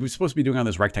 I was supposed to be doing on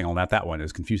this rectangle, not that one.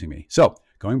 It's confusing me. So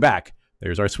going back,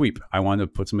 there's our sweep. I want to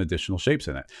put some additional shapes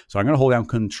in it. So I'm going to hold down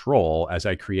Control as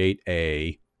I create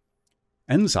a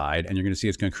end side, and you're going to see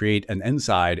it's going to create an end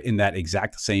side in that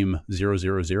exact same 0,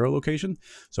 0, 0 location.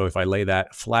 So if I lay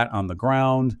that flat on the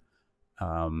ground,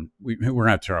 we're going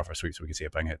to have to turn off our sweep so we can see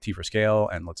it. But I'm going to hit T for scale,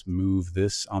 and let's move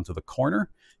this onto the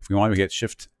corner. If we want, we get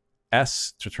Shift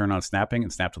S to turn on snapping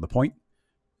and snap to the point.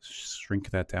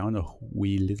 Shrink that down a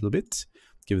wee little bit.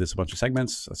 Give this a bunch of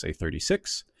segments. Let's say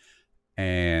 36.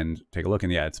 And take a look.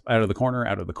 And yeah, it's out of the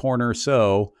corner.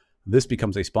 So this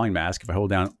becomes a spline mask. If I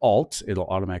hold down Alt, it'll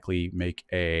automatically make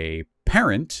a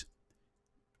parent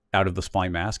out of the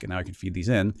spline mask. And now I can feed these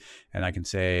in. And I can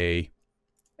say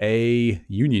A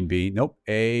union B. Nope.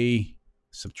 A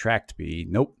subtract B.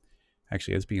 Nope.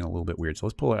 Actually, it's being a little bit weird. So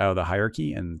let's pull it out of the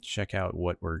hierarchy and check out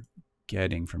what we're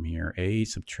getting from here. A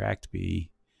subtract B.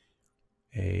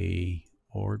 A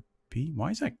or B. Why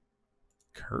is that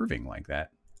curving like that?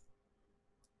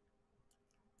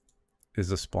 Is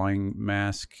the spline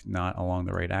mask not along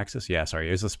the right axis? Yeah,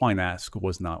 sorry. Is the spline mask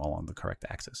was not along the correct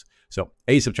axis. So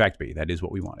A subtract B. That is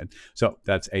what we wanted. So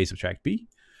that's A subtract B.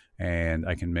 And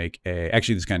I can make a,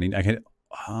 actually this kind of, I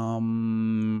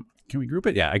can we group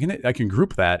it? Yeah, I can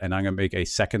group that, and I'm gonna make a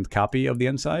second copy of the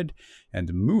inside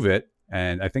and move it.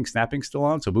 And I think snapping's still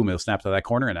on. So boom, it'll snap to that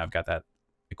corner, and I've got that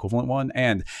equivalent one.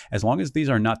 And as long as these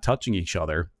are not touching each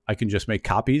other, I can just make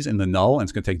copies in the null, and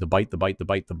it's going to take the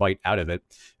bite out of it.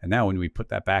 And now when we put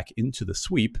that back into the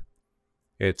sweep,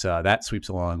 it's that sweeps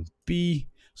along B.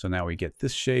 So now we get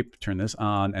this shape, turn this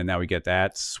on, and now we get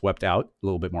that swept out a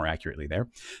little bit more accurately there.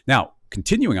 Now,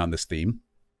 continuing on this theme,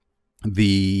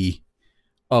 the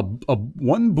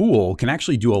one boole can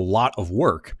actually do a lot of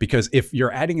work, because if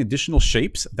you're adding additional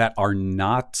shapes that are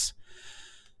not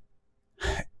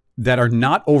that are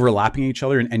not overlapping each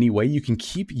other in any way, you can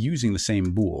keep using the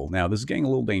same bool. Now, this is getting a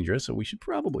little dangerous, so we should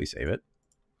probably save it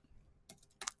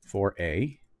for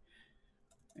A.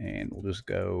 And we'll just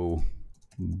go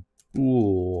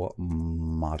bool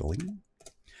modeling.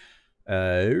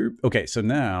 Okay, so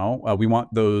now we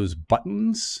want those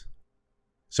buttons.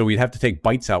 So we'd have to take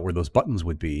bytes out where those buttons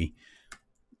would be.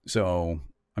 So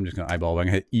I'm just going to eyeball. I'm going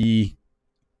to hit E.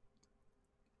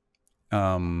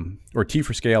 Or T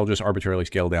for scale, just arbitrarily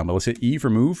scale down. But let's hit E for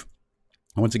move.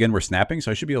 And once again, we're snapping,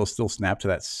 so I should be able to still snap to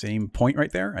that same point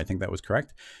right there. I think that was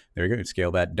correct. There you go.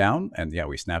 Scale that down. And yeah,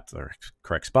 we snapped the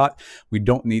correct spot. We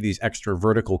don't need these extra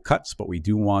vertical cuts, but we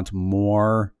do want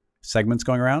more segments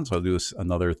going around. So I'll do this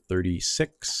another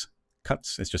 36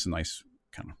 cuts. It's just a nice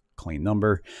kind of clean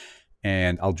number.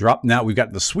 And I'll drop, now we've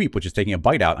got the sweep, which is taking a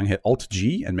byte out. I'm gonna hit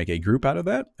Alt-G and make a group out of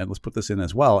that. And let's put this in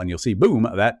as well. And you'll see, boom,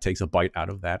 that takes a byte out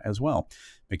of that as well.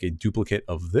 Make a duplicate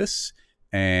of this.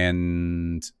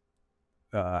 And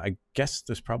I guess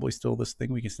there's probably still this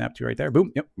thing we can snap to right there.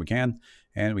 Boom, yep, we can.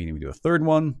 And we can even do a third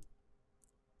one.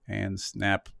 And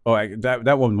snap, oh,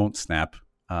 that one won't snap.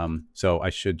 So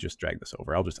I should just drag this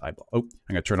over. I'll just eyeball, oh,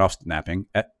 I'm gonna turn off snapping.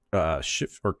 At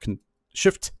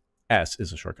Shift S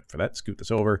is a shortcut for that. Scoot this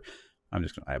over. I'm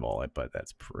just going to eyeball it, but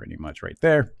that's pretty much right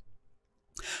there.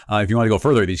 If you want to go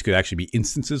further, these could actually be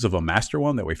instances of a master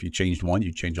one. That way, if you changed one,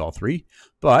 you change all three.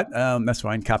 But that's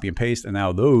fine. Copy and paste. And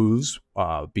now those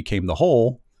became the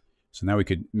whole. So now we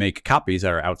could make copies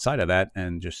that are outside of that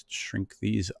and just shrink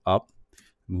these up,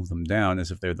 move them down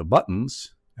as if they're the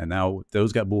buttons. And now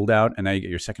those got booled out. And now you get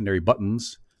your secondary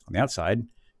buttons on the outside.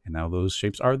 And now those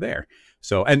shapes are there.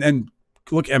 So, and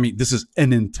look, I mean, this is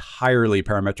an entirely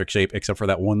parametric shape, except for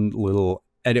that one little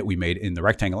edit we made in the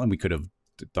rectangle, and we could have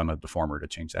done a deformer to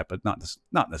change that, but not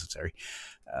necessary.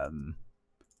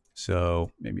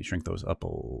 So maybe shrink those up a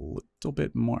little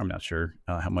bit more. I'm not sure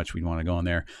how much we want to go in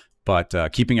there, but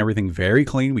keeping everything very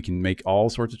clean. We can make all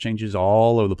sorts of changes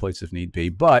all over the place if need be,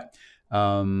 but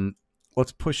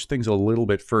let's push things a little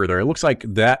bit further. It looks like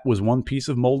that was one piece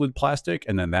of molded plastic,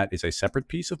 and then that is a separate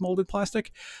piece of molded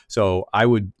plastic. So I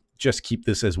would just keep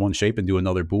this as one shape and do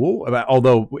another bool,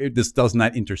 although this does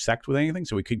not intersect with anything,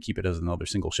 so we could keep it as another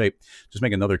single shape. Just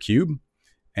make another cube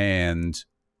and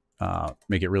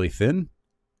make it really thin.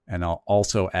 And I'll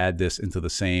also add this into the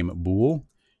same bool,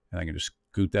 and I can just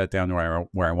scoot that down to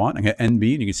where I want. I hit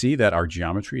NB, and you can see that our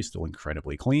geometry is still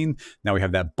incredibly clean. Now we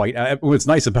have that byte. What's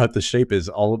nice about this shape is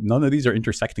none of these are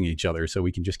intersecting each other, so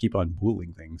we can just keep on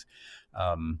booling things.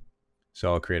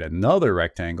 So I'll create another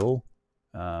rectangle.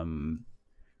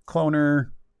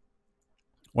 Cloner.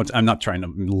 I'm not trying to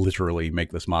literally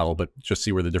make this model, but just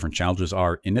see where the different challenges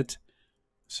are in it.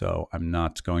 So I'm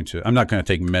not going to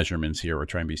take measurements here or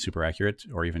try and be super accurate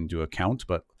or even do a count,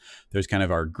 but there's kind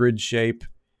of our grid shape,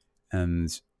 and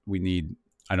we need,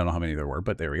 I don't know how many there were,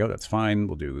 but there we go. That's fine.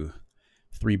 We'll do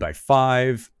 3 by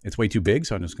 5. It's way too big,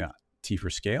 so I'm just going to T for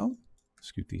scale,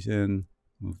 scoot these in,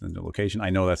 move them to location.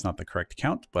 I know that's not the correct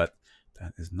count, but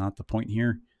that is not the point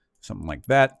here. Something like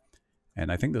that. And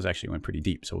I think those actually went pretty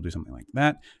deep. So we'll do something like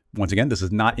that. Once again, this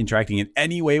is not interacting in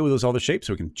any way with those other shapes.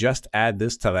 So we can just add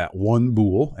this to that one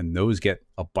bool, and those get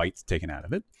a byte taken out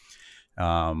of it.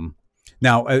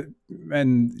 Now,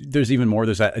 and there's even more.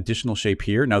 There's that additional shape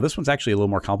here. Now, this one's actually a little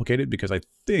more complicated because I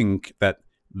think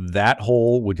that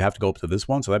hole would have to go up to this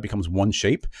one. So that becomes one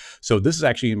shape. So this is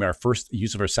actually our first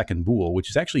use of our second bool, which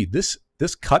is actually this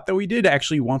cut that we did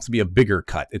actually wants to be a bigger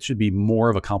cut. It should be more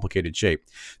of a complicated shape.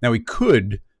 Now, we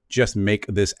could just make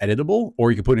this editable,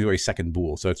 or you could put it into a second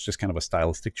bool. So it's just kind of a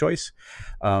stylistic choice.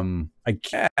 I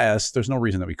guess there's no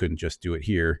reason that we couldn't just do it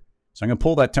here. So I'm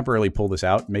going to temporarily pull this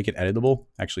out, make it editable.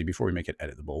 Actually, before we make it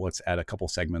editable, let's add a couple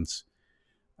segments.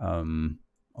 I'll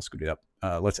scoot it up.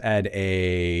 Let's add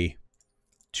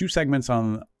 2 segments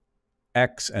on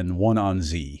X and 1 on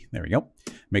Z. There we go.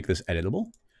 Make this editable.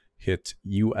 Hit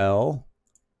UL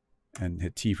and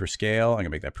hit T for scale. I'm going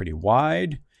to make that pretty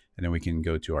wide. And then we can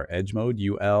go to our edge mode,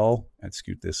 UL, and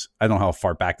scoot this. I don't know how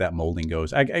far back that molding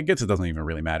goes. I guess it doesn't even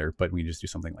really matter, but we can just do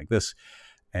something like this.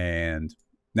 And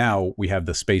now we have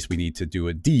the space we need to do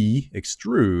a D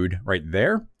extrude right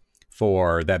there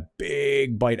for that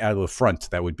big bite out of the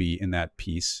front that would be in that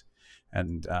piece.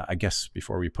 And I guess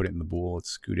before we put it in the bool,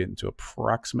 let's scoot it into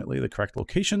approximately the correct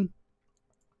location.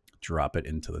 Drop it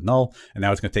into the null, and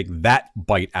now it's going to take that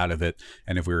bite out of it.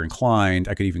 And if we were inclined,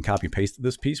 I could even copy paste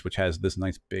this piece, which has this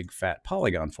nice big fat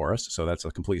polygon for us. So that's a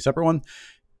completely separate one.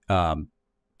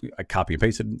 I copy and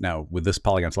pasted. Now with this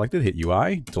polygon selected, hit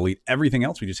UI, delete everything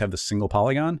else. We just have the single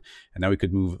polygon, and now we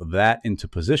could move that into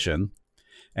position.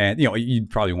 And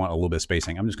you'd probably want a little bit of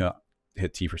spacing. I'm just going to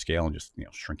hit T for scale and just,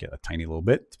 shrink it a tiny little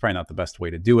bit. It's probably not the best way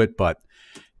to do it, but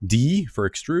D for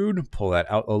extrude, pull that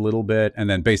out a little bit. And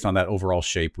then based on that overall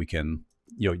shape, we can,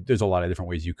 there's a lot of different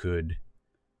ways you could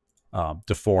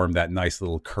deform that nice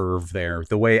little curve there.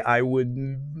 The way I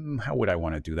would, how would I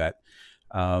want to do that?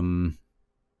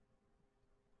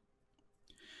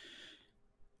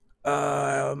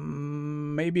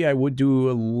 Maybe I would do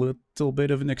a little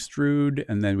bit of an extrude,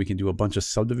 and then we can do a bunch of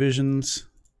subdivisions.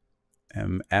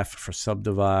 F for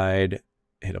subdivide,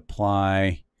 hit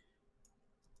apply.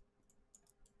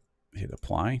 Hit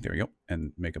apply, there we go,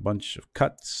 and make a bunch of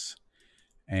cuts.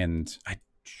 And I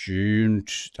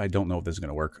don't know if this is going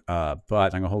to work, but I'm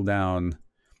going to hold down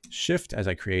Shift as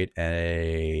I create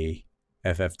a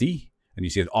FFD. And you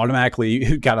see it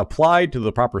automatically got applied to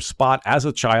the proper spot as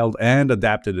a child and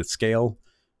adapted its scale,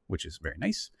 which is very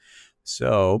nice.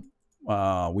 So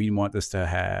we want this to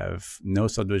have no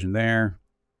subdivision there,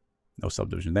 no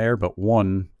subdivision there, but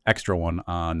one extra one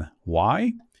on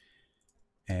Y.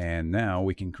 And now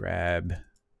we can grab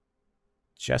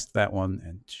just that one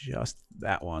and just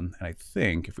that one. And I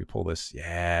think if we pull this,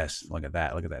 yes, look at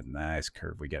that. Look at that nice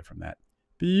curve we get from that.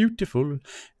 Beautiful.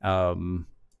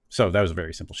 So that was a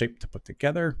very simple shape to put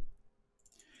together.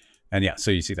 And yeah,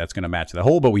 so you see that's going to match the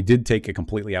whole, but we did take it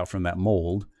completely out from that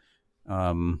mold.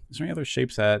 Is there any other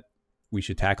shapes that we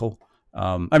should tackle?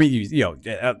 I mean,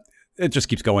 it just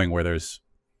keeps going where there's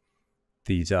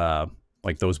these,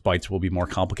 like those bites will be more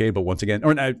complicated, but once again,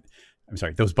 I'm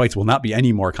sorry, those bites will not be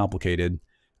any more complicated.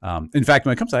 In fact,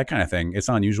 when it comes to that kind of thing, it's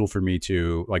not unusual for me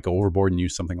to like go overboard and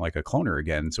use something like a cloner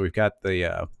again. So we've got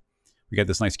the, we got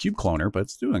this nice cube cloner, but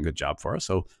it's doing a good job for us.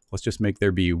 So let's just make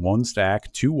there be one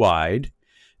stack, 2 wide.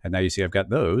 And now you see I've got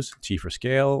those. T for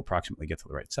scale, approximately get to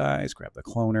the right size, grab the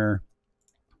cloner,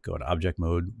 go to object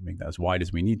mode, make that as wide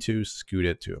as we need to, scoot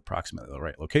it to approximately the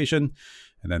right location.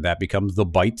 And then that becomes the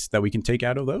bite that we can take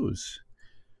out of those.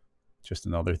 Just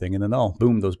another thing in the null.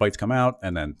 Boom, those bites come out,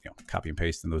 and then copy and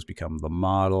paste, and those become the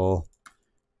model.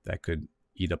 That could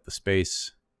eat up the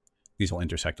space. These will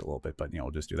intersect a little bit, but we'll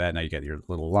just do that. Now you get your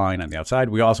little line on the outside.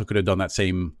 We also could have done that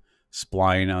same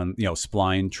spline on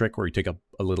spline trick where you take a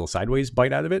little sideways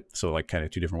bite out of it. So like kind of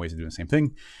 2 different ways of doing the same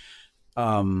thing.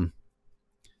 And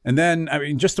then I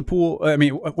mean, just to pool. I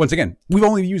mean, once again, we've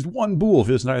only used 1 bool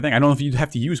for this entire thing. I don't know if you'd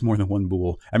have to use more than 1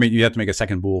 bool. I mean, you have to make a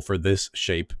second bool for this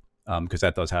shape because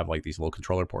that does have like these little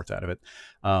controller ports out of it.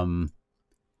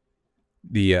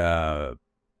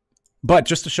 But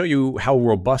just to show you how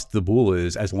robust the bool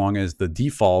is, as long as the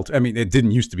default, I mean, it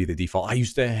didn't used to be the default. I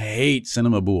used to hate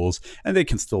cinema bools, and they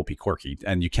can still be quirky,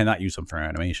 and you cannot use them for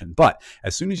animation. But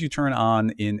as soon as you turn on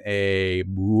in a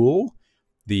bool,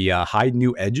 the hide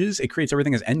new edges, it creates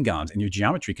everything as n-gons, and your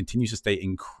geometry continues to stay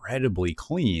incredibly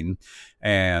clean.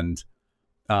 And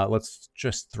let's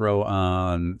just throw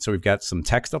on, so we've got some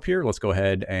text up here. Let's go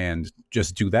ahead and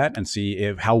just do that and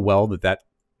see how well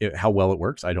it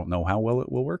works. I don't know how well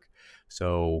it will work.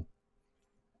 So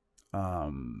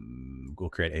we'll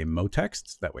create a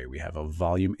motext. That way we have a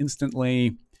volume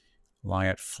instantly. Lie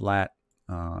it flat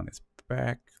on its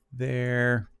back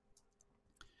there.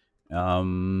 Yeah,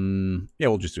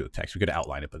 we'll just do the text. We could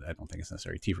outline it, but I don't think it's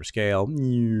necessary. T for scale.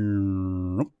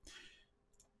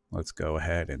 Let's go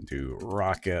ahead and do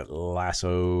Rocket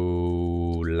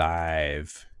Lasso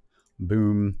Live.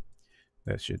 Boom.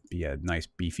 That should be a nice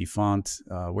beefy font.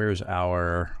 Where's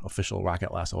our official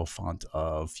Rocket Lasso font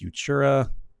of Futura?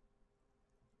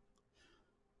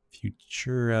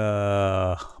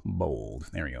 Futura bold.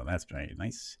 There we go. That's very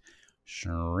nice.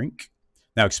 Shrink.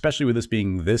 Now, especially with this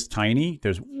being this tiny,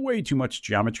 there's way too much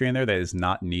geometry in there that is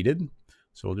not needed.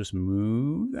 So we'll just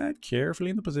move that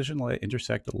carefully into position, let it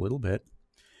intersect a little bit.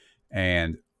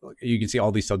 And you can see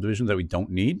all these subdivisions that we don't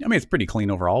need. I mean, it's pretty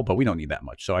clean overall, but we don't need that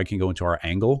much. So I can go into our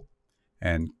angle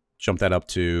and jump that up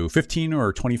to 15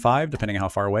 or 25, depending on how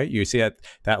far away. You see at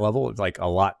that level, it's like a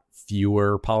lot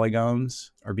fewer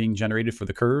polygons are being generated for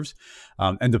the curves.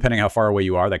 And depending on how far away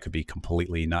you are, that could be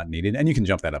completely not needed. And you can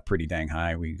jump that up pretty dang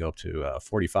high. We can go up to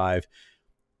 45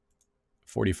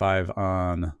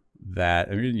 on that.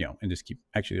 I mean, and just keep,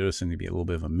 actually, there does seem to be a little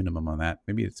bit of a minimum on that.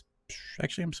 Maybe it's,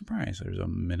 actually, I'm surprised there's a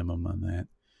minimum on that.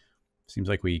 Seems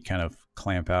like we kind of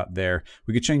clamp out there.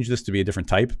 We could change this to be a different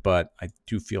type, but I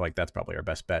do feel like that's probably our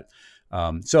best bet.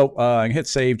 So I can hit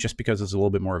save just because it's a little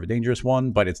bit more of a dangerous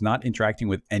one, but it's not interacting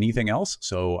with anything else.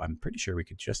 So I'm pretty sure we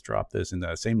could just drop this in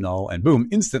the same null and boom,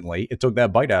 instantly it took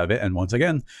that bite out of it. And once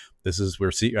again, this is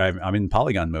where I'm in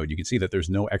polygon mode. You can see that there's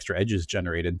no extra edges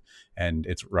generated and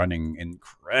it's running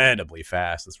incredibly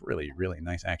fast. It's really, really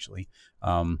nice, actually.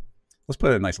 Let's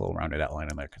put a nice little rounded outline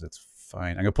in there because it's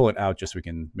fine. I'm going to pull it out just so we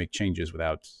can make changes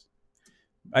without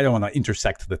I don't want to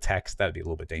intersect the text. That'd be a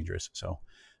little bit dangerous. So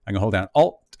I'm going to hold down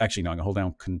Alt. Actually, no, I'm going to hold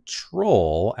down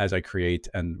Control as I create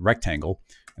a rectangle.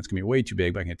 It's going to be way too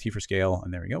big, but I can hit T for scale.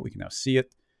 And there we go. We can now see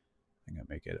it. I'm going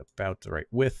to make it about the right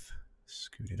width.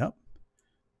 Scoot it up.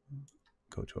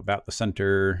 Go to about the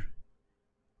center.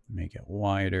 Make it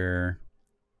wider.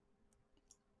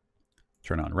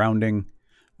 Turn on rounding.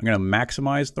 I'm going to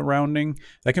maximize the rounding.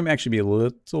 That can actually be a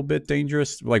little bit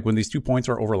dangerous. Like when these 2 points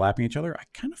are overlapping each other, I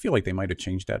kind of feel like they might have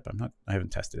changed that, but I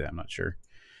haven't tested it. I'm not sure.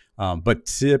 But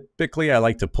typically I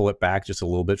like to pull it back just a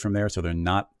little bit from there so they're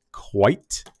not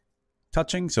quite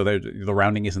touching. So the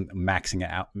rounding isn't maxing it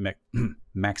out,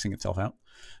 maxing itself out.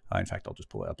 In fact, I'll just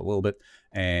pull it up a little bit.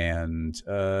 And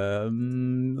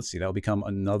let's see, that'll become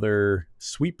another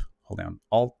sweep. Hold down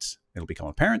Alt. It'll become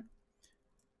apparent.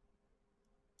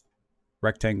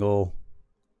 Rectangle,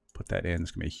 put that in. It's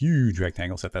going to be a huge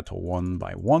rectangle. Set that to 1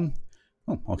 by 1.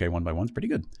 Oh, okay, 1 by 1 is pretty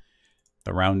good.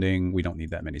 The rounding, we don't need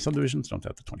that many subdivisions. Don't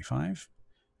have to 25.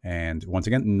 And once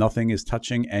again, nothing is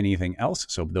touching anything else.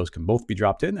 So those can both be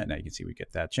dropped in. And now you can see we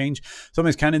get that change. Something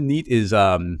that's kind of neat is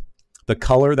the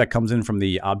color that comes in from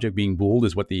the object being booled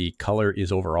is what the color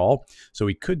is overall. So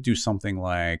we could do something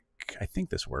like, I think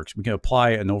this works. We can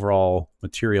apply an overall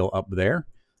material up there.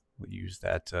 We'll use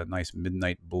that nice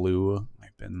midnight blue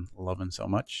I've been loving so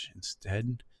much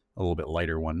instead. A little bit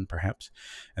lighter one, perhaps.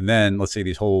 And then let's say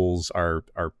these holes are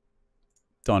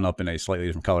done up in a slightly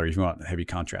different color. If you want heavy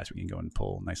contrast, we can go and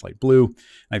pull nice light blue.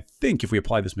 And I think if we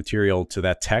apply this material to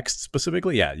that text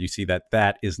specifically, yeah, you see that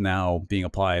that is now being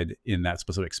applied in that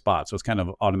specific spot. So it's kind of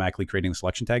automatically creating the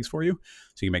selection tags for you.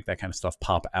 So you can make that kind of stuff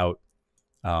pop out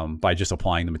by just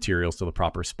applying the materials to the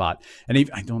proper spot. And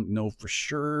even, I don't know for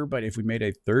sure, but if we made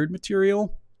a third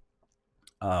material,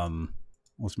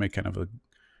 let's make kind of a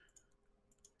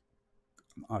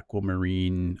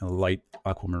aquamarine, a light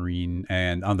aquamarine.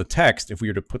 And on the text, if we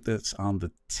were to put this on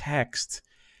the text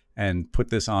and put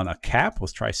this on a cap,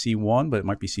 let's try C1, but it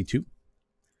might be C2.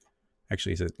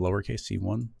 Actually, is it lowercase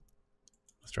C1?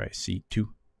 Let's try C2.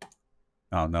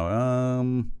 Oh, no.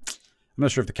 I'm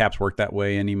not sure if the caps work that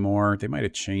way anymore. They might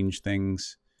have changed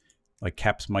things. Like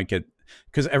caps might get,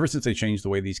 because ever since they changed the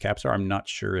way these caps are, I'm not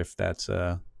sure if that's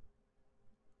a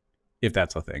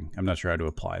thing. I'm not sure how to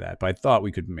apply that, but I thought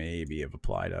we could maybe have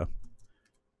applied a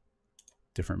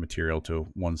different material to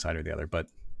one side or the other, but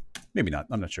maybe not.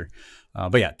 I'm not sure.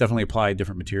 But yeah, definitely apply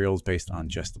different materials based on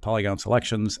just the polygon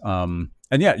selections. And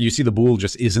yeah, you see the Boole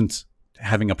just isn't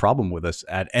having a problem with us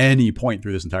at any point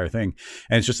through this entire thing.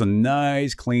 And it's just a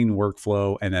nice, clean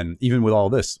workflow. And then even with all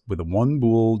this, with the one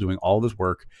Boole doing all this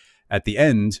work, at the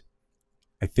end,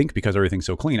 I think because everything's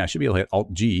so clean, I should be able to hit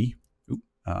Alt-G.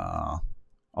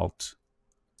 Alt-G,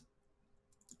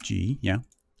 yeah.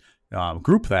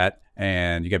 Group that,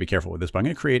 and you got to be careful with this. But I'm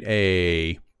going to create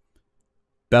a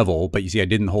bevel, but you see I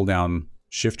didn't hold down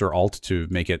Shift or Alt to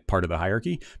make it part of the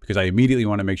hierarchy because I immediately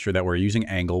want to make sure that we're using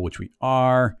angle, which we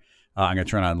are. I'm going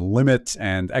to turn on limit,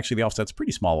 and actually the offset's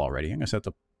pretty small already. I'm going to set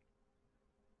to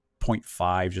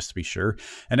 0.5 just to be sure.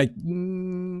 And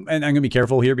I'm going to be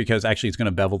careful here because actually it's going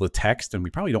to bevel the text, and we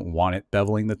probably don't want it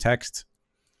beveling the text.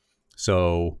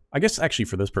 So I guess actually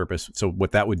for this purpose, so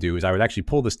what that would do is I would actually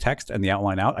pull this text and the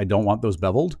outline out. I don't want those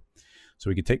beveled. So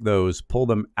we could take those, pull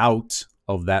them out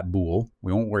of that Boole.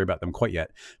 We won't worry about them quite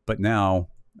yet. But now,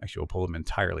 actually we'll pull them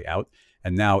entirely out.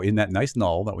 And now in that nice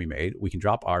null that we made, we can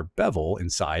drop our bevel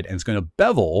inside, and it's going to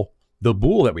bevel the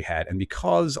Boole that we had. And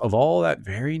because of all that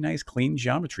very nice clean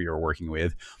geometry we're working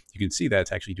with, you can see that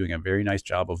it's actually doing a very nice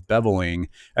job of beveling.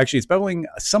 Actually, it's beveling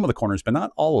some of the corners, but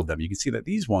not all of them. You can see that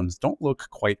these ones don't look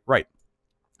quite right.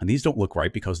 And these don't look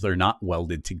right because they're not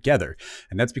welded together.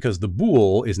 And that's because the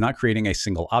Boole is not creating a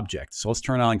single object. So let's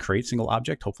turn on create single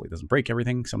object. Hopefully it doesn't break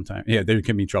everything sometime. Yeah, there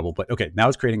can be trouble, but okay, now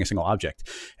it's creating a single object.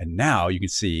 And now you can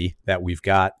see that we've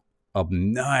got a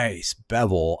nice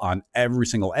bevel on every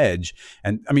single edge.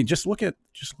 And I mean, just look at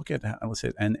let's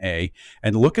hit NA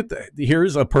and look at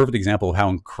here's a perfect example of how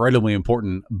incredibly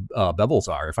important bevels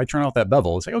are. If I turn off that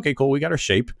bevel, it's like, okay, cool, we got our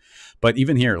shape. But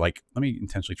even here, like, let me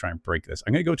intentionally try and break this.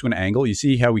 I'm going to go to an angle. You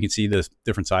see how we can see the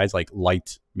different sides, like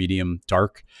light, medium,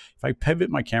 dark. If I pivot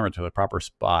my camera to the proper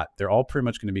spot, they're all pretty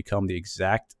much going to become the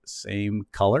exact same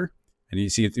color. And you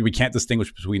see, we can't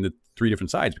distinguish between the three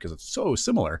different sides because it's so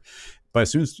similar. But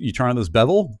as soon as you turn on this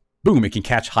bevel, boom, it can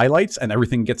catch highlights and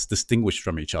everything gets distinguished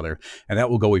from each other. And that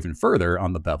will go even further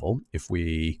on the bevel if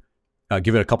we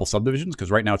give it a couple subdivisions,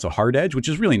 because right now it's a hard edge, which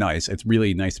is really nice. It's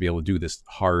really nice to be able to do this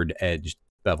hard edged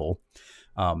bevel.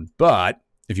 But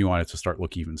if you want it to start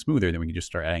look even smoother, then we can just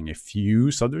start adding a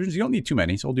few subdivisions. You don't need too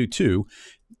many, so we'll do 2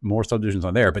 more subdivisions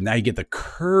on there. But now you get the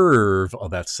curve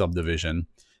of that subdivision.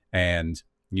 And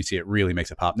You see it really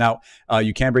makes it pop. Now,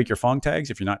 you can break your Phong tags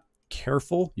if you're not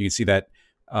careful. You can see that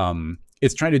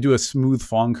it's trying to do a smooth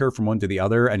Phong curve from one to the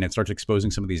other, and it starts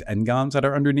exposing some of these n-gons that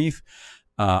are underneath.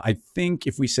 I think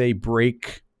if we say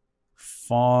break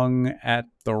Phong at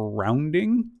the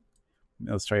rounding,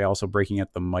 let's try also breaking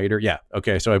at the miter. Yeah,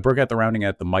 okay, so I broke at the rounding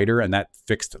at the miter, and that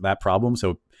fixed that problem.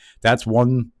 So that's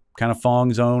one kind of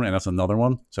Phong zone, and that's another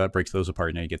one. So that breaks those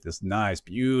apart. Now you get this nice,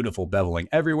 beautiful beveling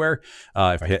everywhere.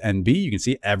 If I hit NB, you can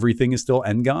see everything is still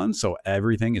n-gon, so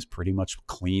everything is pretty much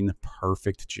clean,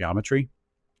 perfect geometry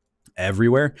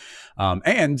everywhere.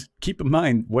 And keep in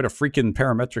mind what a freaking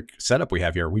parametric setup we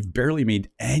have here. We've barely made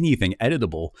anything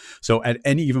editable. So at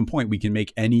any given point, we can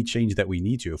make any change that we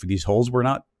need to. If these holes were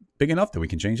not big enough, then we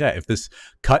can change that. If this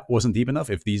cut wasn't deep enough,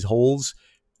 if these holes,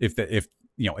 if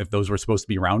those were supposed to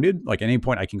be rounded, like at any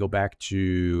point I can go back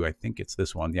to, I think it's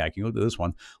this one. Yeah, I can go to this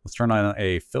one. Let's turn on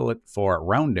a fillet for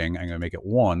rounding. I'm going to make it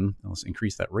 1. Let's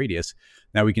increase that radius.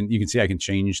 Now you can see I can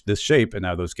change this shape, and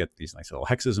now those get these nice little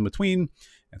hexes in between.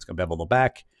 And it's going to bevel the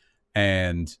back.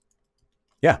 And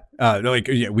yeah,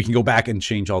 we can go back and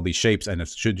change all these shapes, and it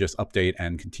should just update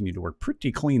and continue to work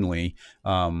pretty cleanly.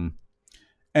 And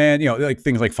like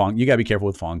things like Phong, you got to be careful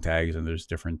with Phong tags, and there's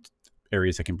different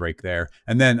areas that can break there.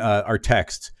 And then our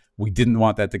text, we didn't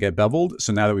want that to get beveled.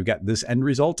 So now that we've got this end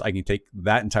result, I can take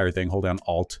that entire thing, hold down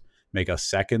Alt, make a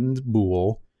second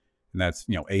bool, and that's,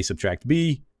 A subtract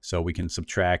B. So we can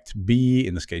subtract B.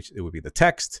 In this case, it would be the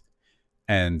text.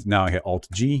 And now I hit Alt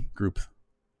G, group.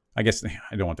 I guess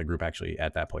I don't want the group actually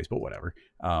at that place, but whatever.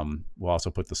 We'll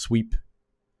also put the sweep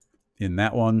in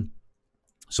that one.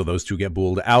 So those two get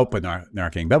booled out, but they're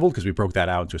not getting beveled because we broke that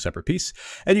out into a separate piece.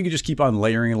 And you can just keep on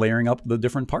layering and layering up the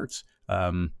different parts.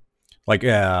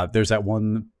 There's that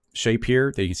one shape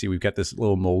here that you can see we've got this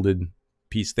little molded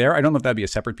piece there. I don't know if that'd be a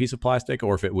separate piece of plastic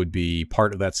or if it would be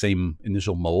part of that same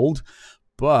initial mold,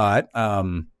 but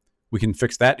we can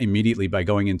fix that immediately by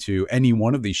going into any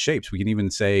one of these shapes. We can even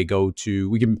say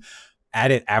we can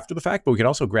add it after the fact, but we could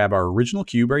also grab our original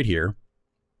cube right here.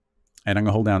 And I'm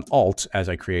going to hold down Alt as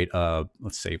I create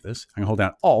let's save this. I'm going to hold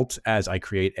down Alt as I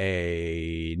create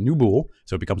a new bool.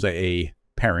 So it becomes a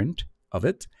parent of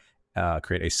it.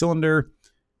 Create a cylinder.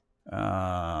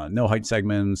 No height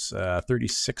segments.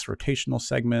 36 rotational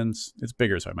segments. It's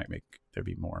bigger, so I might make there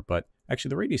be more. But actually,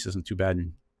 the radius isn't too bad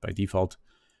by default.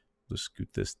 Let's scoot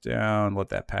this down. Let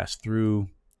that pass through.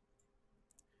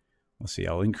 Let's see.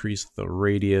 I'll increase the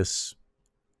radius.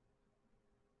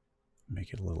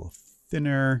 Make it a little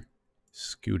thinner.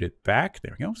 Scoot it back.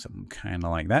 There we go. Something kind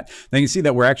of like that. Now you can see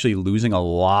that we're actually losing a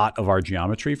lot of our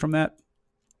geometry from that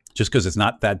just because it's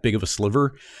not that big of a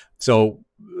sliver. So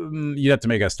you have to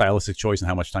make a stylistic choice on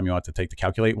how much time you want to take to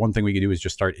calculate. One thing we could do is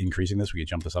just start increasing this. We could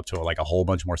jump this up to like a whole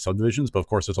bunch more subdivisions, but of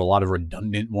course there's a lot of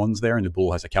redundant ones there and the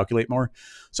bool has to calculate more.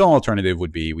 So an alternative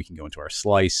would be we can go into our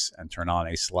slice and turn on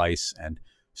a slice and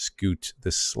scoot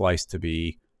this slice to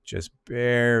be just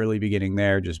barely beginning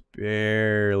there, just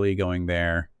barely going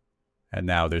there. And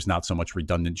now there's not so much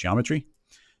redundant geometry.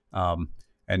 And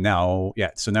now,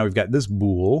 so now we've got this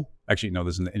bool. Actually, no,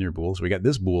 this is an inner bool. So we got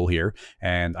this bool here.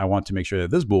 And I want to make sure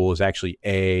that this bool is actually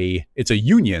it's a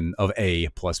union of A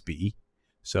plus B.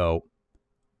 So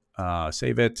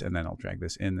save it, and then I'll drag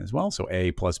this in as well. So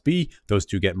A plus B, those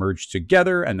two get merged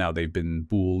together, and now they've been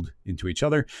booled into each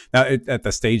other. Now, at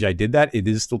the stage I did that, it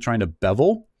is still trying to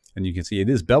bevel. And you can see it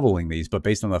is beveling these, but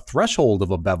based on the threshold of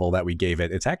a bevel that we gave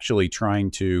it, it's actually trying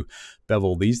to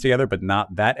bevel these together, but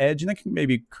not that edge. And that can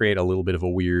maybe create a little bit of a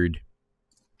weird,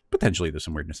 potentially there's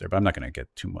some weirdness there, but I'm not going to go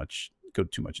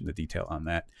too much into detail on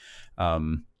that.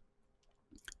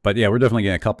 But yeah, we're definitely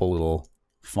getting a couple little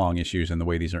Phong issues, and the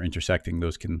way these are intersecting,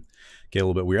 those can get a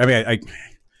little bit weird. I mean,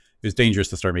 it's dangerous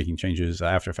to start making changes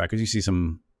after the fact because you see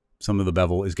some of the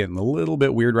bevel is getting a little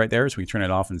bit weird right there. So we can turn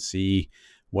it off and see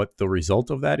what the result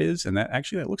of that is. And that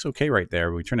looks okay right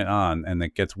there. We turn it on and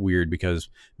it gets weird because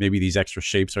maybe these extra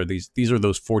shapes are these are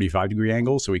those 45-degree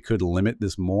angles. So we could limit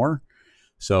this more.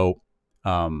 So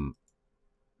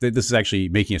this is actually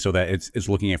making it so that it's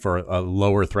looking for a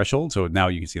lower threshold. So now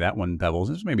you can see that one bevels.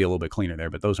 It's maybe a little bit cleaner there,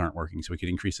 but those aren't working. So we could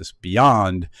increase this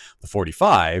beyond the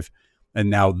 45. And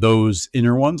now those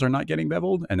inner ones are not getting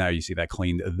beveled. And now you see that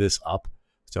cleaned this up.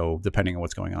 So depending on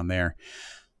what's going on there.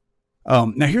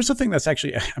 Now here's the thing that's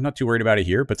actually, I'm not too worried about it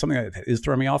here, but something that is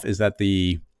throwing me off is that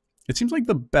it seems like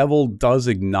the bevel does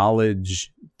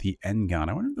acknowledge the n-gon.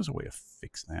 I wonder if there's a way to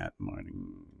fix that.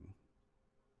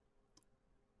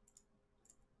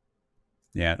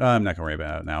 Yeah, I'm not gonna worry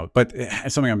about it now, but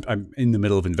something I'm in the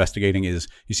middle of investigating is,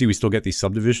 you see we still get these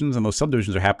subdivisions, and those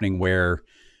subdivisions are happening where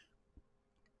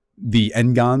the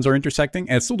n-gons are intersecting,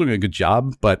 and it's still doing a good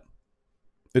job, but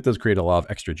it does create a lot of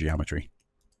extra geometry.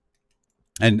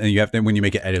 And you have to, when you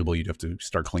make it editable, you have to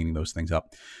start cleaning those things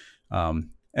up. And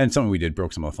something we did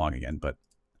broke some of the fong again, but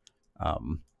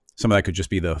some of that could just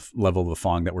be the level of the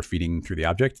fong that we're feeding through the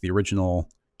object. The original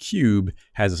cube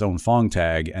has its own fong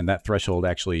tag, and that threshold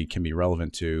actually can be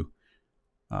relevant to,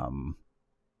 I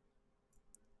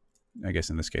guess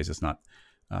in this case it's not.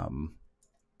 And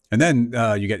then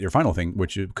you get your final thing,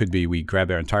 which could be we grab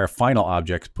our entire final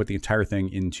object, put the entire thing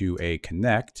into a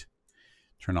connect,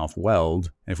 turn off weld.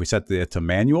 And if we set it to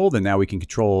manual, then now we can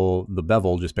control the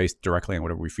bevel just based directly on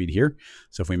whatever we feed here.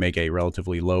 So if we make a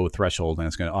relatively low threshold, then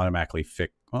it's going to automatically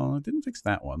fix. Well, it didn't fix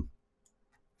that one.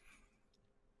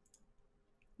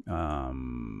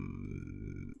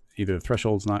 Either the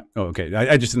threshold's not. Oh, okay.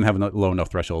 I just didn't have a low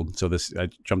enough threshold. So this, I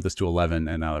jumped this to 11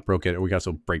 and now it broke it. We can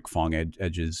also break fong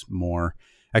edges more.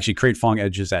 Actually, create fong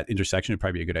edges at intersection would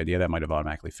probably be a good idea. That might have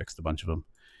automatically fixed a bunch of them.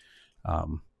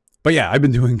 But yeah, I've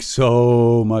been doing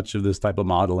so much of this type of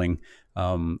modeling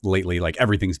lately. Like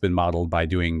everything's been modeled by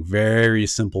doing very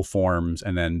simple forms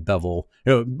and then bevel,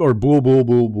 or bool,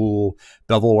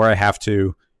 bevel where I have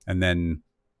to, and then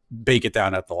bake it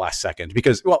down at the last second.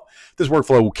 Because, well, this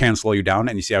workflow can slow you down.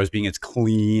 And you see I was being as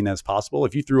clean as possible.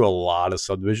 If you threw a lot of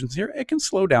subdivisions here, it can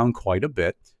slow down quite a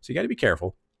bit. So you got to be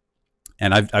careful.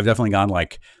 And I've definitely gone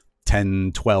like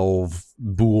 10, 12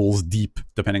 bools deep,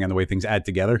 depending on the way things add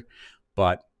together.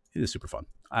 But it is super fun.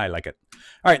 I like it.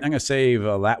 All right, I'm going to save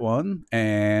that one.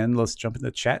 And let's jump into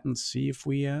the chat and see if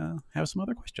we have some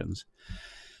other questions.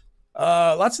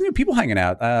 Lots of new people hanging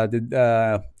out.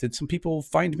 Did some people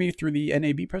find me through the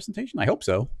NAB presentation? I hope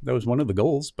so. That was one of the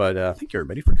goals. But thank you,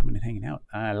 everybody, for coming and hanging out.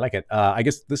 I like it. I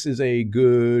guess this is a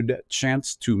good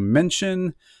chance to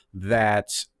mention that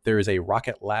there is a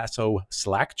Rocket Lasso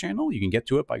Slack channel. You can get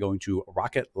to it by going to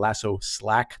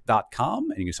rocketlassoslack.com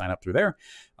and you can sign up through there.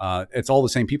 It's all the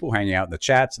same people hanging out in the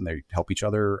chats and they help each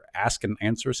other ask and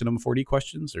answer Cinema 4D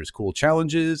questions. There's cool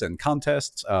challenges and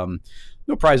contests.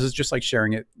 No prizes, just like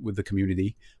sharing it with the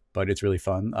community, but it's really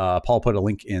fun. Paul put a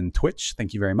link in Twitch.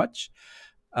 Thank you very much.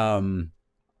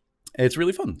 It's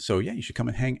really fun. So yeah, you should come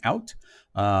and hang out.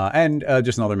 And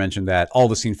just another mention that all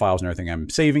the scene files and everything I'm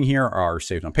saving here are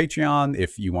saved on Patreon.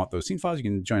 If you want those scene files, you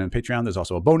can join on Patreon. There's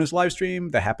also a bonus live stream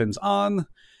that happens on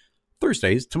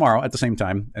Thursdays, tomorrow at the same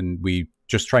time. And we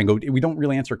just try and go, we don't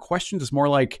really answer questions. It's more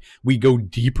like we go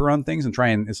deeper on things and try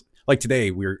and, it's like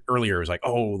today, earlier, it was like,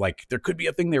 oh, like there could be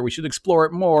a thing there. We should explore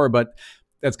it more, but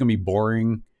that's going to be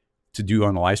boring to do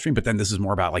on the live stream. But then this is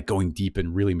more about like going deep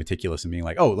and really meticulous and being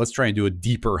like, oh, let's try and do a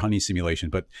deeper honey simulation.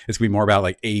 But it's gonna be more about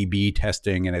like A/B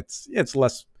testing, and it's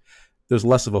less, there's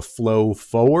less of a flow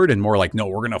forward and more like, no,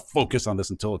 we're gonna focus on this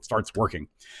until it starts working.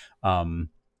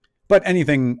 But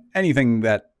anything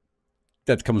that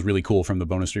comes really cool from the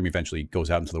bonus stream eventually goes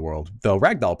out into the world. The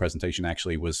Ragdoll presentation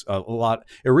actually was a lot.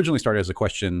 It originally started as a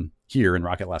question here in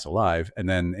Rocket Lasso Live, and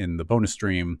then in the bonus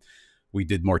stream, we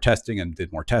did more testing and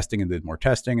did more testing and did more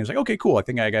testing. It's like, okay, cool. I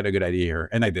think I got a good idea here.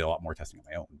 And I did a lot more testing on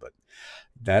my own, but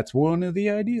that's one of the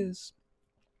ideas.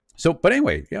 So, but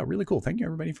anyway, yeah, really cool. Thank you,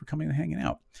 everybody, for coming and hanging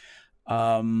out.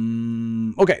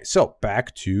 Okay, so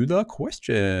back to the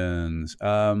questions.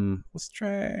 Let's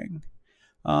try.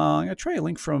 I'm going to try a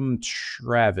link from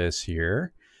Travis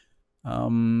here.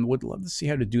 Would love to see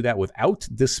how to do that without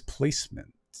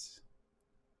displacement.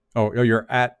 Oh, you're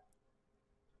at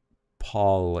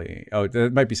Paulie. Oh,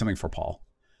 that might be something for Paul.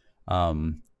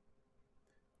 Oh,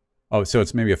 so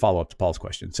it's maybe a follow-up to Paul's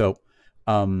question. So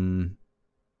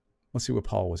let's see what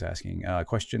Paul was asking.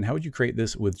 Question, how would you create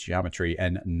this with geometry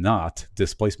and not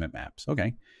displacement maps?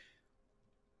 Okay.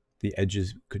 The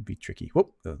edges could be tricky.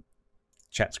 Whoop, the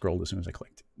chat scrolled as soon as I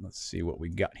clicked. Let's see what we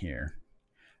got here.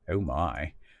 Oh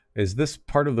my. Is this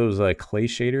part of those clay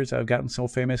shaders I've gotten so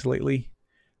famous lately?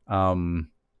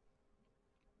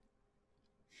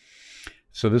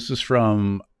 So this is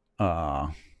from,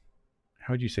 how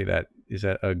would you say that? Is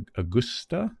that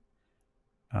Augusta?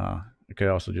 It could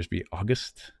also just be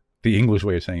August. The English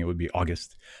way of saying it would be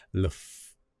August.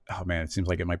 Oh man, it seems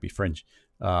like it might be French.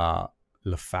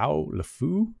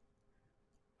 Lefou?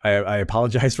 I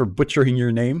apologize for butchering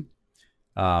your name.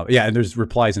 Yeah, and there's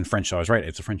replies in French, so I was right.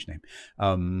 It's a French name.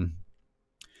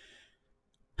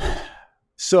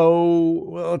 So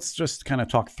well, let's just kind of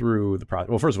talk through the process.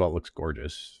 Well, first of all, it looks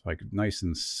gorgeous, like nice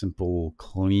and simple,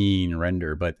 clean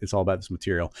render, but it's all about this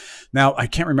material. Now, I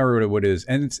can't remember what it is.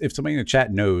 And if somebody in the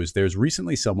chat knows, there's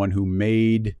recently someone who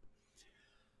made,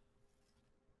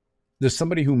 there's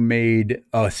somebody who made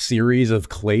a series of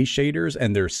clay shaders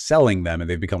and they're selling them and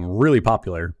they've become really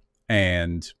popular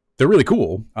and they're really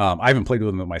cool. I haven't played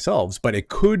with them myself, but it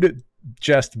could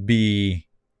just be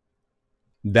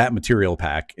that material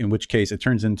pack, in which case it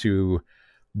turns into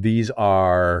these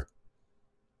are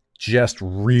just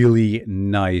really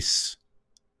nice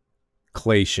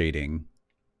clay shading.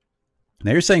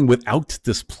 Now you're saying without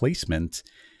displacement.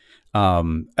 I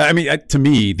mean, to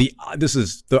me, this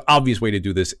is the obvious way to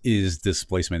do this is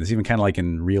displacement. It's even kind of like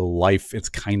in real life. It's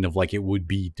kind of like it would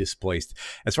be displaced.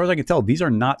 As far as I can tell, these are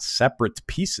not separate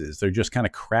pieces. They're just kind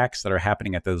of cracks that are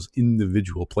happening at those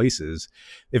individual places.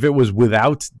 If it was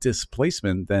without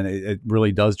displacement, then it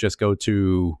really does just go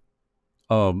to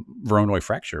Voronoi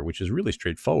fracture, which is really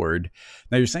straightforward.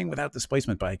 Now you're saying without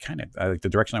displacement, but I like the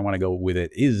direction I want to go with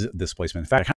it is displacement. In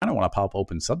fact, I kind of want to pop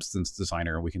open Substance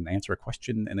Designer. We can answer a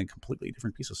question in a completely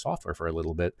different piece of software for a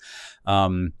little bit.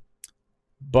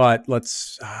 But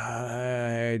let's.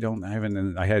 I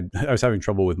was having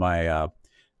trouble with my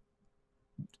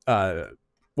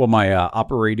my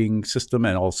operating system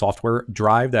and all software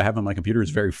drive that I have on my computer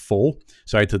is very full,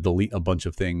 so I had to delete a bunch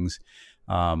of things.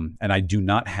 And I do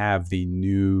not have the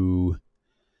new.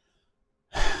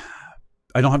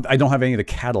 I don't have any of the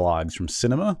catalogs from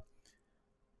Cinema,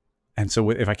 and so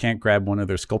if I can't grab one of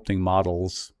their sculpting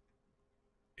models,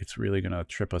 it's really going to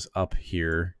trip us up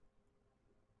here.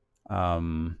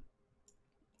 So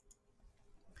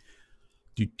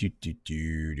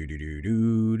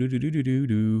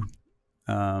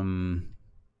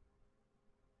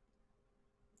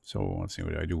let's see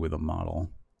what I do with a model.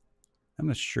 I'm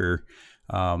not sure.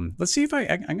 Let's see if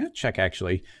I'm going to check,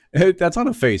 actually. That's on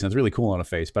a face, and it's really cool on a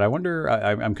face. But I wonder,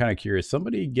 I'm kind of curious.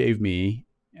 Somebody gave me,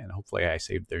 and hopefully I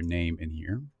saved their name in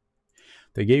here.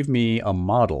 They gave me a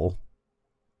model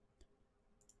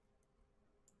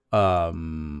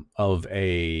of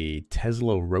a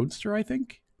Tesla Roadster, I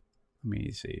think. Let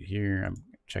me see here. I'm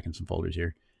checking some folders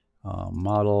here.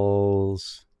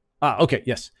 Models. Okay,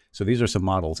 yes. So these are some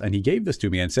models, and he gave this to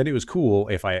me and said it was cool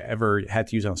if I ever had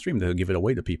to use it on stream to give it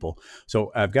away to people.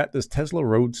 So I've got this Tesla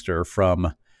Roadster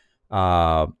from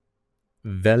Velislav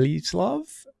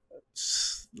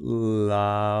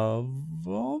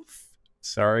Slavov.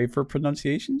 Sorry for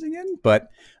pronunciations again, but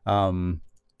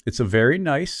it's a very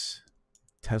nice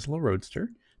Tesla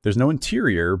Roadster. There's no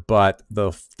interior, but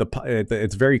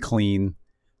it's very clean.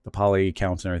 The poly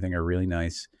counts and everything are really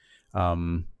nice.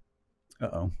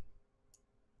 Uh-oh.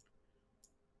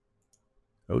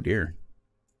 Oh dear.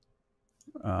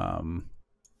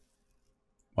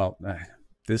 Well,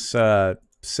 this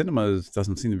Cinema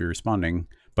doesn't seem to be responding,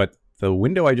 but the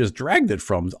window I just dragged it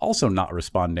from is also not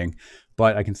responding,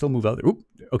 but I can still move out there. Oop,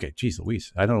 okay, geez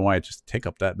Louise. I don't know why it just take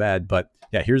up that bad, but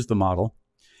yeah, here's the model.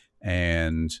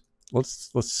 And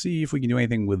let's see if we can do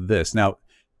anything with this. Now,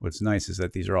 what's nice is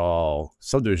that these are all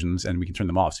subdivisions and we can turn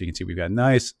them off. So you can see we've got a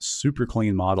nice, super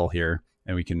clean model here,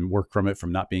 and we can work from it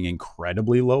from not being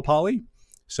incredibly low poly.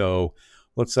 So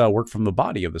let's work from the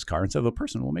body of this car. Instead of a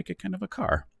person, we'll make it kind of a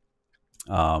car.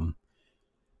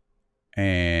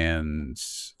 And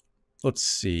let's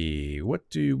see, what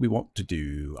do we want to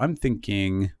do? I'm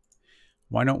thinking,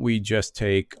 why don't we just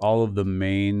take all of the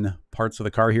main parts of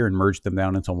the car here and merge them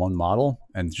down into one model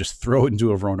and just throw it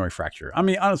into a Voronoi fracture? I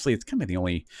mean, honestly, it's kind of the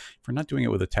only, if we're not doing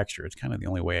it with a texture, it's kind of the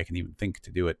only way I can even think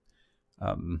to do it.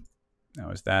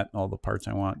 Now, is that all the parts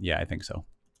I want? Yeah, I think so.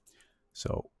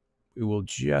 So we will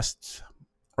just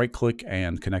right click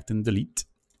and connect and delete.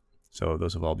 So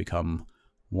those have all become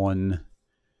one.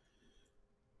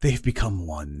 They've become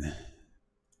one.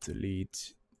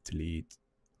 Delete, delete.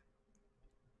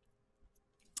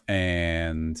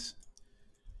 And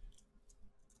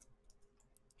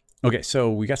okay,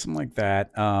 so we got something like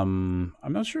that. I'm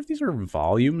not sure if these are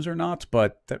volumes or not,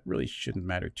 but that really shouldn't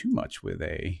matter too much with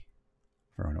a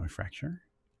Voronoi fracture.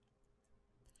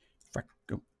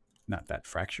 Oh, not that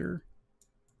fracture.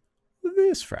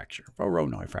 This fracture.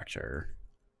 Voronoi fracture.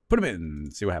 Put them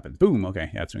in. See what happens. Boom.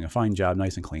 Okay. Yeah, it's doing a fine job.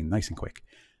 Nice and clean. Nice and quick.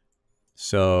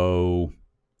 So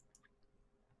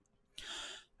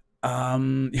yeah, I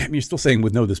mean, you're still saying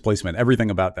with no displacement. Everything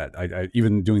about that. I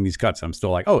even doing these cuts, I'm still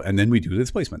like, oh, and then we do the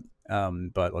displacement.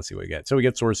 But let's see what we get. So we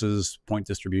get sources, point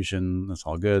distribution. That's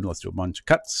all good. Let's do a bunch of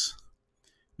cuts.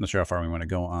 I'm not sure how far we want to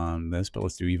go on this, but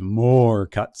let's do even more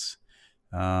cuts.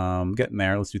 Getting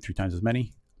there. Let's do 3 times as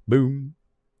many. Boom.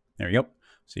 There you go.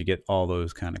 So you get all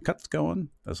those kind of cuts going.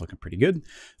 That's looking pretty good.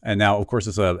 And now, of course,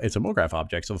 it's a MoGraph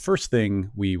object. So the first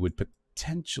thing we would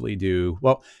potentially do,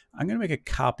 well, I'm going to make a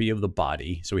copy of the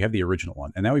body. So we have the original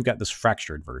one. And now we've got this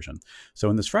fractured version. So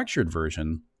in this fractured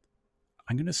version,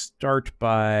 I'm going to start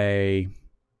by,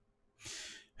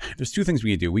 there's 2 things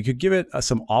we could do. We could give it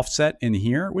some offset in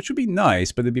here, which would be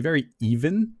nice, but it'd be very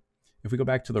even. If we go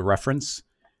back to the reference,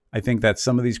 I think that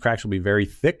some of these cracks will be very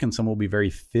thick and some will be very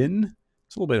thin.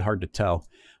 It's a little bit hard to tell.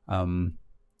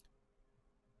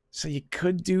 So you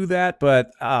could do that,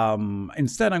 but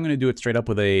instead I'm going to do it straight up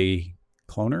with a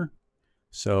cloner.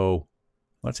 So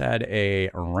let's add a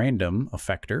random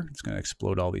effector. It's going to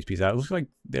explode all these pieces out. It looks like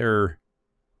they're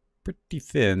pretty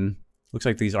thin. Looks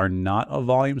like these are not a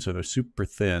volume, so they're super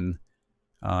thin.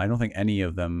 I don't think any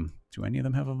of them, do any of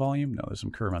them have a volume? No, there's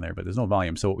some curve on there, but there's no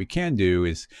volume. So what we can do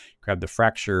is grab the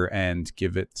fracture and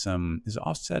give it some, is it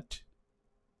offset?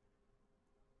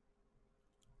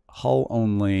 Hull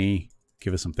only,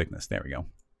 give us some thickness. There we go.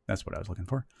 That's what I was looking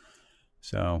for.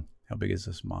 So how big is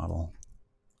this model?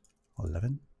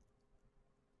 11?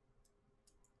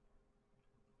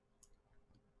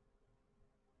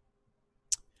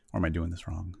 Or am I doing this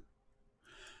wrong?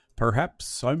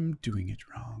 Perhaps I'm doing it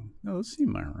wrong. No, this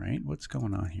seems all right. What's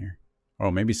going on here? Oh,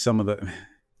 maybe some of the...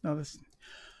 No, this...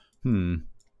 So I'm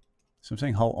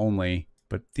saying hull only,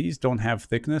 but these don't have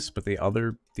thickness, but these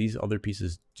other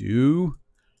pieces do.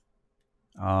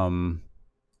 And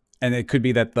it could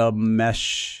be that the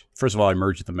mesh... First of all, I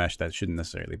merged the mesh. That shouldn't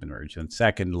necessarily have been merged. And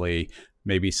secondly,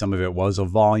 maybe some of it was a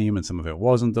volume and some of it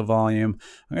wasn't a volume.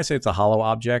 I'm going to say it's a hollow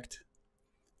object.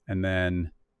 And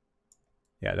then...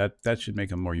 Yeah, that should make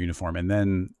them more uniform. And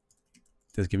then,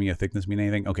 does giving a thickness mean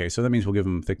anything? Okay, so that means we'll give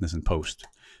them thickness in post.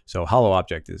 So hollow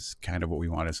object is kind of what we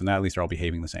wanted. So now at least they're all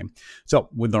behaving the same. So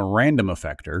with the random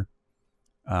effector,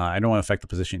 I don't want to affect the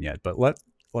position yet, but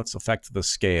let's affect the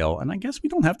scale. And I guess we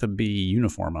don't have to be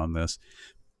uniform on this.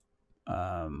 So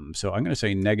I'm going to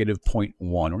say -0.1.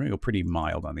 We're going to go pretty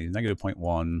mild on these. -0.1.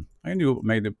 I'm going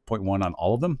to do -0.1 on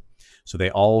all of them. So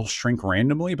they all shrink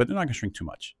randomly, but they're not going to shrink too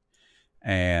much.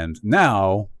 And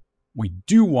now we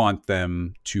do want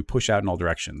them to push out in all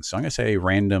directions. So I'm going to say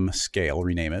random scale,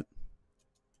 rename it.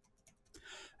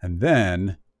 And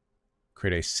then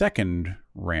create a second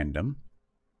random.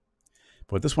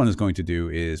 But what this one is going to do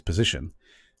is position.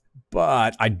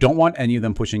 But I don't want any of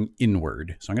them pushing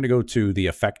inward. So I'm going to go to the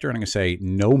effector and I'm going to say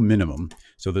no minimum.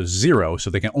 So there's 0, so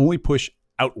they can only push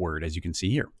outward, as you can see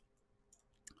here.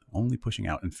 Only pushing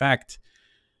out. In fact,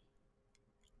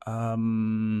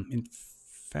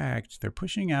 they're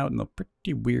pushing out in a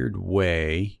pretty weird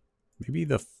way. Maybe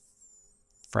the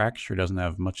fracture doesn't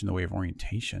have much in the way of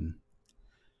orientation.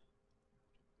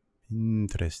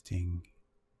 Interesting.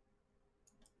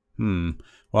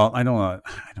 Well, I don't want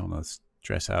to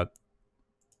stress out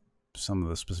some of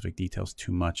the specific details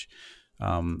too much.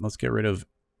 Let's get rid of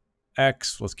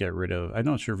X. Let's get rid of, I'm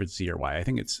not sure if it's Z or Y. I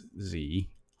think it's Z.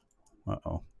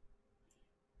 Uh-oh.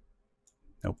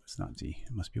 Nope, it's not Z.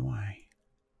 It must be Y.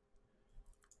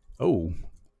 Oh,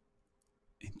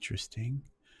 interesting.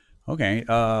 Okay,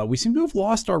 we seem to have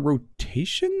lost our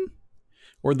rotation,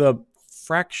 or the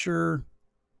fracture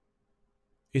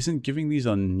isn't giving these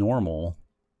a normal.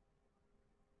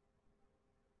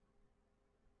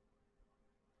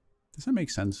 Does that make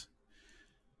sense?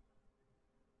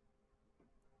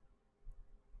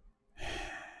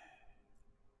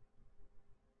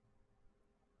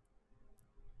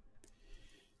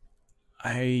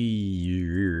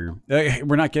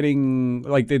 We're not getting,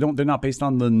 like, they're not based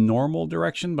on the normal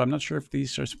direction, but I'm not sure if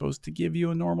these are supposed to give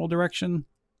you a normal direction.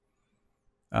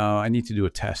 I need to do a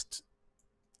test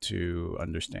to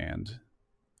understand.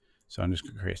 So I'm just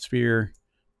going to create a sphere,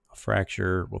 a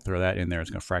fracture. We'll throw that in there.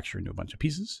 It's going to fracture into a bunch of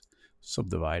pieces.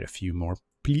 Subdivide a few more,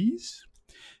 please.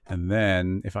 And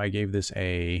then if I gave this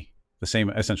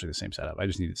essentially the same setup, I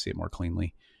just need to see it more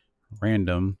cleanly.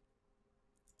 Random.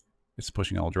 It's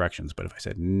pushing all directions, but if I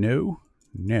said no,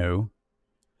 oh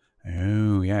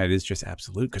yeah, it is just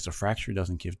absolute because the fracture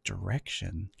doesn't give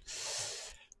direction.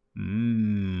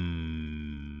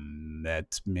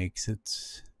 That makes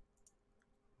it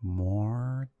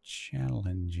more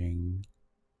challenging.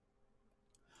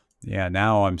 Yeah,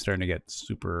 now I'm starting to get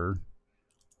super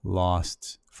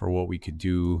lost for what we could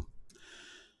do.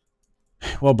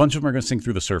 Well, a bunch of them are going to sink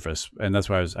through the surface, and that's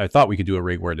why I thought we could do a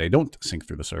rig where they don't sink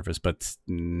through the surface, but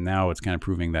now it's kind of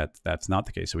proving that that's not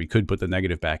the case. So we could put the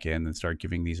negative back in and start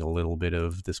giving these a little bit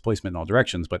of displacement in all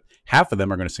directions, but half of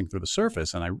them are going to sink through the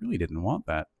surface, and I really didn't want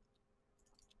that.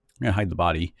 I'm going to hide the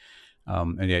body.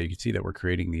 And yeah, you can see that we're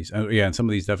creating these. Oh, yeah, and some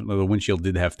of these definitely, the windshield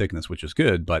did have thickness, which is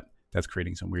good, but that's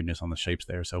creating some weirdness on the shapes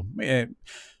there. So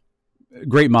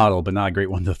great model, but not a great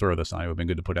one to throw this on. It would have been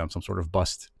good to put down some sort of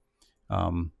bust.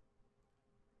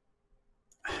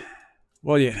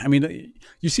 Well, yeah, I mean,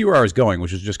 you see where I was going,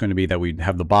 which is just going to be that we'd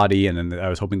have the body, and then I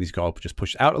was hoping these could all just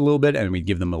push out a little bit, and we'd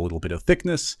give them a little bit of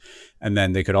thickness, and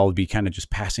then they could all be kind of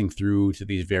just passing through to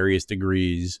these various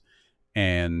degrees.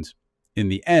 And in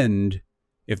the end,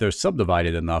 if they're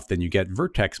subdivided enough, then you get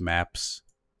vertex maps.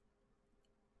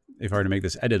 If I were to make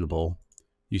this editable,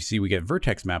 you see we get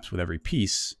vertex maps with every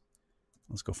piece.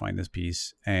 Let's go find this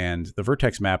piece. And the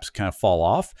vertex maps kind of fall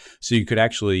off. So you could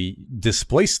actually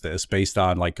displace this based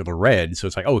on like the red. So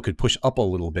it's like, oh, it could push up a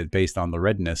little bit based on the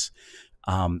redness.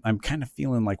 I'm kind of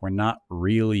feeling like we're not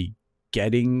really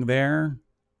getting there.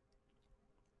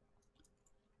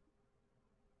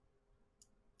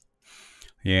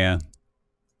 Yeah.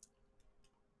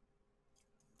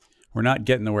 We're not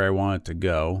getting to where I want it to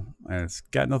go. And it's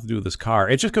got nothing to do with this car.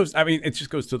 It just goes, I mean, it just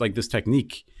goes to like this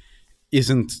technique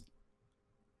isn't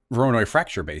Voronoi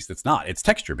fracture based. It's not. It's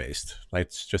texture based. Like,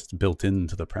 it's just built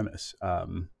into the premise.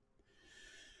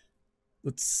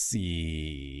 Let's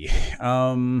see.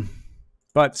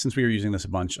 But since we were using this a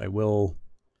bunch, I will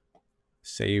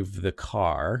save the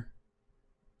car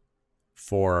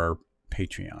for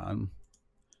Patreon.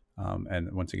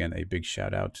 And once again, a big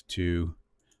shout out to,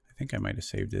 I think I might have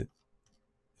saved it.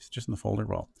 It's just in the folder.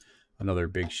 Well, another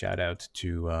big shout out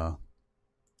to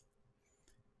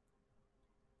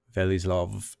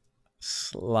Velislav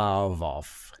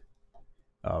Slavov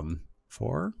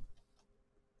for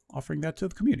offering that to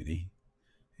the community.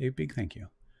 A big thank you. I'm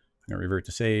going to revert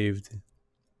to saved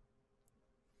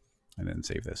and then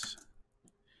save this.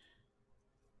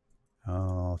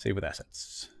 I'll save with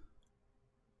assets.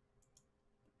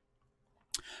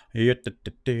 And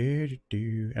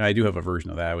I do have a version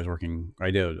of that.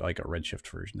 I did like a Redshift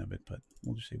version of it, but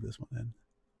we'll just save this one then.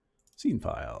 Scene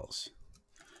files.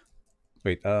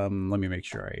 Wait, let me make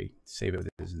sure I save it with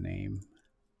his name.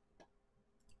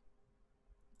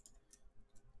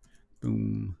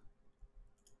 Boom.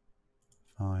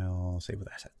 File, save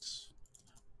with assets.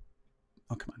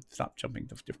 Oh, come on, stop jumping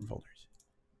to different folders.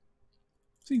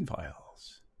 Scene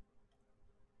files.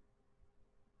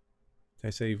 Did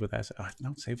I save with assets?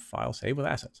 No, save file, save with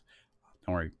assets.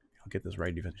 Don't worry, I'll get this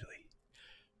right eventually.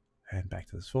 And back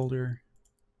to this folder.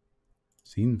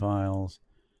 Scene files,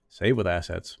 save with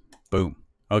assets. Boom.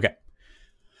 Okay.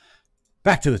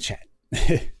 Back to the chat.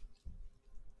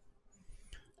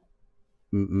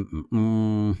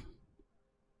 Oh,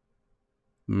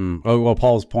 well,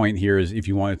 Paul's point here is if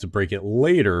you wanted to break it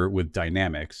later with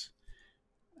dynamics.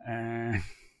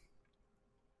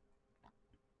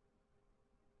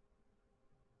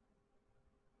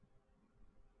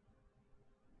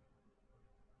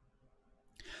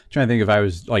 Trying to think if I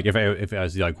was like if I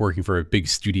was like working for a big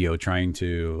studio trying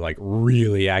to like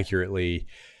really accurately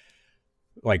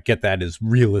like get that as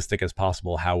realistic as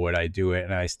possible, how would I do it?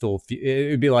 And I still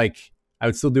it would be like I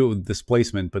would still do it with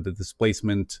displacement, but the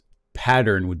displacement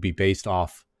pattern would be based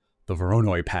off the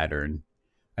Voronoi pattern,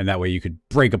 and that way you could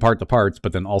break apart the parts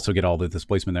but then also get all the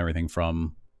displacement and everything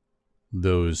from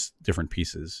those different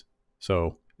pieces.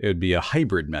 So it would be a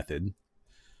hybrid method.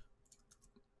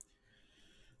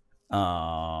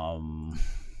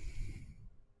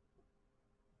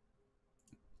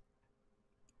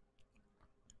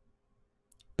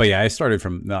 But yeah, I started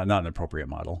from not an appropriate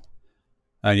model.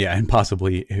 Yeah, and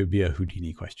possibly it would be a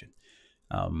Houdini question.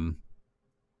 And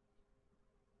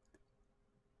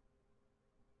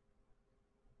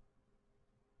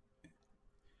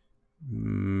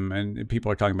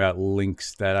people are talking about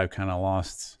links that I've kind of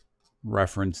lost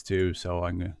reference to, so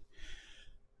I'm going to...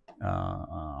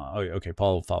 okay,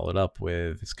 Paul followed up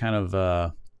with, it's kind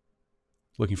of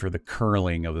looking for the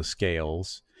curling of the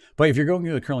scales. But if you're going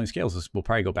to the curling scales, this will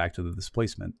probably go back to the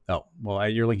displacement. Oh, well,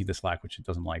 you're linking to Slack, which it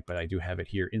doesn't like, but I do have it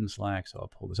here in Slack, so I'll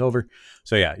pull this over.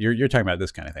 So yeah, you're talking about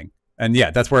this kind of thing. And yeah,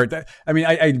 that's where, I mean,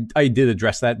 I did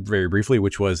address that very briefly,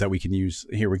 which was that we can use,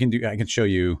 here, I can show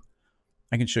you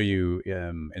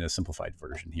in a simplified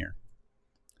version here.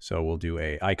 So we'll do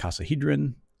a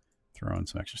icosahedron, throw in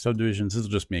some extra subdivisions. This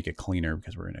will just make it cleaner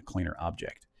because we're in a cleaner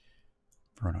object.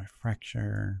 Voronoi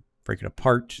fracture, break it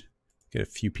apart, get a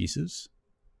few pieces.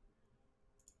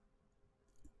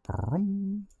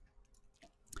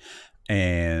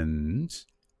 And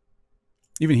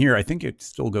even here, I think it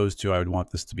still goes to, I would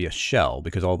want this to be a shell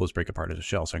because all those break apart as a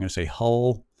shell. So I'm going to say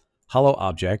hollow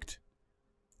object.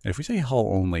 And if we say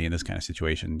hull only in this kind of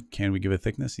situation, can we give it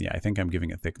thickness? Yeah, I think I'm giving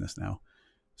it thickness now.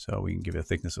 So we can give it a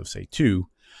thickness of, say, 2.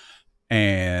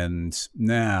 And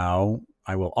now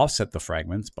I will offset the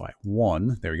fragments by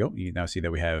 1. There we go. You now see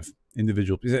that we have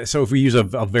individual. So if we use a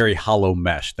very hollow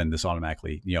mesh, then this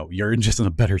automatically, you're just in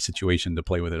a better situation to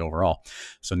play with it overall.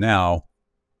 So now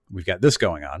we've got this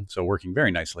going on. So working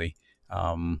very nicely.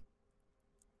 So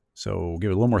we'll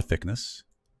give it a little more thickness.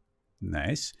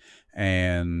 Nice.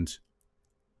 And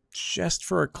just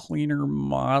for a cleaner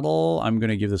model, I'm going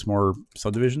to give this more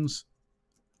subdivisions.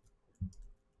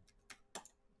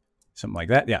 Something like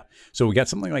that. Yeah. So we got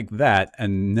something like that.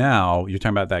 And now you're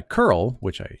talking about that curl,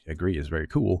 which I agree is very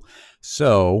cool.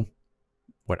 So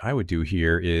what I would do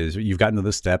here is you've gotten to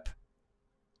this step.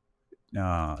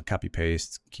 copy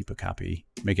paste, keep a copy,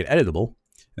 make it editable.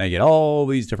 Now you get all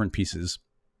these different pieces.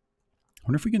 I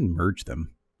wonder if we can merge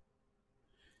them.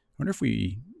 I wonder if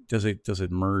we, does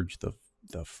it merge the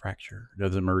fracture?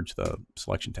 Does it merge the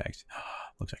selection tags?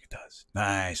 Looks like it does.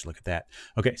 Nice, look at that.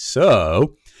 Okay,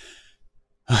 so,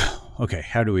 okay,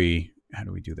 how do we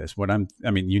do this?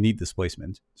 I mean, you need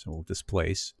displacement, so we'll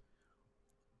displace,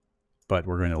 but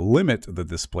we're going to limit the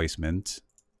displacement.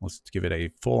 Let's give it a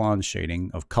full-on shading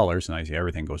of colors, and I see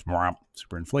everything goes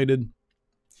super inflated.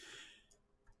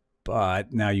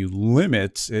 But now you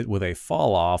limit it with a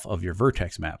fall off of your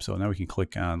vertex map. So now we can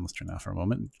click on, let's turn that off for a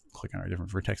moment, click on our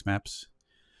different vertex maps.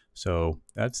 So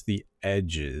that's the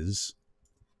edges.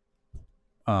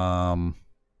 Let's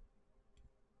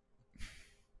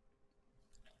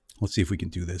see if we can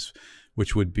do this,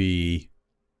 which would be,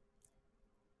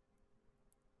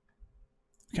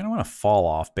 I kind of want to fall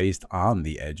off based on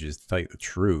the edges, to tell you the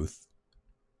truth.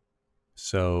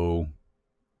 So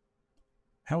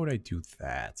how would I do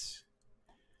that?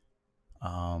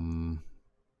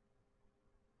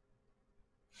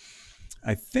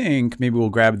 I think maybe we'll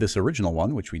grab this original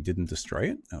one, which we didn't destroy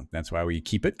it. That's why we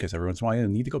keep it, because every once in a while you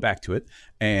need to go back to it.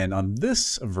 And on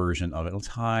this version of it, let's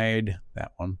hide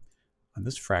that one. On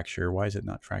this fracture, why is it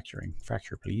not fracturing?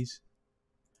 Fracture, please.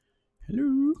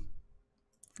 Hello?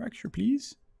 Fracture,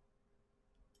 please.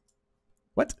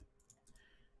 What?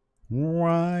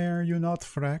 Why are you not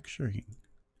fracturing?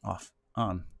 Off,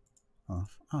 on,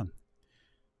 off, on.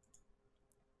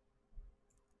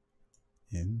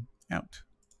 In, out.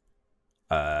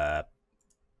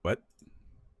 What?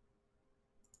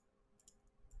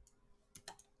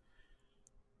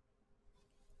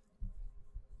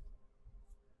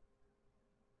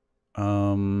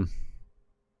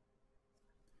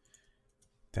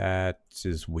 That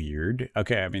is weird.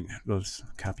 Okay, I mean, let's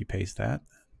copy paste that.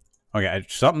 Okay,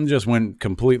 something just went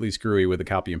completely screwy with the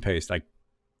copy and paste. I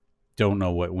don't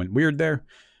know what went weird there.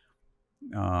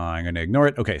 I'm going to ignore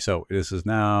it. Okay, so this is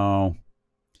now,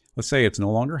 let's say it's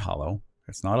no longer hollow.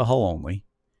 It's not a hull only,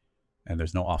 and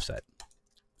there's no offset.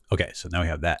 Okay, so now we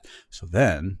have that. So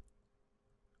then,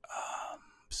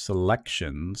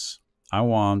 selections, I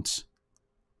want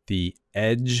the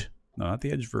edge, no, not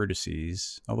the edge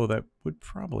vertices, although that would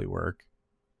probably work.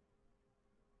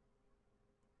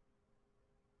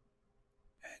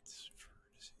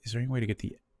 Is there any way to get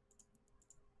the,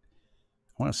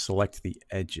 I want to select the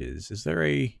edges. Is there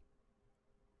a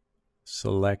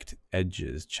select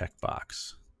edges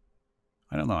checkbox?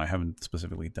 I don't know. I haven't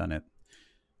specifically done it.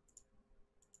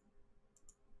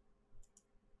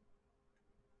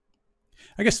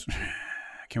 I guess,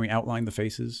 can we outline the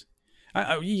faces?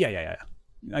 Yeah.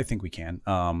 I think we can.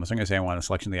 So I'm going to say I want a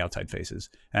selection of the outside faces.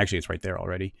 Actually, it's right there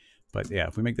already. But yeah,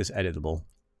 if we make this editable,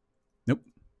 nope.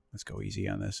 Let's go easy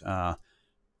on this.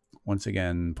 Once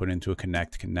again, put into a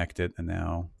connect it, and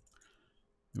now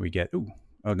we get, ooh,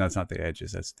 oh, no, that's not the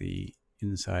edges. That's the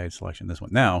inside selection, this one.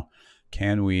 Now,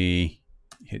 can we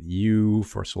hit U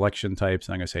for selection types?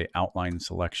 And I'm going to say outline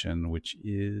selection, which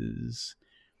is,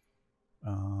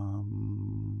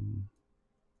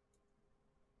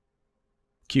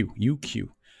 Q, UQ.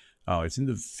 Oh, it's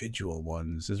individual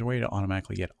ones. Is there a way to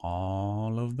automatically get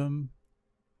all of them?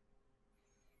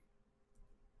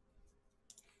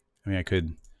 I mean, I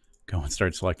could go and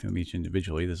start selecting them each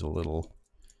individually. This is a little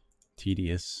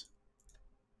tedious.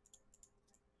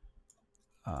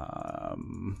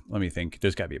 Let me think.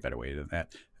 There's got to be a better way than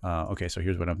that. Okay, so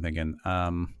here's what I'm thinking.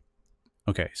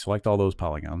 Okay, select all those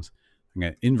polygons. I'm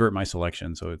going to invert my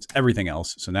selection so it's everything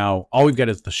else. So now all we've got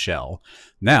is the shell.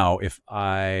 Now, if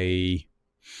I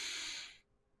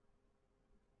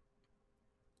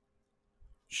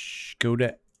go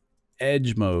to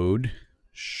edge mode,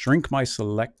 shrink my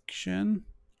selection.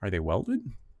 Are they welded?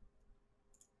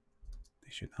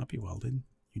 They should not be welded.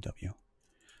 UW.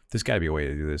 There's got to be a way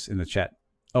to do this in the chat.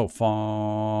 Oh,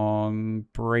 Fong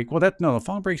break. Well, no, the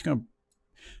Fong break's going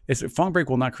to, Fong break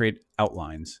will not create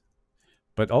outlines,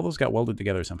 but all those got welded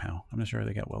together somehow. I'm not sure how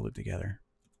they got welded together.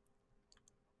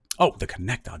 Oh, the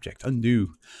connect object.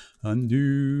 Undo.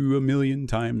 Undo a million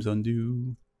times.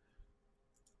 Undo.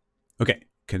 Okay,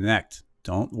 connect.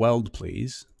 Don't weld,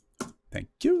 please. Thank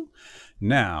you.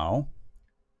 Now,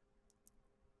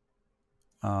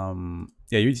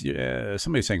 yeah,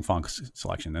 somebody's saying Fong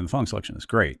selection, and the Fong selection is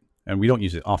great, and we don't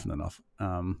use it often enough.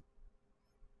 Fong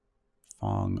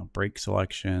break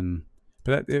selection,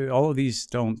 but all of these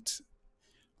don't,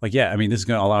 like, yeah, I mean, this is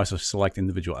going to allow us to select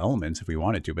individual elements if we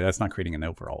wanted to, but that's not creating an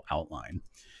overall outline.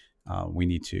 We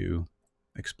need to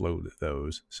explode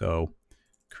those. So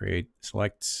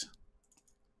select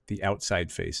the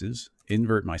outside faces,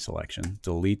 invert my selection,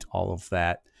 delete all of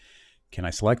that. Can I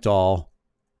select all?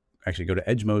 Actually, go to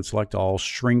edge mode, select all,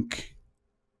 shrink.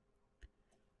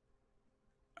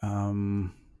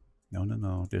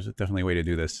 No. There's definitely a way to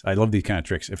do this. I love these kind of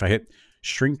tricks. If I hit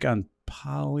shrink on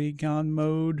polygon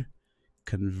mode,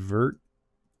 convert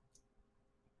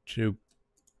to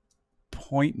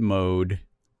point mode,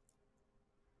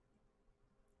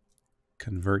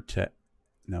 convert to,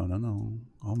 no,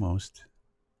 almost.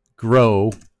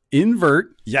 Grow,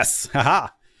 invert, yes, haha.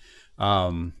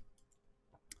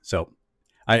 So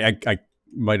I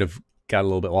might have got a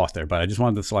little bit lost there, but I just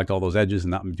wanted to select all those edges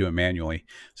and not do it manually.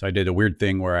 So I did a weird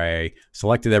thing where I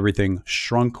selected everything,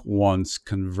 shrunk once,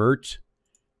 convert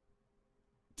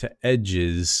to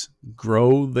edges,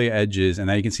 grow the edges, and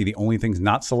now you can see the only things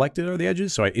not selected are the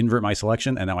edges. So I invert my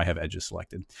selection, and now I have edges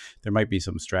selected. There might be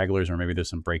some stragglers, or maybe there's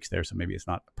some breaks there, so maybe it's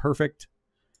not perfect,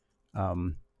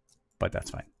 but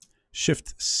that's fine.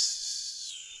 Shift,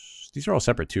 these are all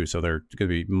separate too, so they're going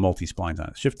to be multi-splines on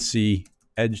it. Shift C,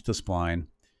 edge to spline.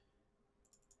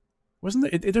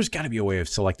 Wasn't there, there's got to be a way of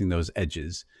selecting those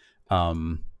edges.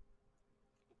 There's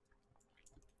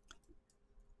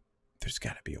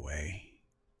got to be a way.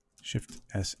 Shift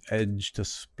S, edge to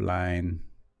spline,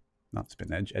 not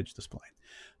spin edge, edge to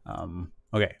spline.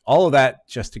 Okay, all of that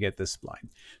just to get this spline.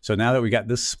 So now that we got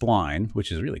this spline,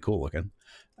 which is really cool looking,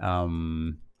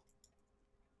 I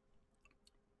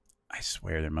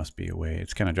swear there must be a way.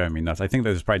 It's kind of driving me nuts. I think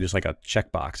there's probably just like a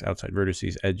checkbox, outside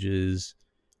vertices, edges,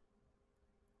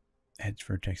 edge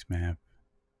vertex map,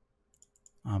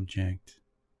 object.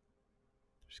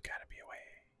 There's got to be a way.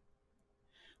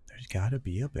 There's got to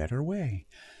be a better way.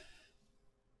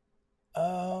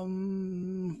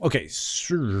 Okay,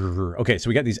 sure. Okay, so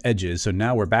we got these edges. So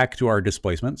now we're back to our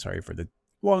displacement. Sorry for the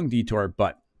long detour,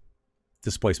 but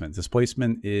displacement.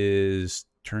 Displacement is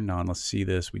turned on. Let's see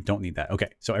this. We don't need that. Okay,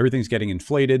 so everything's getting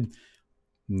inflated.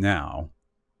 Now,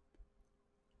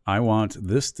 I want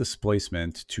this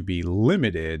displacement to be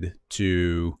limited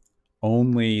to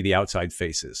only the outside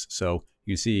faces. So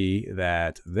you see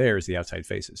that there's the outside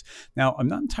faces. Now, I'm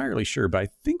not entirely sure, but I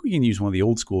think we can use one of the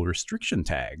old school restriction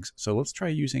tags. So let's try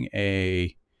using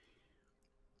a,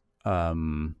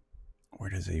 where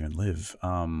does it even live?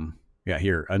 Yeah,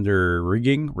 here, under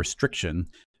rigging, restriction.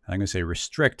 I'm going to say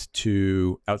restrict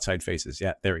to outside faces.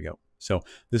 Yeah, there we go. So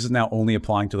this is now only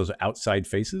applying to those outside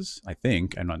faces, I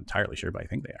think. I'm not entirely sure, but I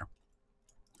think they are.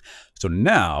 So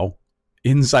now,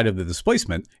 inside of the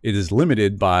displacement, it is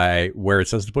limited by where it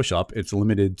says to push up. It's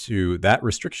limited to that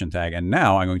restriction tag. And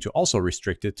now I'm going to also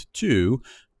restrict it to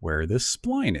where this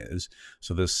spline is.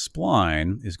 So this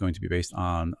spline is going to be based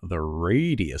on the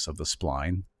radius of the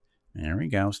spline. There we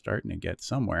go, starting to get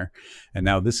somewhere. And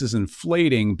now this is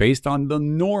inflating based on the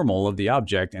normal of the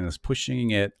object and is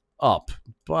pushing it up.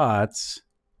 But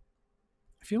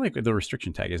I feel like the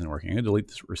restriction tag isn't working. I'm going to delete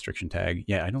this restriction tag.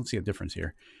 Yeah, I don't see a difference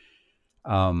here.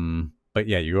 But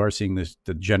yeah, you are seeing this,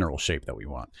 the general shape that we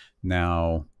want.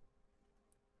 Now,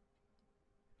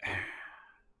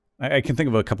 I can think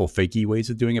of a couple fakey ways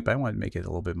of doing it, but I want to make it a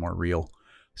little bit more real.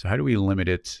 So how do we limit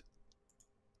it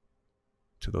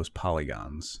to those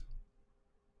polygons?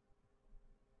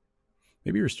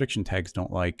 Maybe restriction tags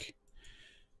don't like,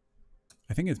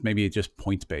 I think it's maybe just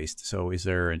point based. So is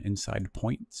there an inside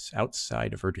points,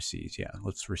 outside vertices? Yeah,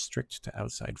 let's restrict to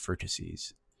outside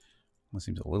vertices. That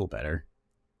seems a little better.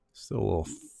 Still a little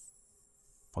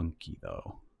funky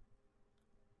though.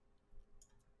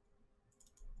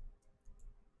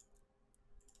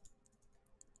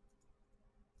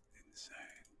 Inside.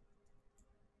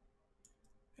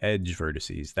 Edge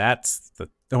vertices. That's the,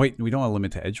 oh wait, we don't want to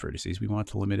limit to edge vertices. We want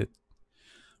to limit it.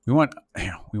 We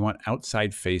want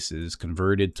outside faces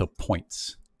converted to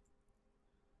points.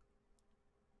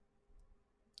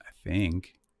 I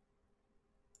think.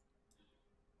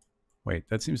 Wait,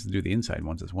 that seems to do the inside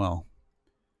ones as well.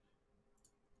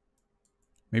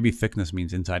 Maybe thickness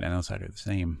means inside and outside are the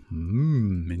same.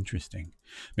 Interesting.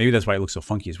 Maybe that's why it looks so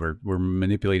funky, is we're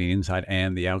manipulating inside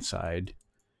and the outside.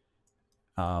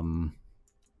 I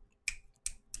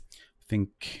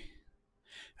think,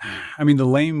 I mean, the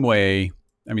lame way,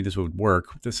 I mean, this would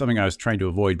work. This is something I was trying to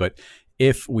avoid, but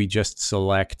if we just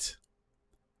select,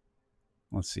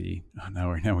 let's see,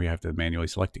 now we have to manually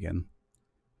select again.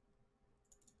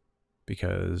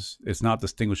 Because it's not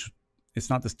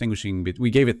distinguishing, we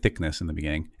gave it thickness in the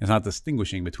beginning. It's not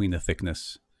distinguishing between the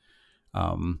thickness.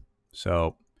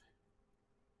 So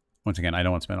once again, I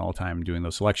don't want to spend all the time doing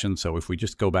those selections. So if we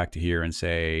just go back to here and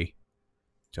say,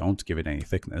 don't give it any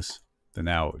thickness, then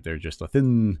now they're just a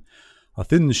thin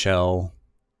shell,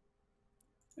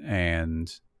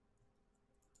 and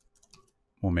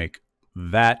we'll make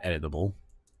that editable,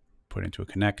 put into a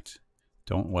connect,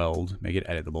 don't weld, make it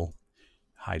editable.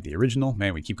 hide the original.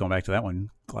 Man, we keep going back to that one.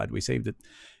 Glad we saved it.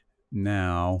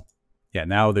 Now, yeah,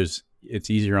 now it's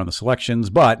easier on the selections,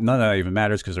 but none of that even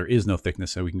matters because there is no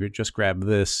thickness. So we can just grab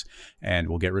this and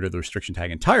we'll get rid of the restriction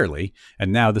tag entirely.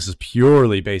 And now this is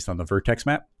purely based on the vertex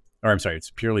map. Or I'm sorry,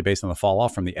 it's purely based on the fall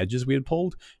off from the edges we had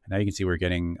pulled. And now you can see we're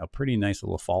getting a pretty nice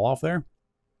little fall off there.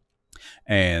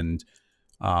 And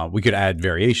we could add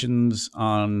variations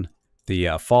on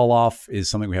the fall off is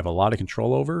something we have a lot of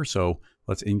control over. So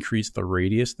let's increase the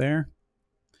radius there.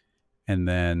 And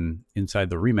then inside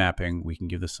the remapping, we can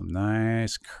give this some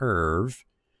nice curve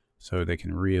so they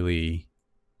can really,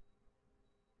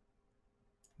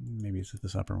 maybe it's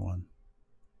this upper one.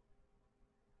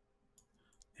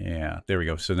 Yeah, there we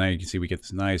go. So now you can see we get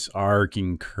this nice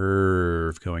arcing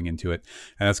curve going into it.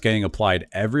 And that's getting applied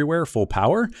everywhere, full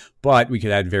power, but we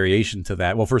could add variation to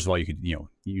that. Well, first of all, you could,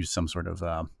 use some sort of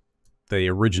the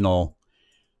original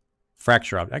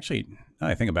fracture object. Actually, now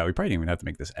I think about it, we probably didn't even have to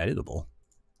make this editable.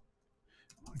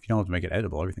 If you don't have to make it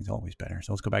editable, everything's always better.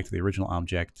 So let's go back to the original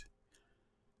object.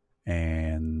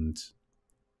 And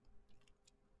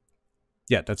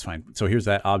yeah, that's fine. So here's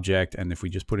that object. And if we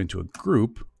just put into a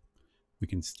group, we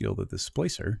can steal the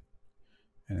displacer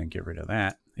and then get rid of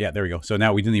that. Yeah, there we go. So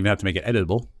now we didn't even have to make it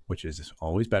editable, which is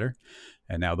always better.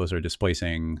 And now those are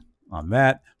displacing on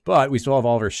that, but we still have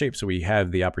all of our shapes. So we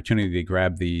have the opportunity to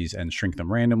grab these and shrink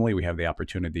them randomly. We have the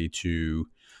opportunity to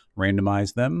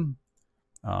randomize them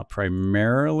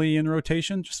primarily in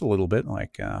rotation, just a little bit,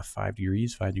 like 5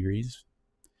 degrees.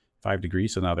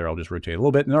 So now they're all just rotate a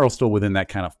little bit, and they're all still within that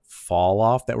kind of fall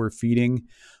off that we're feeding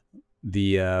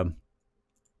the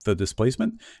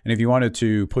displacement. And if you wanted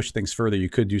to push things further, you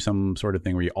could do some sort of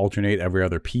thing where you alternate every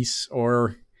other piece,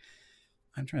 or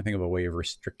I'm trying to think of a way of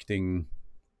restricting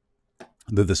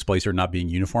the displacer not being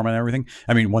uniform on everything.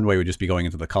 I mean, one way would just be going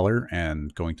into the color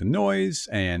and going to noise.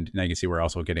 And now you can see we're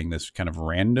also getting this kind of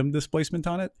random displacement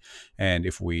on it. And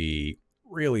if we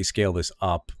really scale this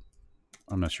up,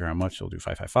 I'm not sure how much, we'll do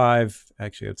 555.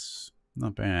 Actually, it's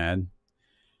not bad.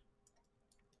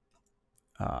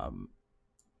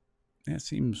 It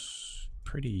seems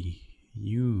pretty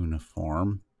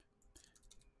uniform.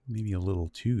 Maybe a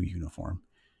little too uniform.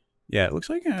 Yeah, it looks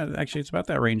like actually it's about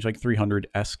that range, like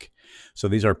 300-esque. So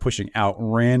these are pushing out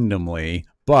randomly,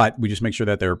 but we just make sure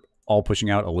that they're all pushing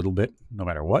out a little bit no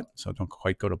matter what. So don't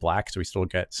quite go to black. So we still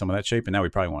get some of that shape. And now we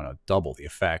probably want to double the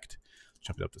effect,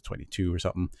 jump it up to 22 or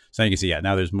something. So now you can see, yeah,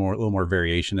 now there's a little more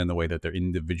variation in the way that they're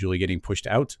individually getting pushed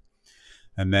out.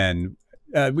 And then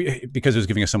because it was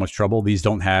giving us so much trouble, these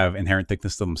don't have inherent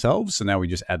thickness to themselves. So now we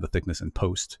just add the thickness in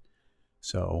post.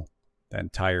 So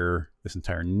this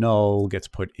entire null gets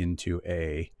put into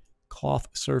a cloth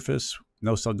surface.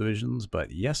 No subdivisions,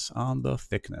 but yes on the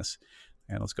thickness.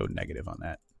 And let's go negative on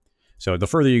that. So the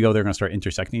further you go, they're going to start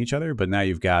intersecting each other. But now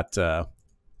you've got, yeah,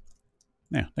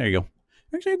 there you go.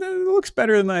 Actually, that looks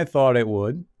better than I thought it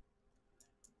would.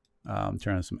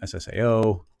 Turn on some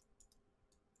SSAO.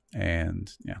 And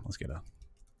yeah, let's get a,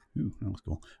 ooh, that looks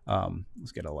cool.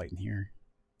 Let's get a light in here.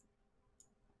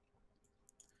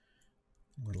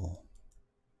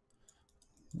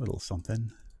 Little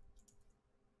something.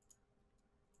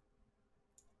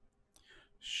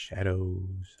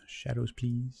 Shadows,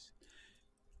 please.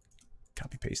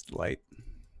 Copy paste the light.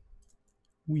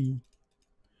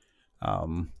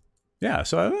 Yeah,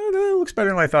 so it looks better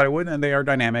than I thought it would, and they are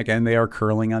dynamic and they are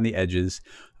curling on the edges.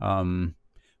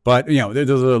 But there's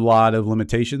a lot of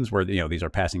limitations where these are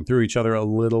passing through each other a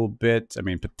little bit. I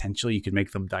mean, potentially you could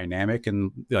make them dynamic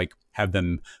and like have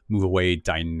them move away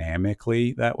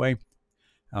dynamically that way.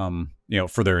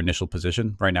 For their initial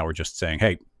position. Right now we're just saying,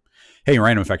 hey,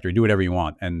 random effector, do whatever you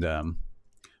want. And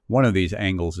one of these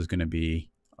angles is going to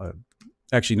be,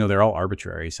 actually, no, they're all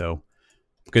arbitrary. So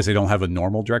because they don't have a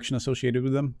normal direction associated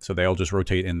with them. So they all just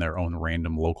rotate in their own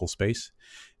random local space.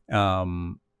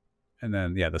 And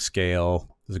then, yeah, the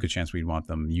scale, there's a good chance we'd want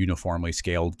them uniformly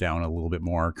scaled down a little bit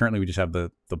more. Currently, we just have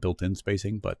the built-in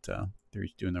spacing, but they're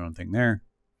doing their own thing there.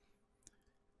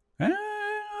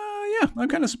 Yeah, I'm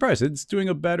kind of surprised. It's doing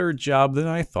a better job than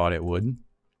I thought it would.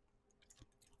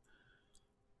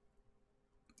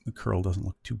 The curl doesn't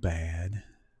look too bad.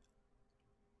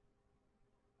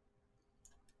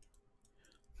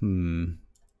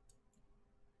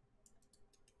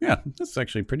 Yeah, that's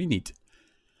actually pretty neat.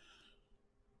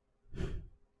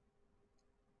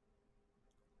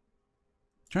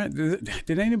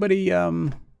 Did anybody, are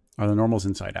the normals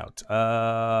inside out?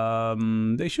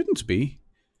 They shouldn't be.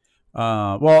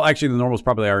 Well, actually, the normals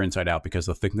probably are inside out because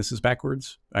the thickness is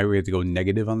backwards. We have to go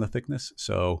negative on the thickness.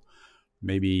 So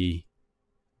maybe...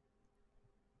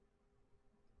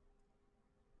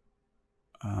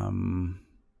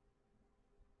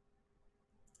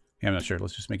 Yeah, I'm not sure.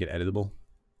 Let's just make it editable.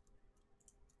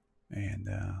 And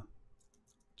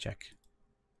check.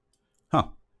 Huh.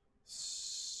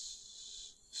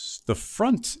 The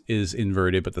front is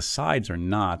inverted, but the sides are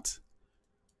not.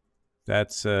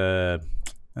 That's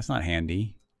not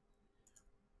handy.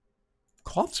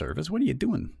 Cloth surface, what are you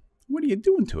doing? What are you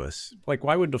doing to us? Like,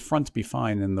 why would the front be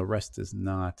fine and the rest is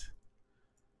not?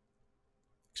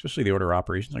 Especially the order of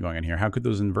operations are going on here. How could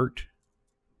those invert?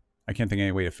 I can't think of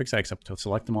any way to fix that except to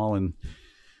select them all. And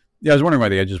yeah, I was wondering why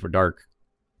the edges were dark.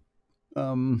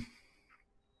 Yeah,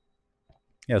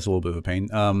 it's a little bit of a pain.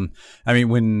 I mean,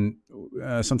 when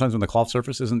sometimes when the cloth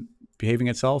surface isn't behaving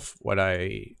itself, what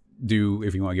I do,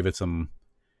 if you want to give it some,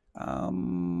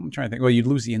 I'm trying to think. Well, you'd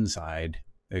lose the inside,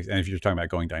 and if you're talking about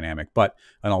going dynamic, but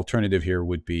an alternative here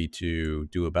would be to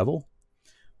do a bevel.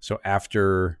 So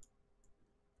after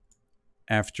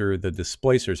the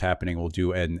displacer is happening, we'll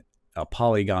do a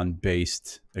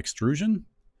polygon-based extrusion,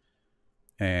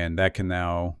 and that can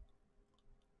now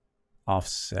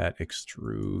offset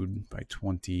extrude by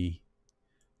 20.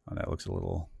 Oh, that looks a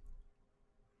little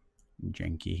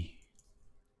janky.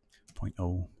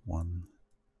 0.01.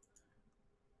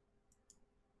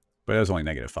 But it was only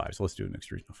 -5, so let's do an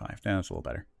extrusion of 5. That's a little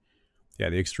better. Yeah,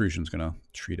 the extrusion is going to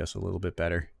treat us a little bit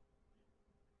better.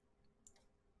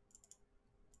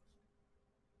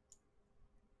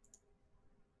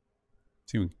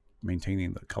 See,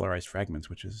 maintaining the colorized fragments,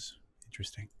 which is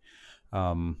interesting.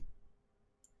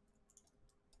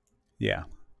 Yeah,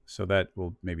 so that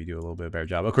will maybe do a little bit better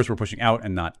job. Of course, we're pushing out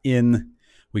and not in.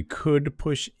 We could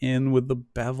push in with the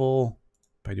bevel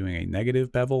by doing a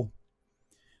negative bevel.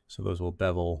 So those will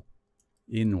bevel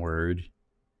inward.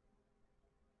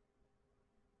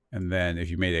 And then if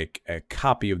you made a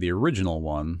copy of the original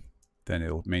one, then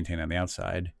it'll maintain on the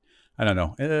outside. I don't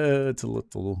know. It's a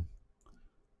little...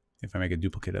 If I make a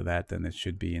duplicate of that, then it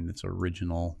should be in its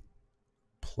original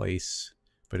place,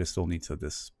 but it still needs a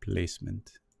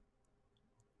displacement.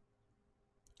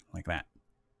 Like that.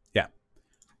 Yeah.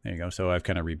 There you go. So I've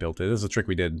kind of rebuilt it. This is a trick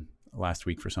we did last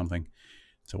week for something.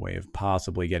 It's a way of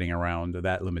possibly getting around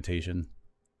that limitation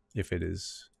if it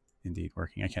is indeed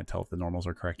working. I can't tell if the normals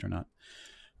are correct or not.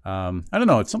 I don't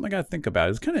know. It's something I got to think about.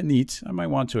 It's kind of neat. I might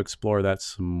want to explore that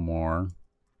some more.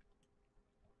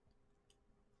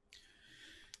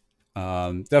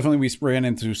 Definitely we ran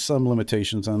into some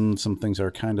limitations and some things that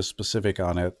are kind of specific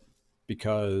on it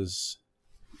because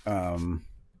the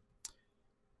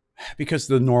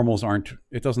normals aren't,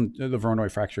 it doesn't, the Voronoi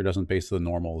fracture doesn't base the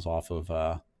normals off of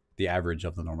the average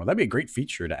of the normal. That'd be a great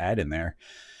feature to add in there.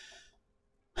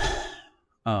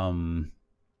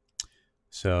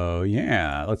 So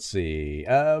yeah, let's see.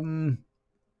 We're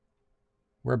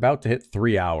about to hit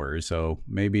 3 hours, so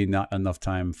maybe not enough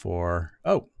time for,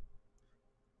 oh,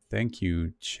 thank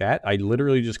you, chat. I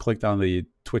literally just clicked on the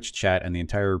Twitch chat and the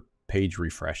entire page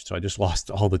refreshed, so I just lost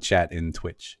all the chat in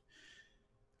Twitch.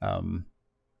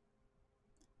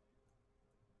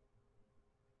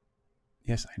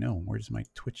 Yes, I know. Where's my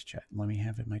Twitch chat? Let me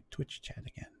have it my Twitch chat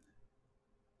again.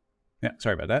 Yeah,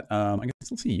 sorry about that. I can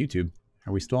still see YouTube.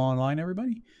 Are we still online,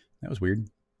 everybody? That was weird.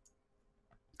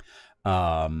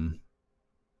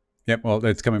 Yep, well,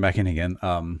 it's coming back in again.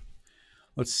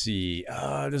 Let's see.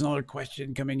 There's another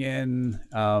question coming in.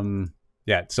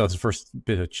 Yeah, so it's the first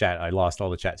bit of chat. I lost all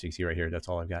the chat, so you can see right here. That's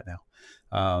all I've got now.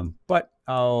 But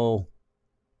I'll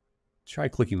try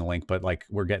clicking the link. But like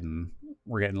we're getting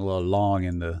a little long,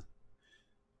 and the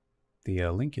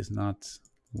link is not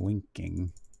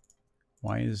linking.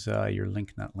 Why is your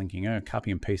link not linking? I'm gonna copy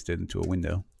and paste it into a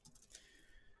window.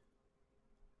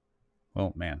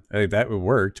 Oh man, that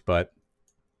worked, but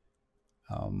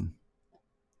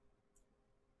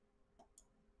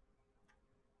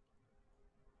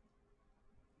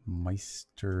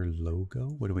Meister logo.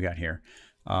 What do we got here?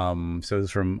 So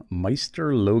it's from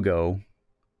Meister logo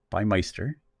by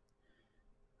Meister.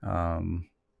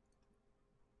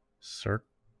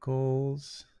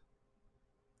 Circles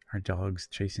are dogs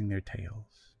chasing their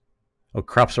tails. Oh,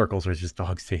 crop circles are just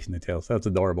dogs chasing their tails. That's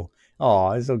adorable.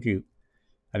 Oh, it's so cute.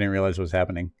 I didn't realize what was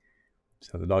happening.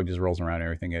 So the dog just rolls around.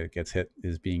 Everything that gets hit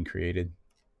is being created.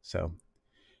 So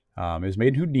it was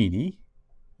made in Houdini.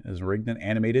 It was rigged and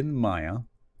animated in Maya.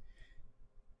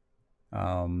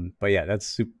 But yeah, that's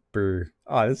super.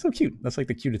 Oh, that's so cute. That's like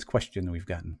the cutest question we've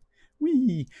gotten.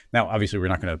 Whee! Now, obviously, we're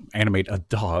not going to animate a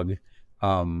dog.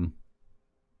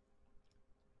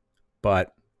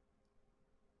 But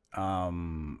I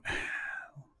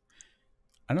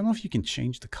don't know if you can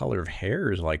change the color of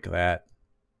hairs like that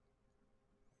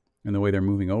and the way they're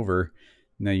moving over.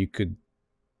 Now you can't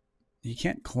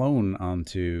clone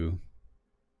onto.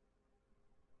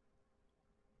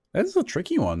 That's a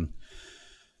tricky one.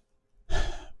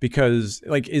 Because,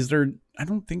 like, is there... I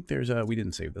don't think there's a... We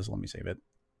didn't save this. Let me save it.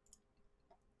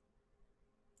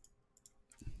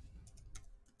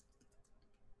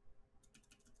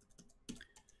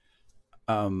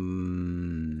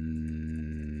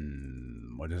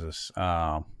 What is this?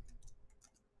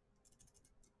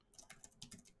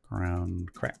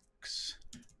 Ground cracks.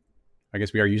 I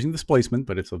guess we are using displacement,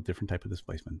 but it's a different type of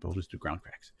displacement. We'll just do ground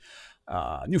cracks.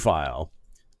 New file.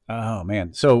 Oh,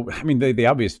 man. So, I mean, the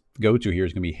obvious go-to here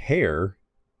is going to be hair.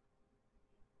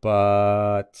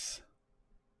 But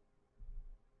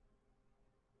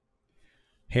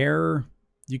hair,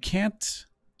 you can't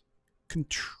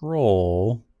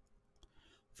control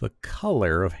the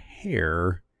color of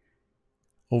hair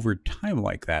over time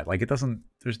like that. Like, it doesn't...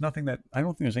 There's nothing that... I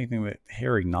don't think there's anything that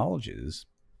hair acknowledges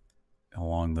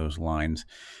along those lines.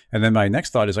 And then my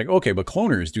next thought is like, okay, but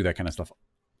cloners do that kind of stuff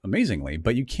amazingly,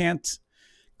 but you can't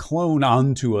clone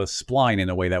onto a spline in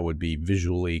a way that would be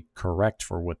visually correct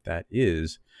for what that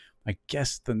is. I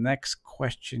guess the next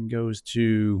question goes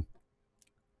to,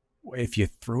 if you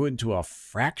throw it into a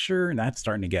fracture, and that's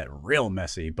starting to get real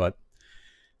messy, but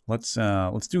let's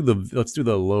do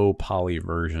the low poly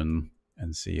version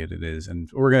and see what it is.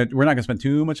 And we're not gonna spend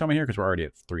too much time here because we're already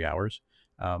at 3 hours.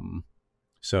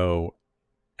 So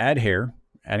add hair,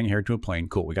 adding hair to a plane.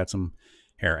 Cool, we got some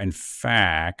hair. In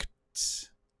fact,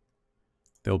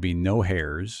 there'll be no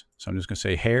hairs. So I'm just going to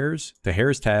say hairs. The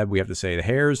hairs tab, we have to say the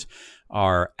hairs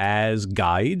are as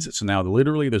guides. So now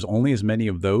literally there's only as many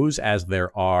of those as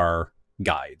there are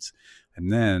guides.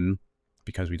 And then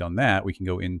because we've done that, we can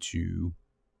go into...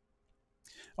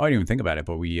 Oh, I didn't even think about it,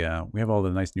 but we have all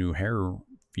the nice new hair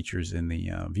features in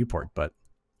the viewport, but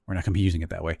we're not going to be using it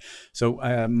that way. So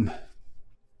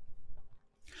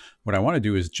what I want to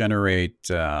do is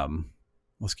generate...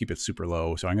 let's keep it super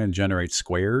low. So I'm going to generate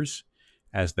squares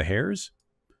as the hairs.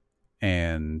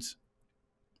 And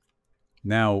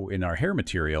now in our hair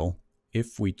material,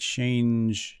 if we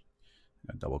change,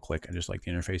 double click, I just like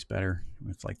the interface better.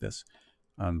 It's like this.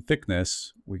 On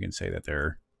thickness, we can say that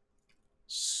they're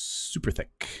super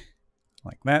thick,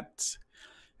 like that.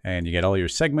 And you get all your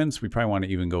segments. We probably want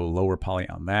to even go lower poly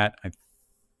on that. I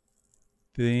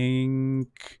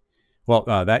think, well,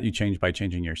 that you change by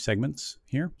changing your segments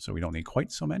here. So we don't need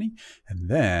quite so many. And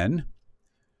then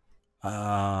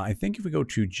I think if we go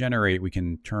to generate, we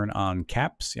can turn on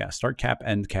caps. Yeah, start cap,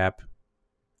 end cap,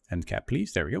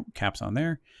 please. There we go. Caps on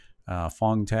there.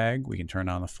 Fong tag, we can turn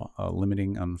on the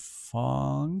limiting on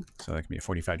Fong. So that can be a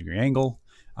 45-degree angle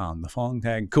on the Fong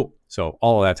tag. Cool. So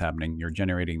all of that's happening. You're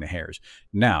generating the hairs.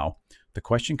 Now, the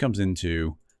question comes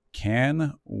into,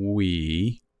 can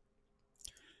we...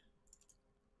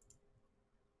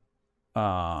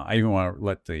 I even want to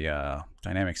let the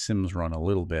dynamic sims run a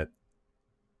little bit.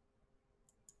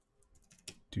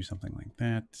 Do something like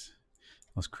that.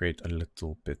 Let's create a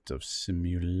little bit of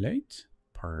simulate.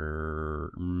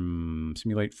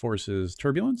 Simulate forces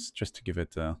turbulence, just to give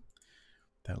it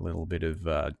that little bit of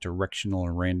directional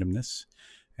randomness.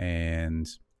 And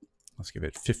let's give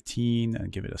it 15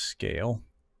 and give it a scale.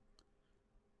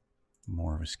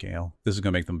 More of a scale. This is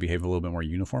going to make them behave a little bit more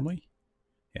uniformly.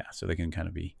 Yeah, so they can kind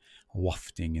of be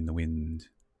wafting in the wind.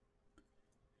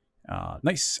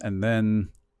 Nice. And then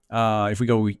if we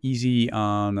go easy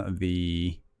on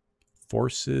the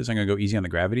forces, I'm going to go easy on the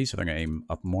gravity, so they're going to aim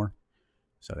up more.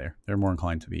 So they're more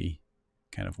inclined to be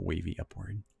kind of wavy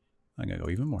upward. I'm going to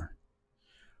go even more.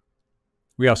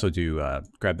 We also do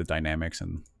grab the dynamics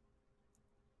and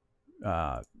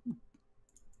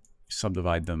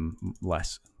subdivide them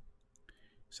less.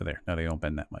 So now they don't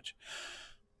bend that much.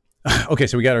 Okay,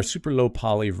 so we got our super low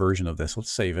poly version of this.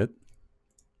 Let's save it.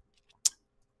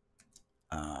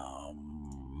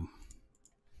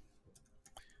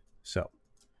 So.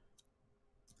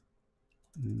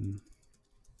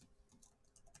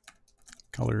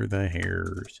 Color the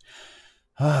hairs.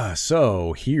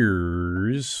 So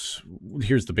here's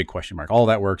the big question mark. All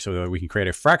that works so that we can create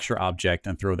a fracture object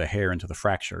and throw the hair into the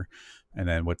fracture. And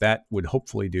then what that would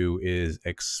hopefully do is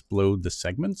explode the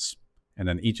segments. And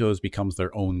then each of those becomes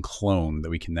their own clone that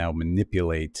we can now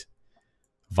manipulate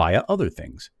via other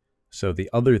things. So the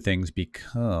other things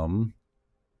become...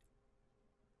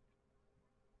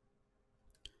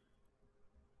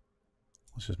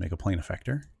 Let's just make a plane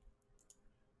effector.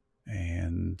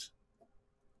 And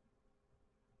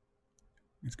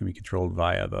it's going to be controlled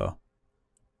via the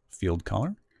field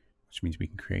color, which means we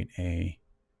can create a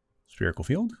spherical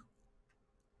field.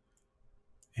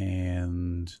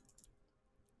 And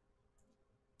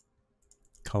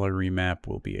color remap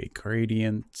will be a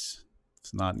gradient.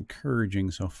 It's not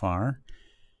encouraging so far.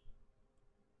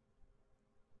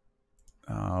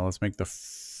 Let's make the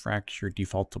fracture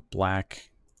default to black.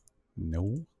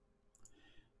 No.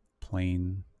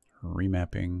 Plane,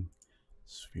 remapping,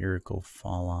 spherical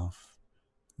fall off.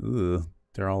 Ugh.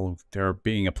 They're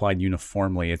being applied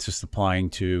uniformly. It's just applying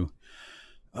to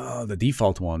the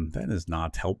default one. That is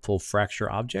not helpful.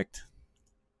 Fracture object.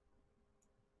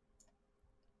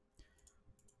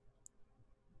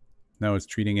 No, it's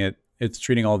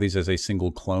treating all these as a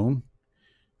single clone,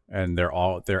 and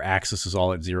their axis is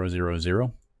all at 0, 0,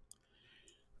 0.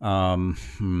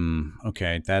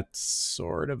 Okay, that's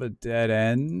sort of a dead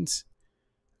end.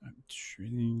 I'm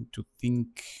trying to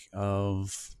think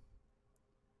of,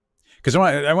 because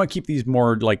I want to keep these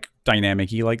more like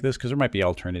dynamic-y like this, because there might be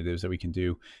alternatives that we can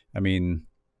do. I mean,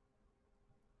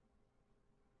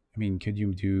 could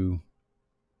you do?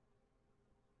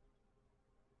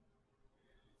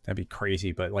 That'd be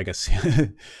crazy, but like a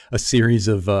series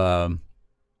of and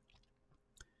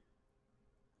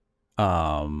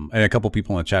a couple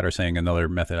people in the chat are saying another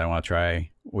method I want to try,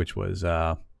 which was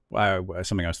something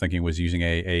I was thinking was using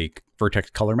a vertex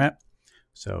color map.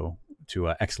 So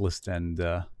to XList and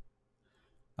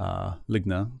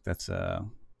Ligna, that's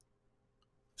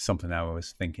something I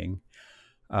was thinking.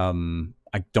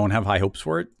 I don't have high hopes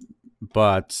for it,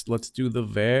 but let's do the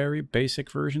very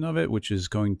basic version of it, which is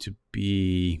going to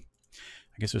be,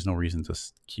 I guess there's no reason to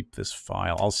keep this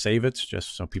file. I'll save it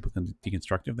just so people can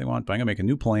deconstruct if they want, but I'm gonna make a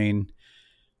new plane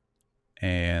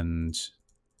and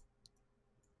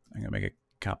I'm gonna make a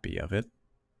copy of it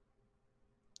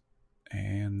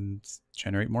and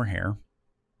generate more hair,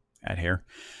 add hair.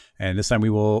 And this time we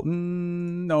will,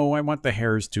 no, I want the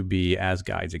hairs to be as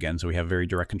guides again, so we have very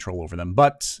direct control over them,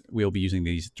 but we'll be using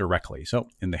these directly. So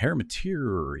in the hair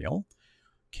material,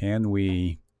 can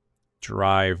we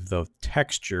drive the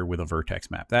texture with a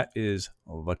vertex map? That is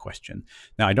the question.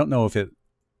 Now, I don't know if it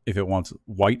wants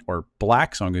white or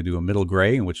black, so I'm going to do a middle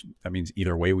gray, in which that means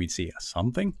either way we'd see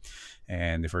something.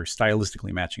 And if we're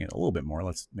stylistically matching it a little bit more,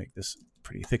 let's make this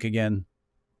pretty thick again.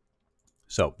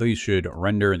 So these should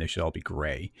render and they should all be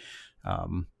gray.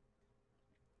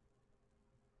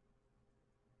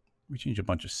 We changed a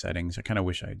bunch of settings. I kind of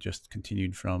wish I had just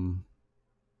continued from.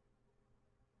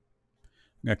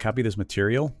 I'm going to copy this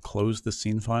material, close the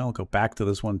scene file, go back to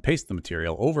this one, paste the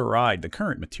material, override the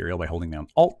current material by holding down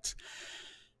Alt.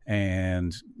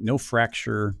 And no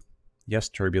fracture, yes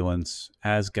turbulence,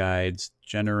 as guides,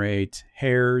 generate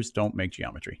hairs, don't make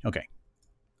geometry. Okay.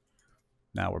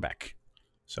 Now we're back.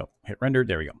 So hit render,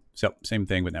 there we go. So same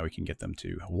thing, but now we can get them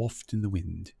to waft in the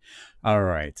wind. All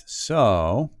right,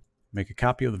 so make a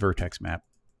copy of the vertex map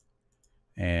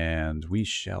and we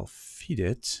shall feed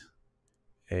it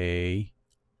a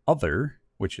other,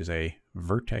 which is a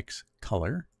vertex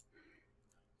color.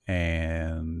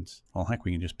 And well, heck,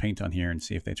 we can just paint on here and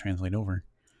see if they translate over.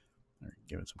 Or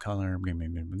give it some color, and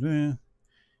a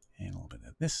little bit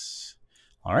of this.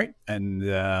 All right, and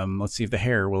let's see if the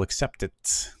hair will accept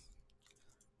it.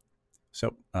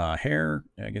 So hair,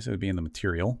 I guess it would be in the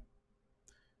material.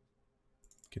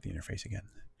 Get the interface again.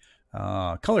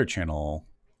 Color channel.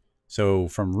 So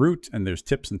from root, and there's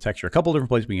tips and texture. A couple different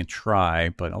places we can try,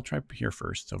 but I'll try here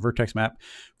first. So vertex map.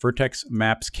 Vertex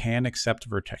maps can accept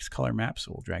vertex color maps.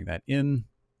 So we'll drag that in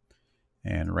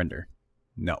and render.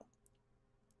 No.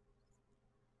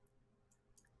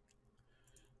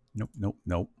 Nope, nope,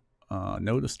 nope.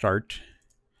 No to start.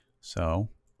 So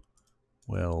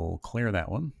we'll clear that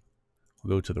one.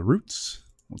 We'll go to the roots.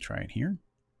 We'll try it here.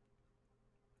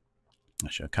 I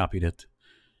should have copied it.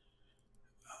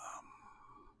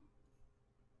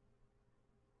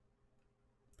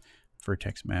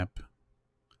 Vertex map.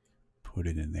 Put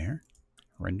it in there.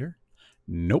 Render.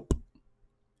 Nope.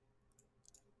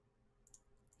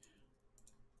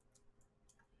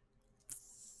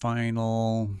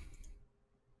 Final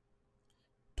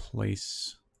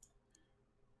place.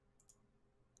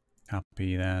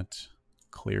 Copy that.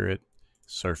 Clear it.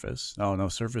 Surface. Oh, no,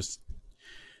 surface.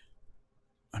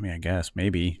 I mean, I guess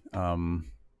maybe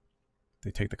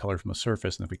they take the color from the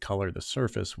surface, and if we color the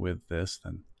surface with this,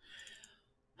 then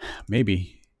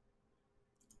maybe.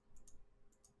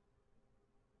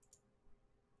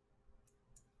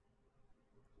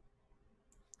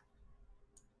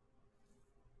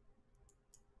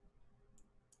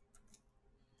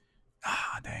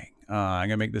 Dang. I'm going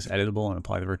to make this editable and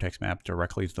apply the vertex map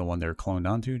directly to the one they're cloned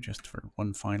onto, just for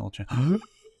one final check. Oh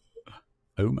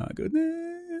my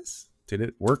goodness. Did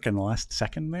it work in the last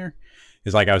second there?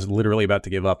 It's like I was literally about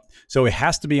to give up. So it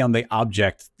has to be on the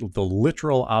object, the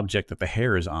literal object that the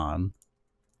hair is on.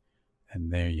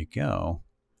 And there you go.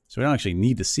 So we don't actually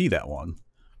need to see that one,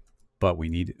 but we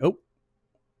need, oh,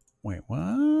 wait,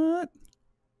 what?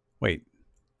 Wait,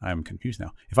 I'm confused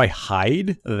now. If I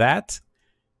hide that,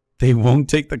 They won't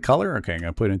take the color? Okay, I'm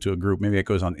going to put it into a group. Maybe it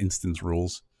goes on instance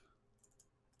rules.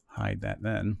 Hide that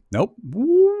then. Nope.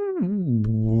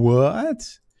 What?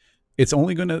 It's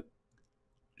only going to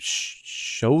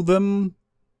show them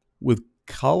with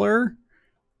color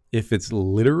if it's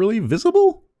literally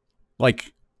visible?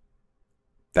 Like,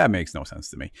 that makes no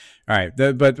sense to me. All right,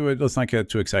 but let's not get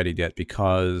too excited yet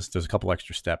because there's a couple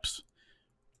extra steps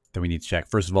that we need to check.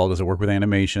 First of all, does it work with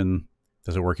animation?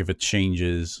 Does it work if it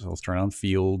changes? So let's turn on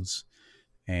fields,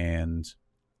 and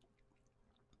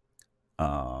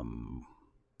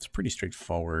it's pretty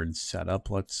straightforward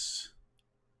setup. Let's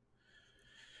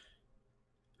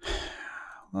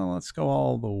go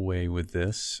all the way with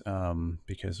this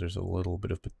because there's a little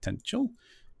bit of potential.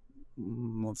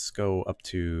 Let's go up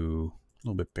to a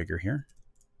little bit bigger here.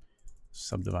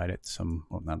 Subdivide it some,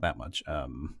 well, not that much.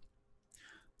 25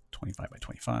 by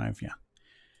 25, yeah.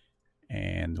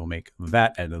 And we'll make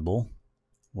that editable.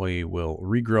 We will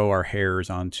regrow our hairs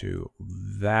onto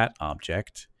that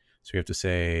object. So we have to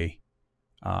say,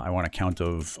 I want a count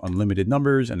of unlimited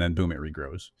numbers, and then boom, it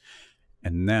regrows.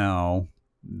 And now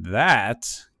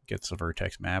that gets the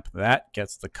vertex map. That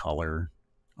gets the color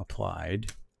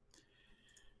applied.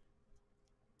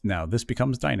 Now this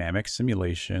becomes dynamic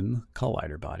simulation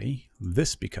collider body.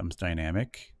 This becomes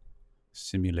dynamic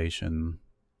simulation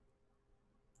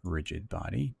rigid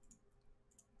body.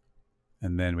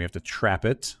 And then we have to trap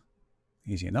it.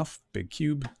 Easy enough. Big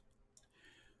cube.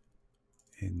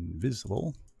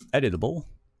 Invisible. Editable.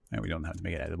 And we don't have to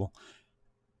make it editable.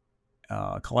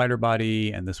 Collider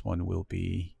body. And this one will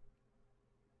be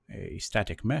a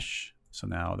static mesh. So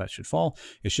now that should fall.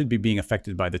 It should be being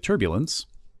affected by the turbulence.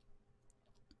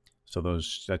 So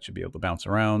that should be able to bounce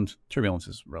around. Turbulence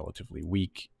is relatively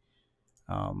weak.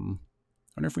 I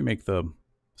wonder if we make the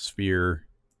sphere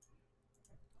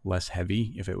less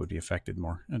heavy, if it would be affected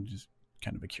more. Just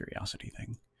kind of a curiosity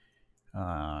thing.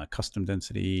 Custom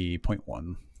density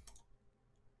 0.1.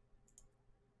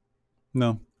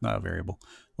 No, not a variable.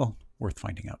 Well, worth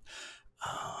finding out.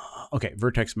 Okay,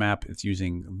 vertex map. It's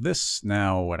using this.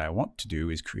 Now what I want to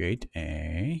do is create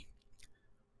a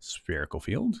spherical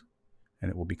field.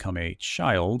 And it will become a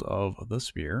child of the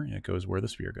sphere. It goes where the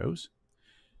sphere goes.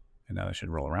 And now that should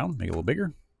roll around, make it a little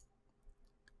bigger.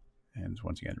 And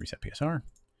once again, reset PSR.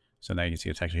 So now you can see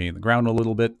it's actually hitting the ground a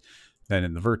little bit. Then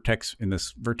in the vertex, in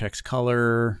this vertex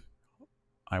color,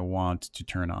 I want to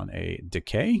turn on a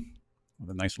decay with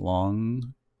a nice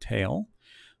long tail.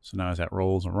 So now as that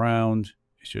rolls around,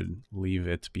 it should leave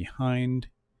it behind.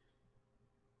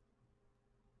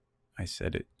 I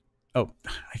said it. Oh,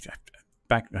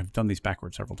 I've done these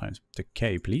backwards several times.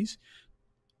 Decay, please.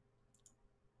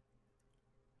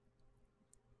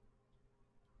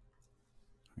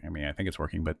 I mean, I think it's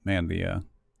working, but man,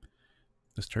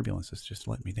 this turbulence has just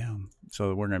let me down. So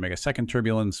we're going to make a second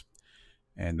turbulence,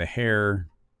 and the hair.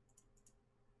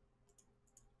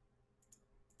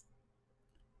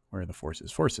 Where are the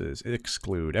forces? Forces,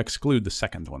 exclude. Exclude the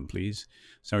second one, please.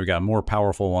 So we've got a more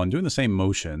powerful one doing the same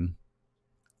motion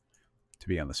to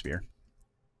be on the sphere.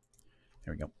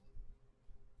 There we go.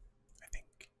 I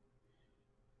think.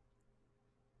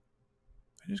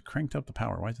 I just cranked up the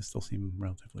power. Why does it still seem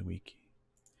relatively weak?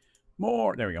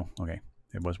 More. There we go. Okay.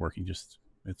 It was working. Just,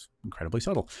 it's incredibly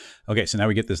subtle. Okay. So now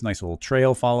we get this nice little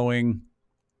trail following.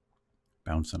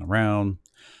 Bouncing around.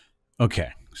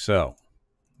 Okay. So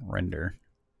render.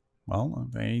 Well,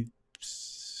 they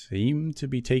seem to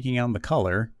be taking on the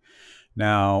color.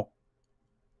 Now,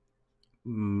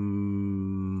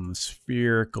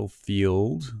 spherical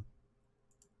field.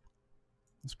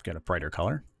 Let's get a brighter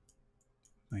color.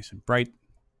 Nice and bright.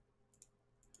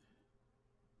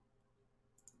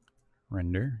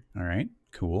 Render. All right,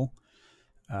 cool.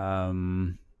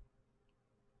 The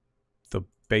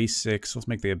basics, let's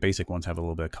make the basic ones have a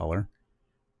little bit of color.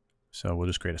 So we'll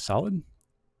just create a solid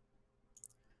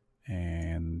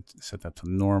and set that to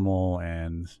normal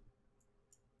and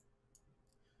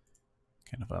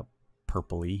kind of a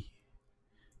purpley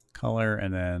color,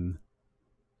 and then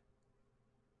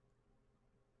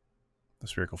the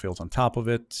spherical field's on top of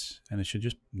it, and it should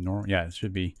just yeah, it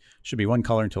should be one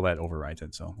color until that overrides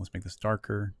it. So let's make this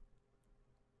darker.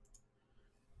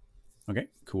 Okay,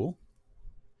 cool.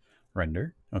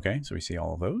 Render. Okay, so we see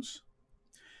all of those.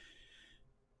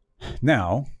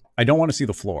 Now I don't want to see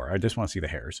the floor. I just want to see the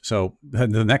hairs. So the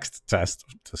next test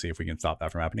to see if we can stop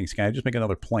that from happening is, can I just make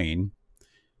another plane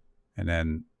and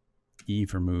then E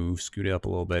for move, scoot it up a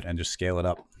little bit, and just scale it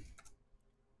up.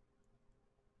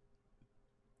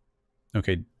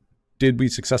 Okay, did we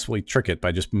successfully trick it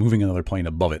by just moving another plane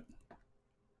above it?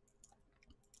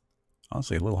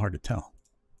 Honestly, a little hard to tell.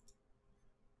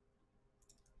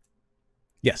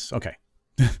 Yes, okay.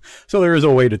 So there is a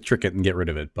way to trick it and get rid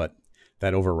of it, but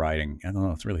that overriding, I don't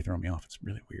know, it's really throwing me off. It's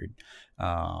really weird.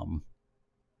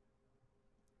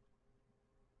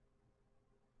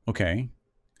 Okay.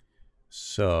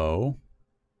 So,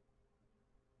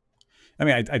 I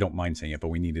mean, I don't mind saying it, but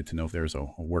we needed to know if there's a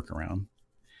workaround.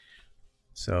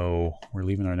 So we're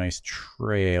leaving our nice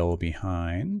trail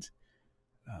behind.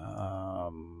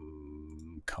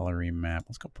 Coloring map.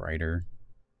 Let's go brighter.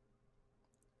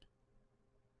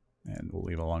 And we'll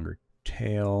leave a longer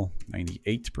tail,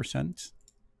 98%.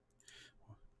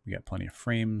 We got plenty of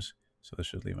frames, so this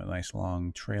should leave a nice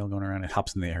long trail going around. It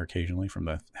hops in the air occasionally from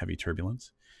the heavy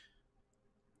turbulence.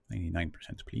 99%,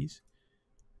 please.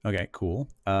 Okay, cool.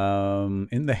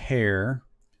 In the hair,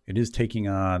 it is taking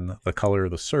on the color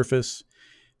of the surface.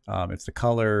 It's the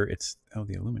color. It's, oh,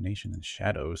 the illumination and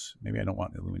shadows. Maybe I don't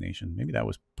want illumination. Maybe that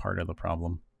was part of the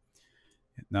problem.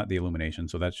 Not the illumination,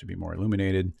 so that should be more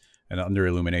illuminated. And under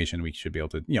illumination, we should be able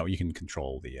to, you know, you can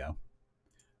control the...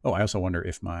 Oh, I also wonder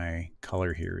if my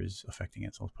color here is affecting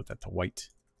it. So let's put that to white.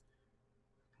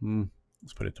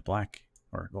 Let's put it to black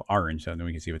or orange, so then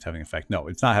we can see if it's having an effect. No,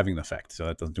 it's not having an effect, so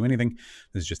that doesn't do anything.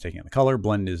 This is just taking the color.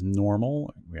 Blend is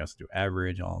normal. We also do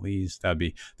average, all these. That'd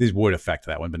be, these would affect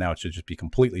that one, but now it should just be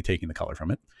completely taking the color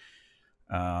from it.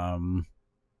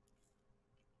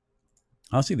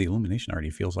 Honestly, the illumination already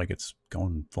feels like it's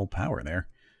going full power there.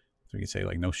 So we can say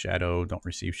like no shadow, don't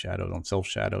receive shadow, don't self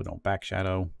shadow, don't back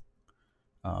shadow.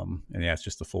 And yeah, it's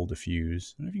just the full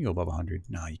diffuse. I don't know if you can go above 100.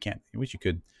 No, you can't. I wish you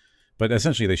could. But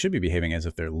essentially, they should be behaving as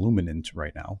if they're luminant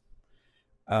right now.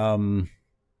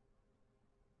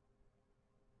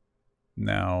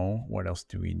 Now, what else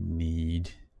do we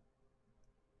need?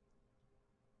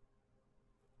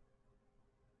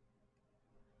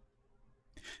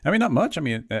 I mean, not much. I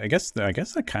mean, I guess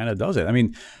that kind of does it. I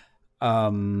mean,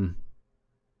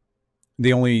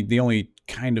 the only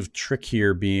kind of trick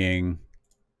here being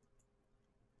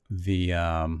the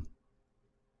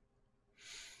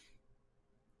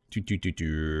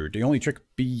the only trick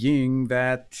being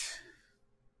that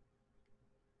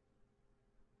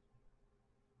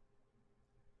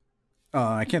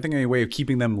I can't think of any way of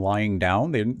keeping them lying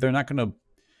down. They're not going to.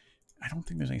 I don't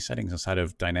think there's any settings inside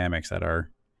of dynamics that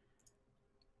are.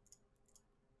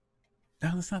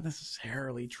 No, that's not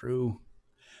necessarily true.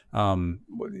 One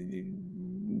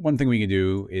thing we can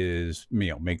do is, you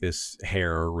know, make this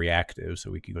hair reactive.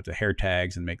 So we can go to hair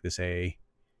tags and make this a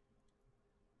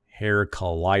hair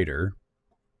collider.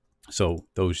 So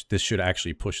this should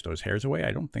actually push those hairs away.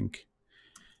 I don't think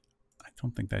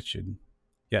that should.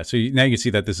 Yeah. So now you can see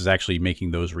that this is actually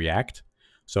making those react.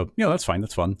 So, you know, that's fine.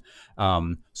 That's fun.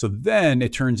 So then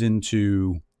it turns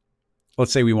into,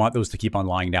 let's say we want those to keep on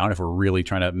lying down if we're really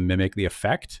trying to mimic the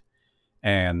effect.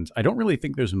 And I don't really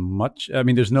think there's much. I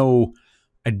mean,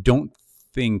 I don't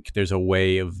think there's a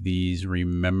way of these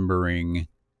remembering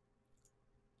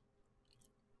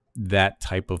that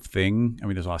type of thing. I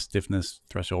mean, there's a lot of stiffness,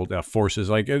 threshold, forces.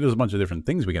 Like, there's a bunch of different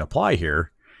things we can apply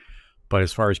here. But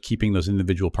as far as keeping those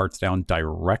individual parts down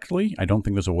directly, I don't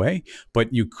think there's a way.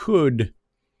 But you could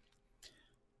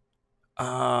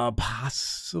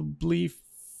possibly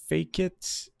fake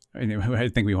it. I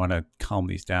think we want to calm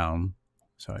these down.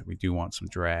 So we do want some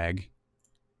drag.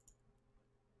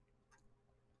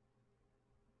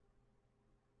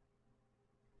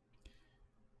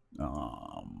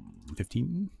 Um,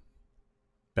 15.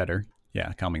 Better.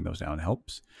 Yeah, calming those down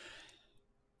helps.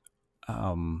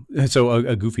 So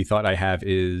a goofy thought I have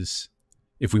is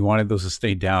if we wanted those to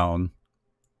stay down,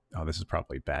 oh, this is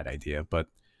probably a bad idea, but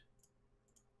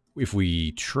if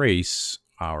we trace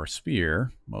our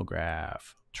sphere,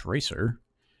 MoGraph tracer,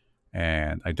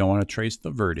 and I don't want to trace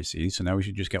the vertices, so now we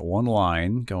should just get one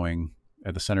line going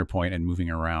at the center point and moving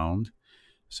around.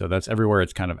 So that's everywhere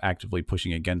it's kind of actively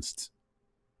pushing against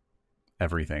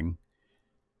everything.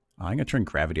 I'm going to turn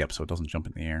gravity up so it doesn't jump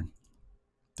in the air.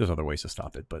 There's other ways to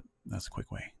stop it, but that's a quick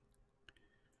way.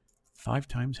 5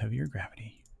 times heavier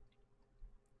gravity.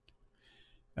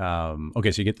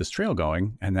 Okay, so you get this trail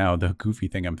going, and now the goofy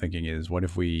thing I'm thinking is, what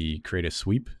if we create a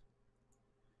sweep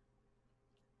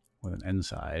with an end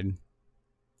side?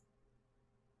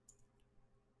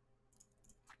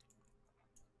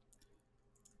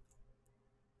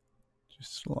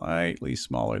 Just slightly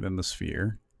smaller than the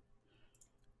sphere.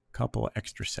 Couple of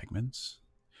extra segments.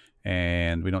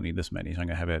 And we don't need this many, so I'm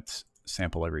going to have it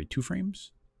sample every 2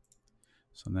 frames.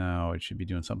 So now it should be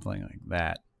doing something like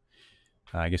that.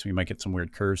 I guess we might get some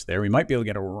weird curves there. We might be able to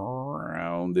get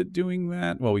around it doing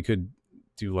that. Well, we could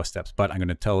do less steps, but I'm going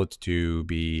to tell it to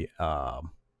be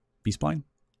B-spline.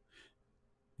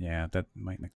 Yeah, that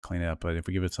might clean it up, but if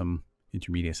we give it some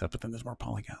intermediate stuff, but then there's more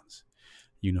polygons.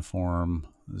 Uniform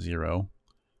 0.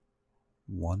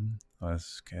 1. Oh,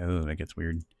 that gets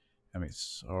weird. I mean, it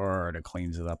sort of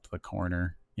cleans it up the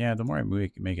corner. Yeah, the more I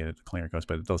make it, the cleaner it goes.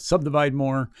 But it'll subdivide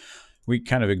more. We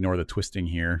kind of ignore the twisting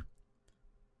here.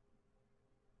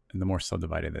 And the more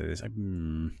subdivided it is,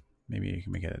 maybe you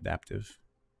can make it adaptive.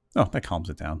 Oh, that calms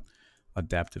it down.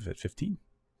 Adaptive at 15.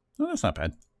 Oh, that's not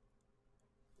bad.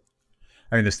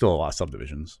 I mean, there's still a lot of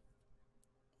subdivisions.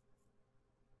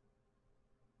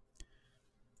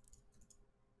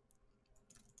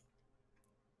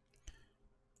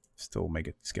 Still make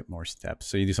it skip more steps.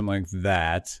 So you do something like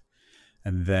that.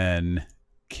 And then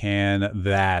can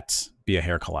that be a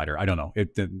hair collider? I don't know.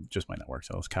 It just might not work.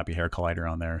 So let's copy hair collider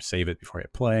on there. Save it before I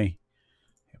hit play.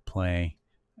 Hit play.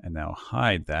 And now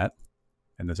hide that.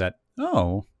 And does that...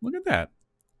 Oh, look at that.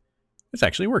 It's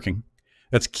actually working.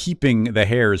 That's keeping the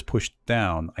hairs pushed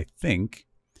down, I think.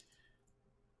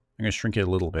 I'm going to shrink it a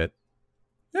little bit.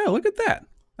 Yeah, look at that.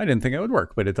 I didn't think it would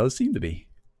work, but it does seem to be.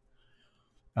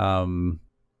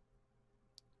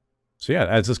 So yeah,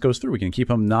 as this goes through, we can keep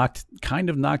them kind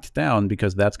of knocked down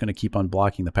because that's going to keep on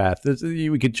blocking the path.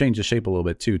 We could change the shape a little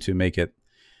bit too to make it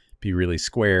be really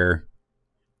square,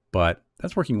 but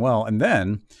that's working well. And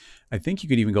then I think you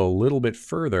could even go a little bit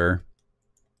further.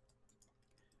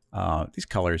 These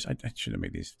colors, I should have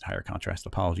made these higher contrast.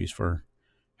 Apologies for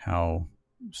how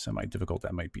semi-difficult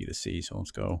that might be to see. So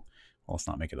let's go, well, let's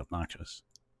not make it obnoxious.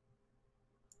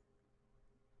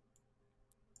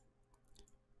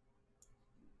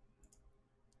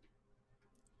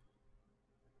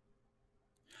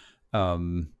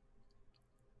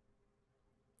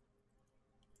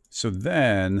 So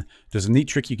then there's a neat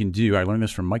trick you can do. I learned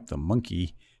this from Mike the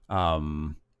Monkey.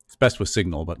 It's best with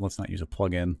Signal, but let's not use a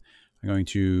plugin. I'm going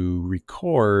to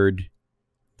record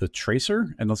the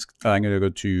tracer, and I'm going to go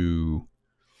to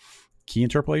key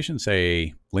interpolation,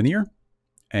 say linear,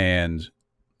 and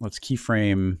let's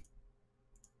keyframe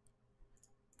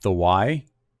the Y.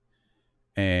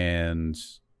 And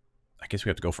I guess we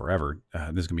have to go forever.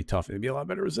 This is going to be tough. It'd be a lot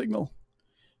better with Signal.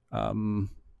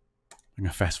 I'm going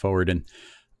to fast forward, and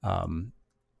what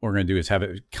we're going to do is have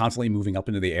it constantly moving up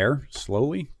into the air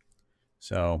slowly.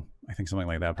 So I think something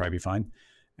like that would probably be fine.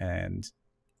 And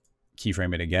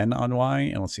keyframe it again on Y,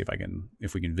 and let's see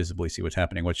if we can visibly see what's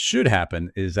happening. What should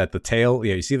happen is that the tail,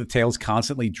 yeah, you see the tail's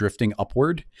constantly drifting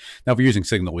upward. Now, if you're using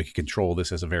Signal, we can control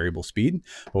this as a variable speed.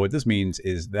 But what this means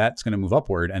is that's going to move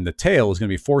upward, and the tail is going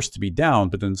to be forced to be down,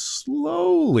 but then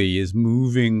slowly is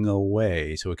moving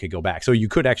away, so it could go back. So you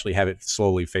could actually have it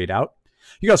slowly fade out.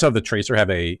 You can also have the tracer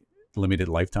have a limited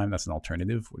lifetime. That's an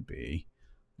alternative. Would be,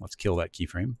 let's kill that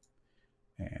keyframe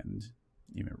and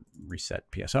even reset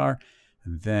PSR.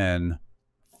 And then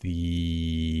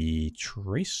the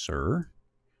tracer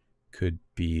could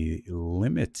be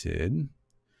limited,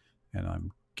 and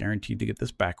I'm guaranteed to get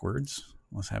this backwards.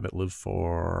 Let's have it live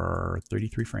for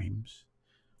 33 frames.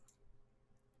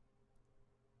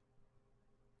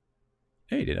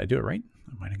 Hey, did I do it right?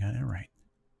 I might have gotten it right.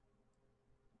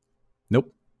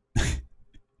 Nope.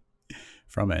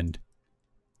 From end.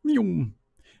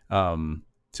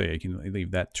 So yeah, you can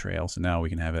leave that trail. So now we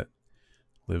can have it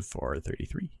live for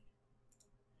 33.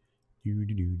 So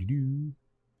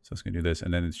it's going to do this,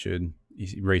 and then it should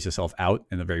erase itself out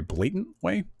in a very blatant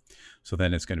way. So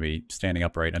then it's going to be standing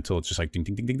upright until it's just like ding,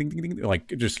 ding, ding, ding, ding, ding, ding, like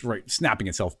just right snapping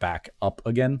itself back up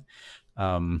again.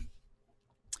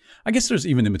 I guess there's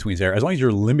even in betweens there. As long as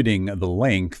you're limiting the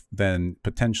length, then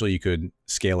potentially you could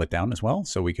scale it down as well.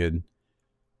 So we could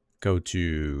go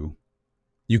to,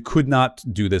 you could not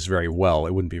do this very well.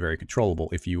 It wouldn't be very controllable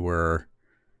if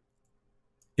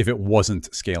it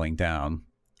wasn't scaling down,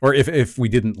 or if we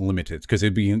didn't limit it, because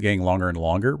it'd be getting longer and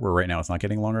longer, where right now it's not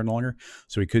getting longer and longer.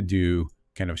 So we could do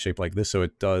kind of a shape like this. So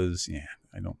it does, yeah,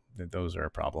 those are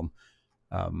a problem.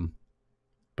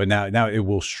 But now it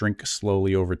will shrink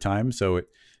slowly over time. So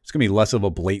it's going to be less of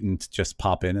a blatant just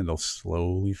pop in and they'll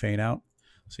slowly fade out.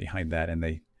 So you hide that, and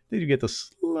they do get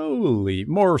the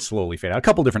more slowly fade out. A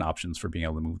couple different options for being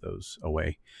able to move those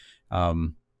away.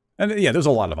 And yeah, there's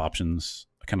a lot of options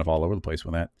kind of all over the place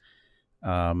with that.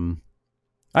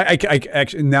 I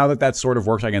actually, now that sort of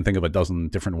works, I can think of a dozen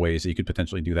different ways that you could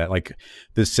potentially do that. Like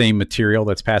the same material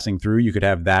that's passing through, you could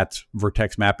have that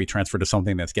vertex map be transferred to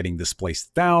something that's getting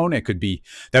displaced down. It could be,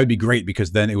 that would be great,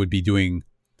 because then it would be doing,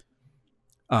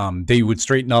 they would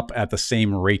straighten up at the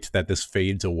same rate that this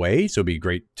fades away. So it'd be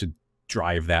great to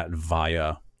drive that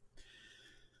via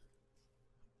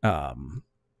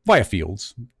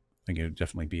fields. I think it would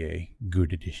definitely be a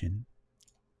good addition.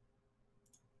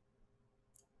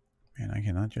 Man, I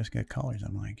cannot just get colors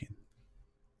I'm liking.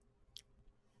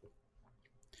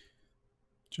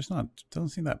 Just not, doesn't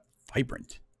seem that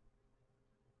vibrant.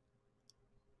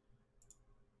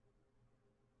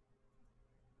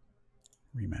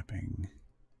 mapping.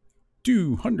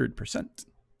 200%.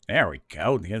 There we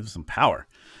go. Give us some power.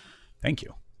 Thank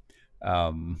you.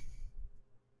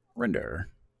 Render.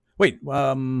 Wait,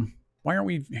 why aren't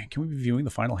we... Can we be viewing the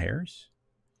final hairs?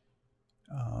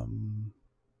 How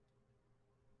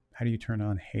do you turn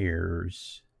on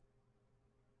hairs?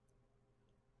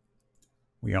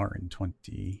 We are in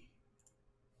 20.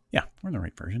 Yeah, we're in the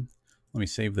right version. Let me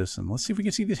save this and let's see if we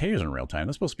can see these hairs in real time.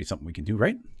 That's supposed to be something we can do,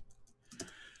 right?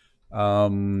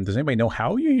 Does anybody know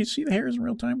how you see the hairs in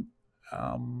real time?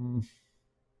 High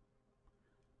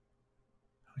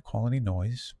quality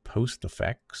noise, post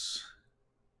effects,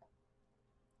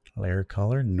 layer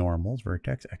color, normals,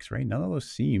 vertex, x-ray. None of those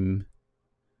seem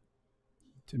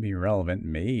to be relevant.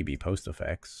 Maybe post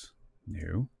effects.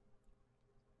 No.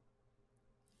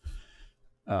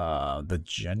 The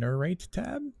generate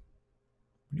tab?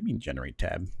 What do you mean generate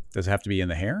tab? Does it have to be in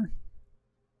the hair?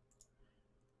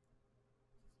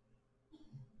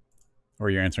 Or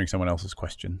you're answering someone else's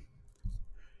question?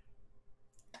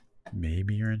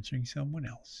 Maybe you're answering someone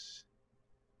else.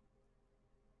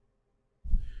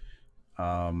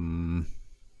 It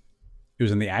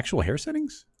was in the actual hair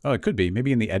settings? Oh, it could be.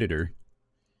 Maybe in the editor.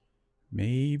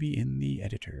 Maybe in the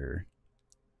editor.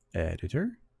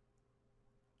 Editor?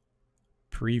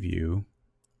 Preview.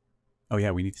 Oh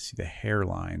yeah, we need to see the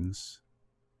hairlines.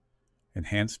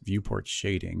 Enhanced viewport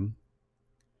shading.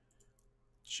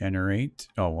 Generate.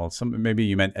 Oh, well, maybe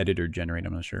you meant editor generate.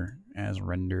 I'm not sure. As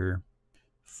render.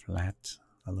 Flat.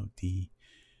 LOD.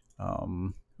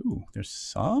 Ooh, there's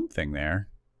something there.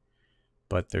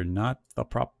 But they're not the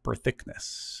proper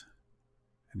thickness.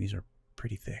 And these are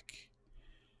pretty thick.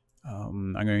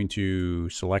 I'm going to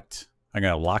select. I'm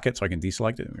going to lock it so I can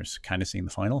deselect it. We're just kind of seeing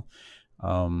the final.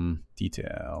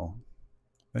 Detail.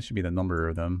 That should be the number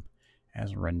of them.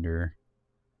 As render.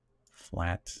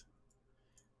 Flat.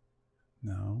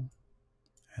 No.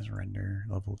 As render.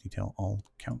 Level detail. All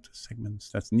count segments.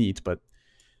 That's neat, but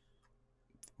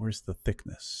where's the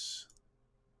thickness?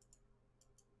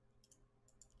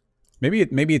 Maybe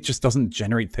it just doesn't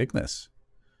generate thickness.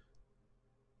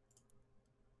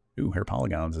 Ooh, hair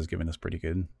polygons is giving us pretty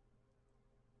good.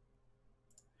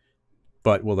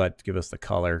 But will that give us the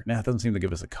color? Nah, it doesn't seem to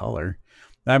give us a color.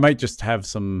 I might just have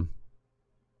some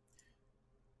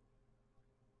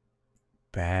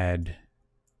bad.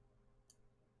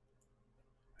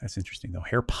 That's interesting though.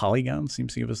 Hair polygon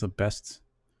seems to give us the best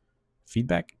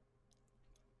feedback.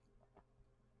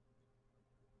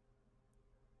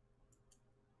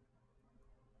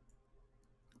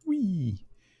 Whee.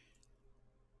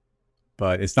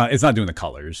 But it's not doing the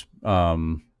colors. But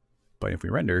if we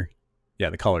render, yeah,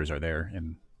 the colors are there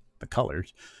in the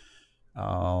colors.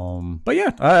 But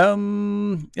yeah,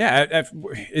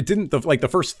 it didn't, like the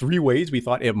first 3 ways we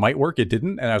thought it might work, it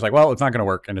didn't. And I was like, well, it's not going to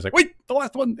work. And it's like, wait, the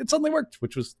last one, it suddenly worked,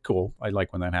 which was cool. I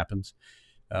like when that happens.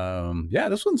 Yeah,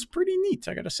 this one's pretty neat.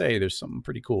 I got to say, there's something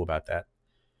pretty cool about that.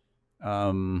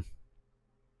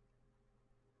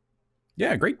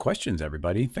 Yeah, great questions,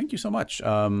 everybody. Thank you so much.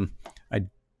 There's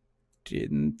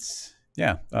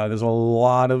a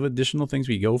lot of additional things.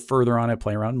 We go further on it,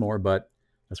 play around more, but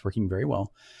that's working very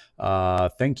well.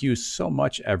 Thank you so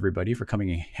much, everybody, for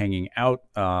coming and hanging out.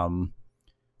 I'm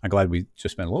glad we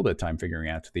just spent a little bit of time figuring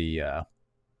out the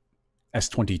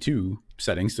S22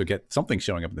 settings to get something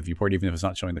showing up in the viewport, even if it's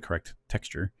not showing the correct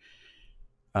texture.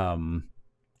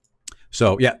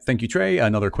 So yeah, thank you, Trey.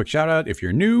 Another quick shout out. If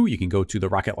you're new, you can go to the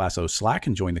Rocket Lasso Slack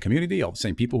and join the community. All the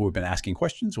same people who have been asking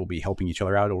questions will be helping each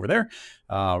other out over there.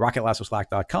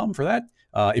 RocketLassoSlack.com for that.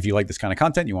 If you like this kind of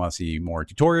content, you want to see more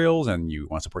tutorials and you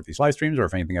want to support these live streams, or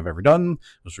if anything I've ever done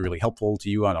was really helpful to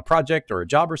you on a project or a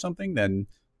job or something, then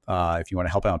if you want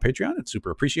to help out on Patreon, it's super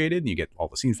appreciated. And you get all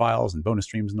the scene files and bonus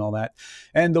streams and all that.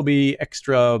 And there'll be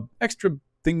extra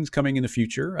things coming in the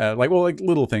future. Like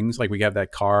little things, like we have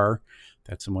that car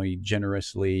that somebody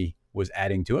generously was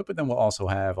adding to it, but then we'll also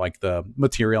have like the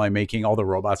material I'm making, all the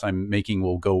robots I'm making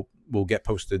will get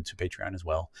posted to Patreon as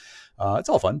well. It's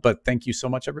all fun, but thank you so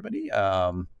much, everybody.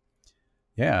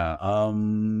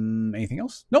 Anything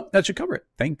else? Nope, that should cover it.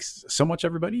 Thanks so much,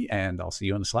 everybody, and I'll see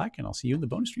you on the Slack, and I'll see you in the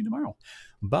bonus stream tomorrow.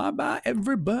 Bye bye,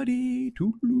 everybody.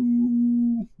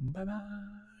 Toodaloo. Bye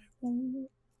bye.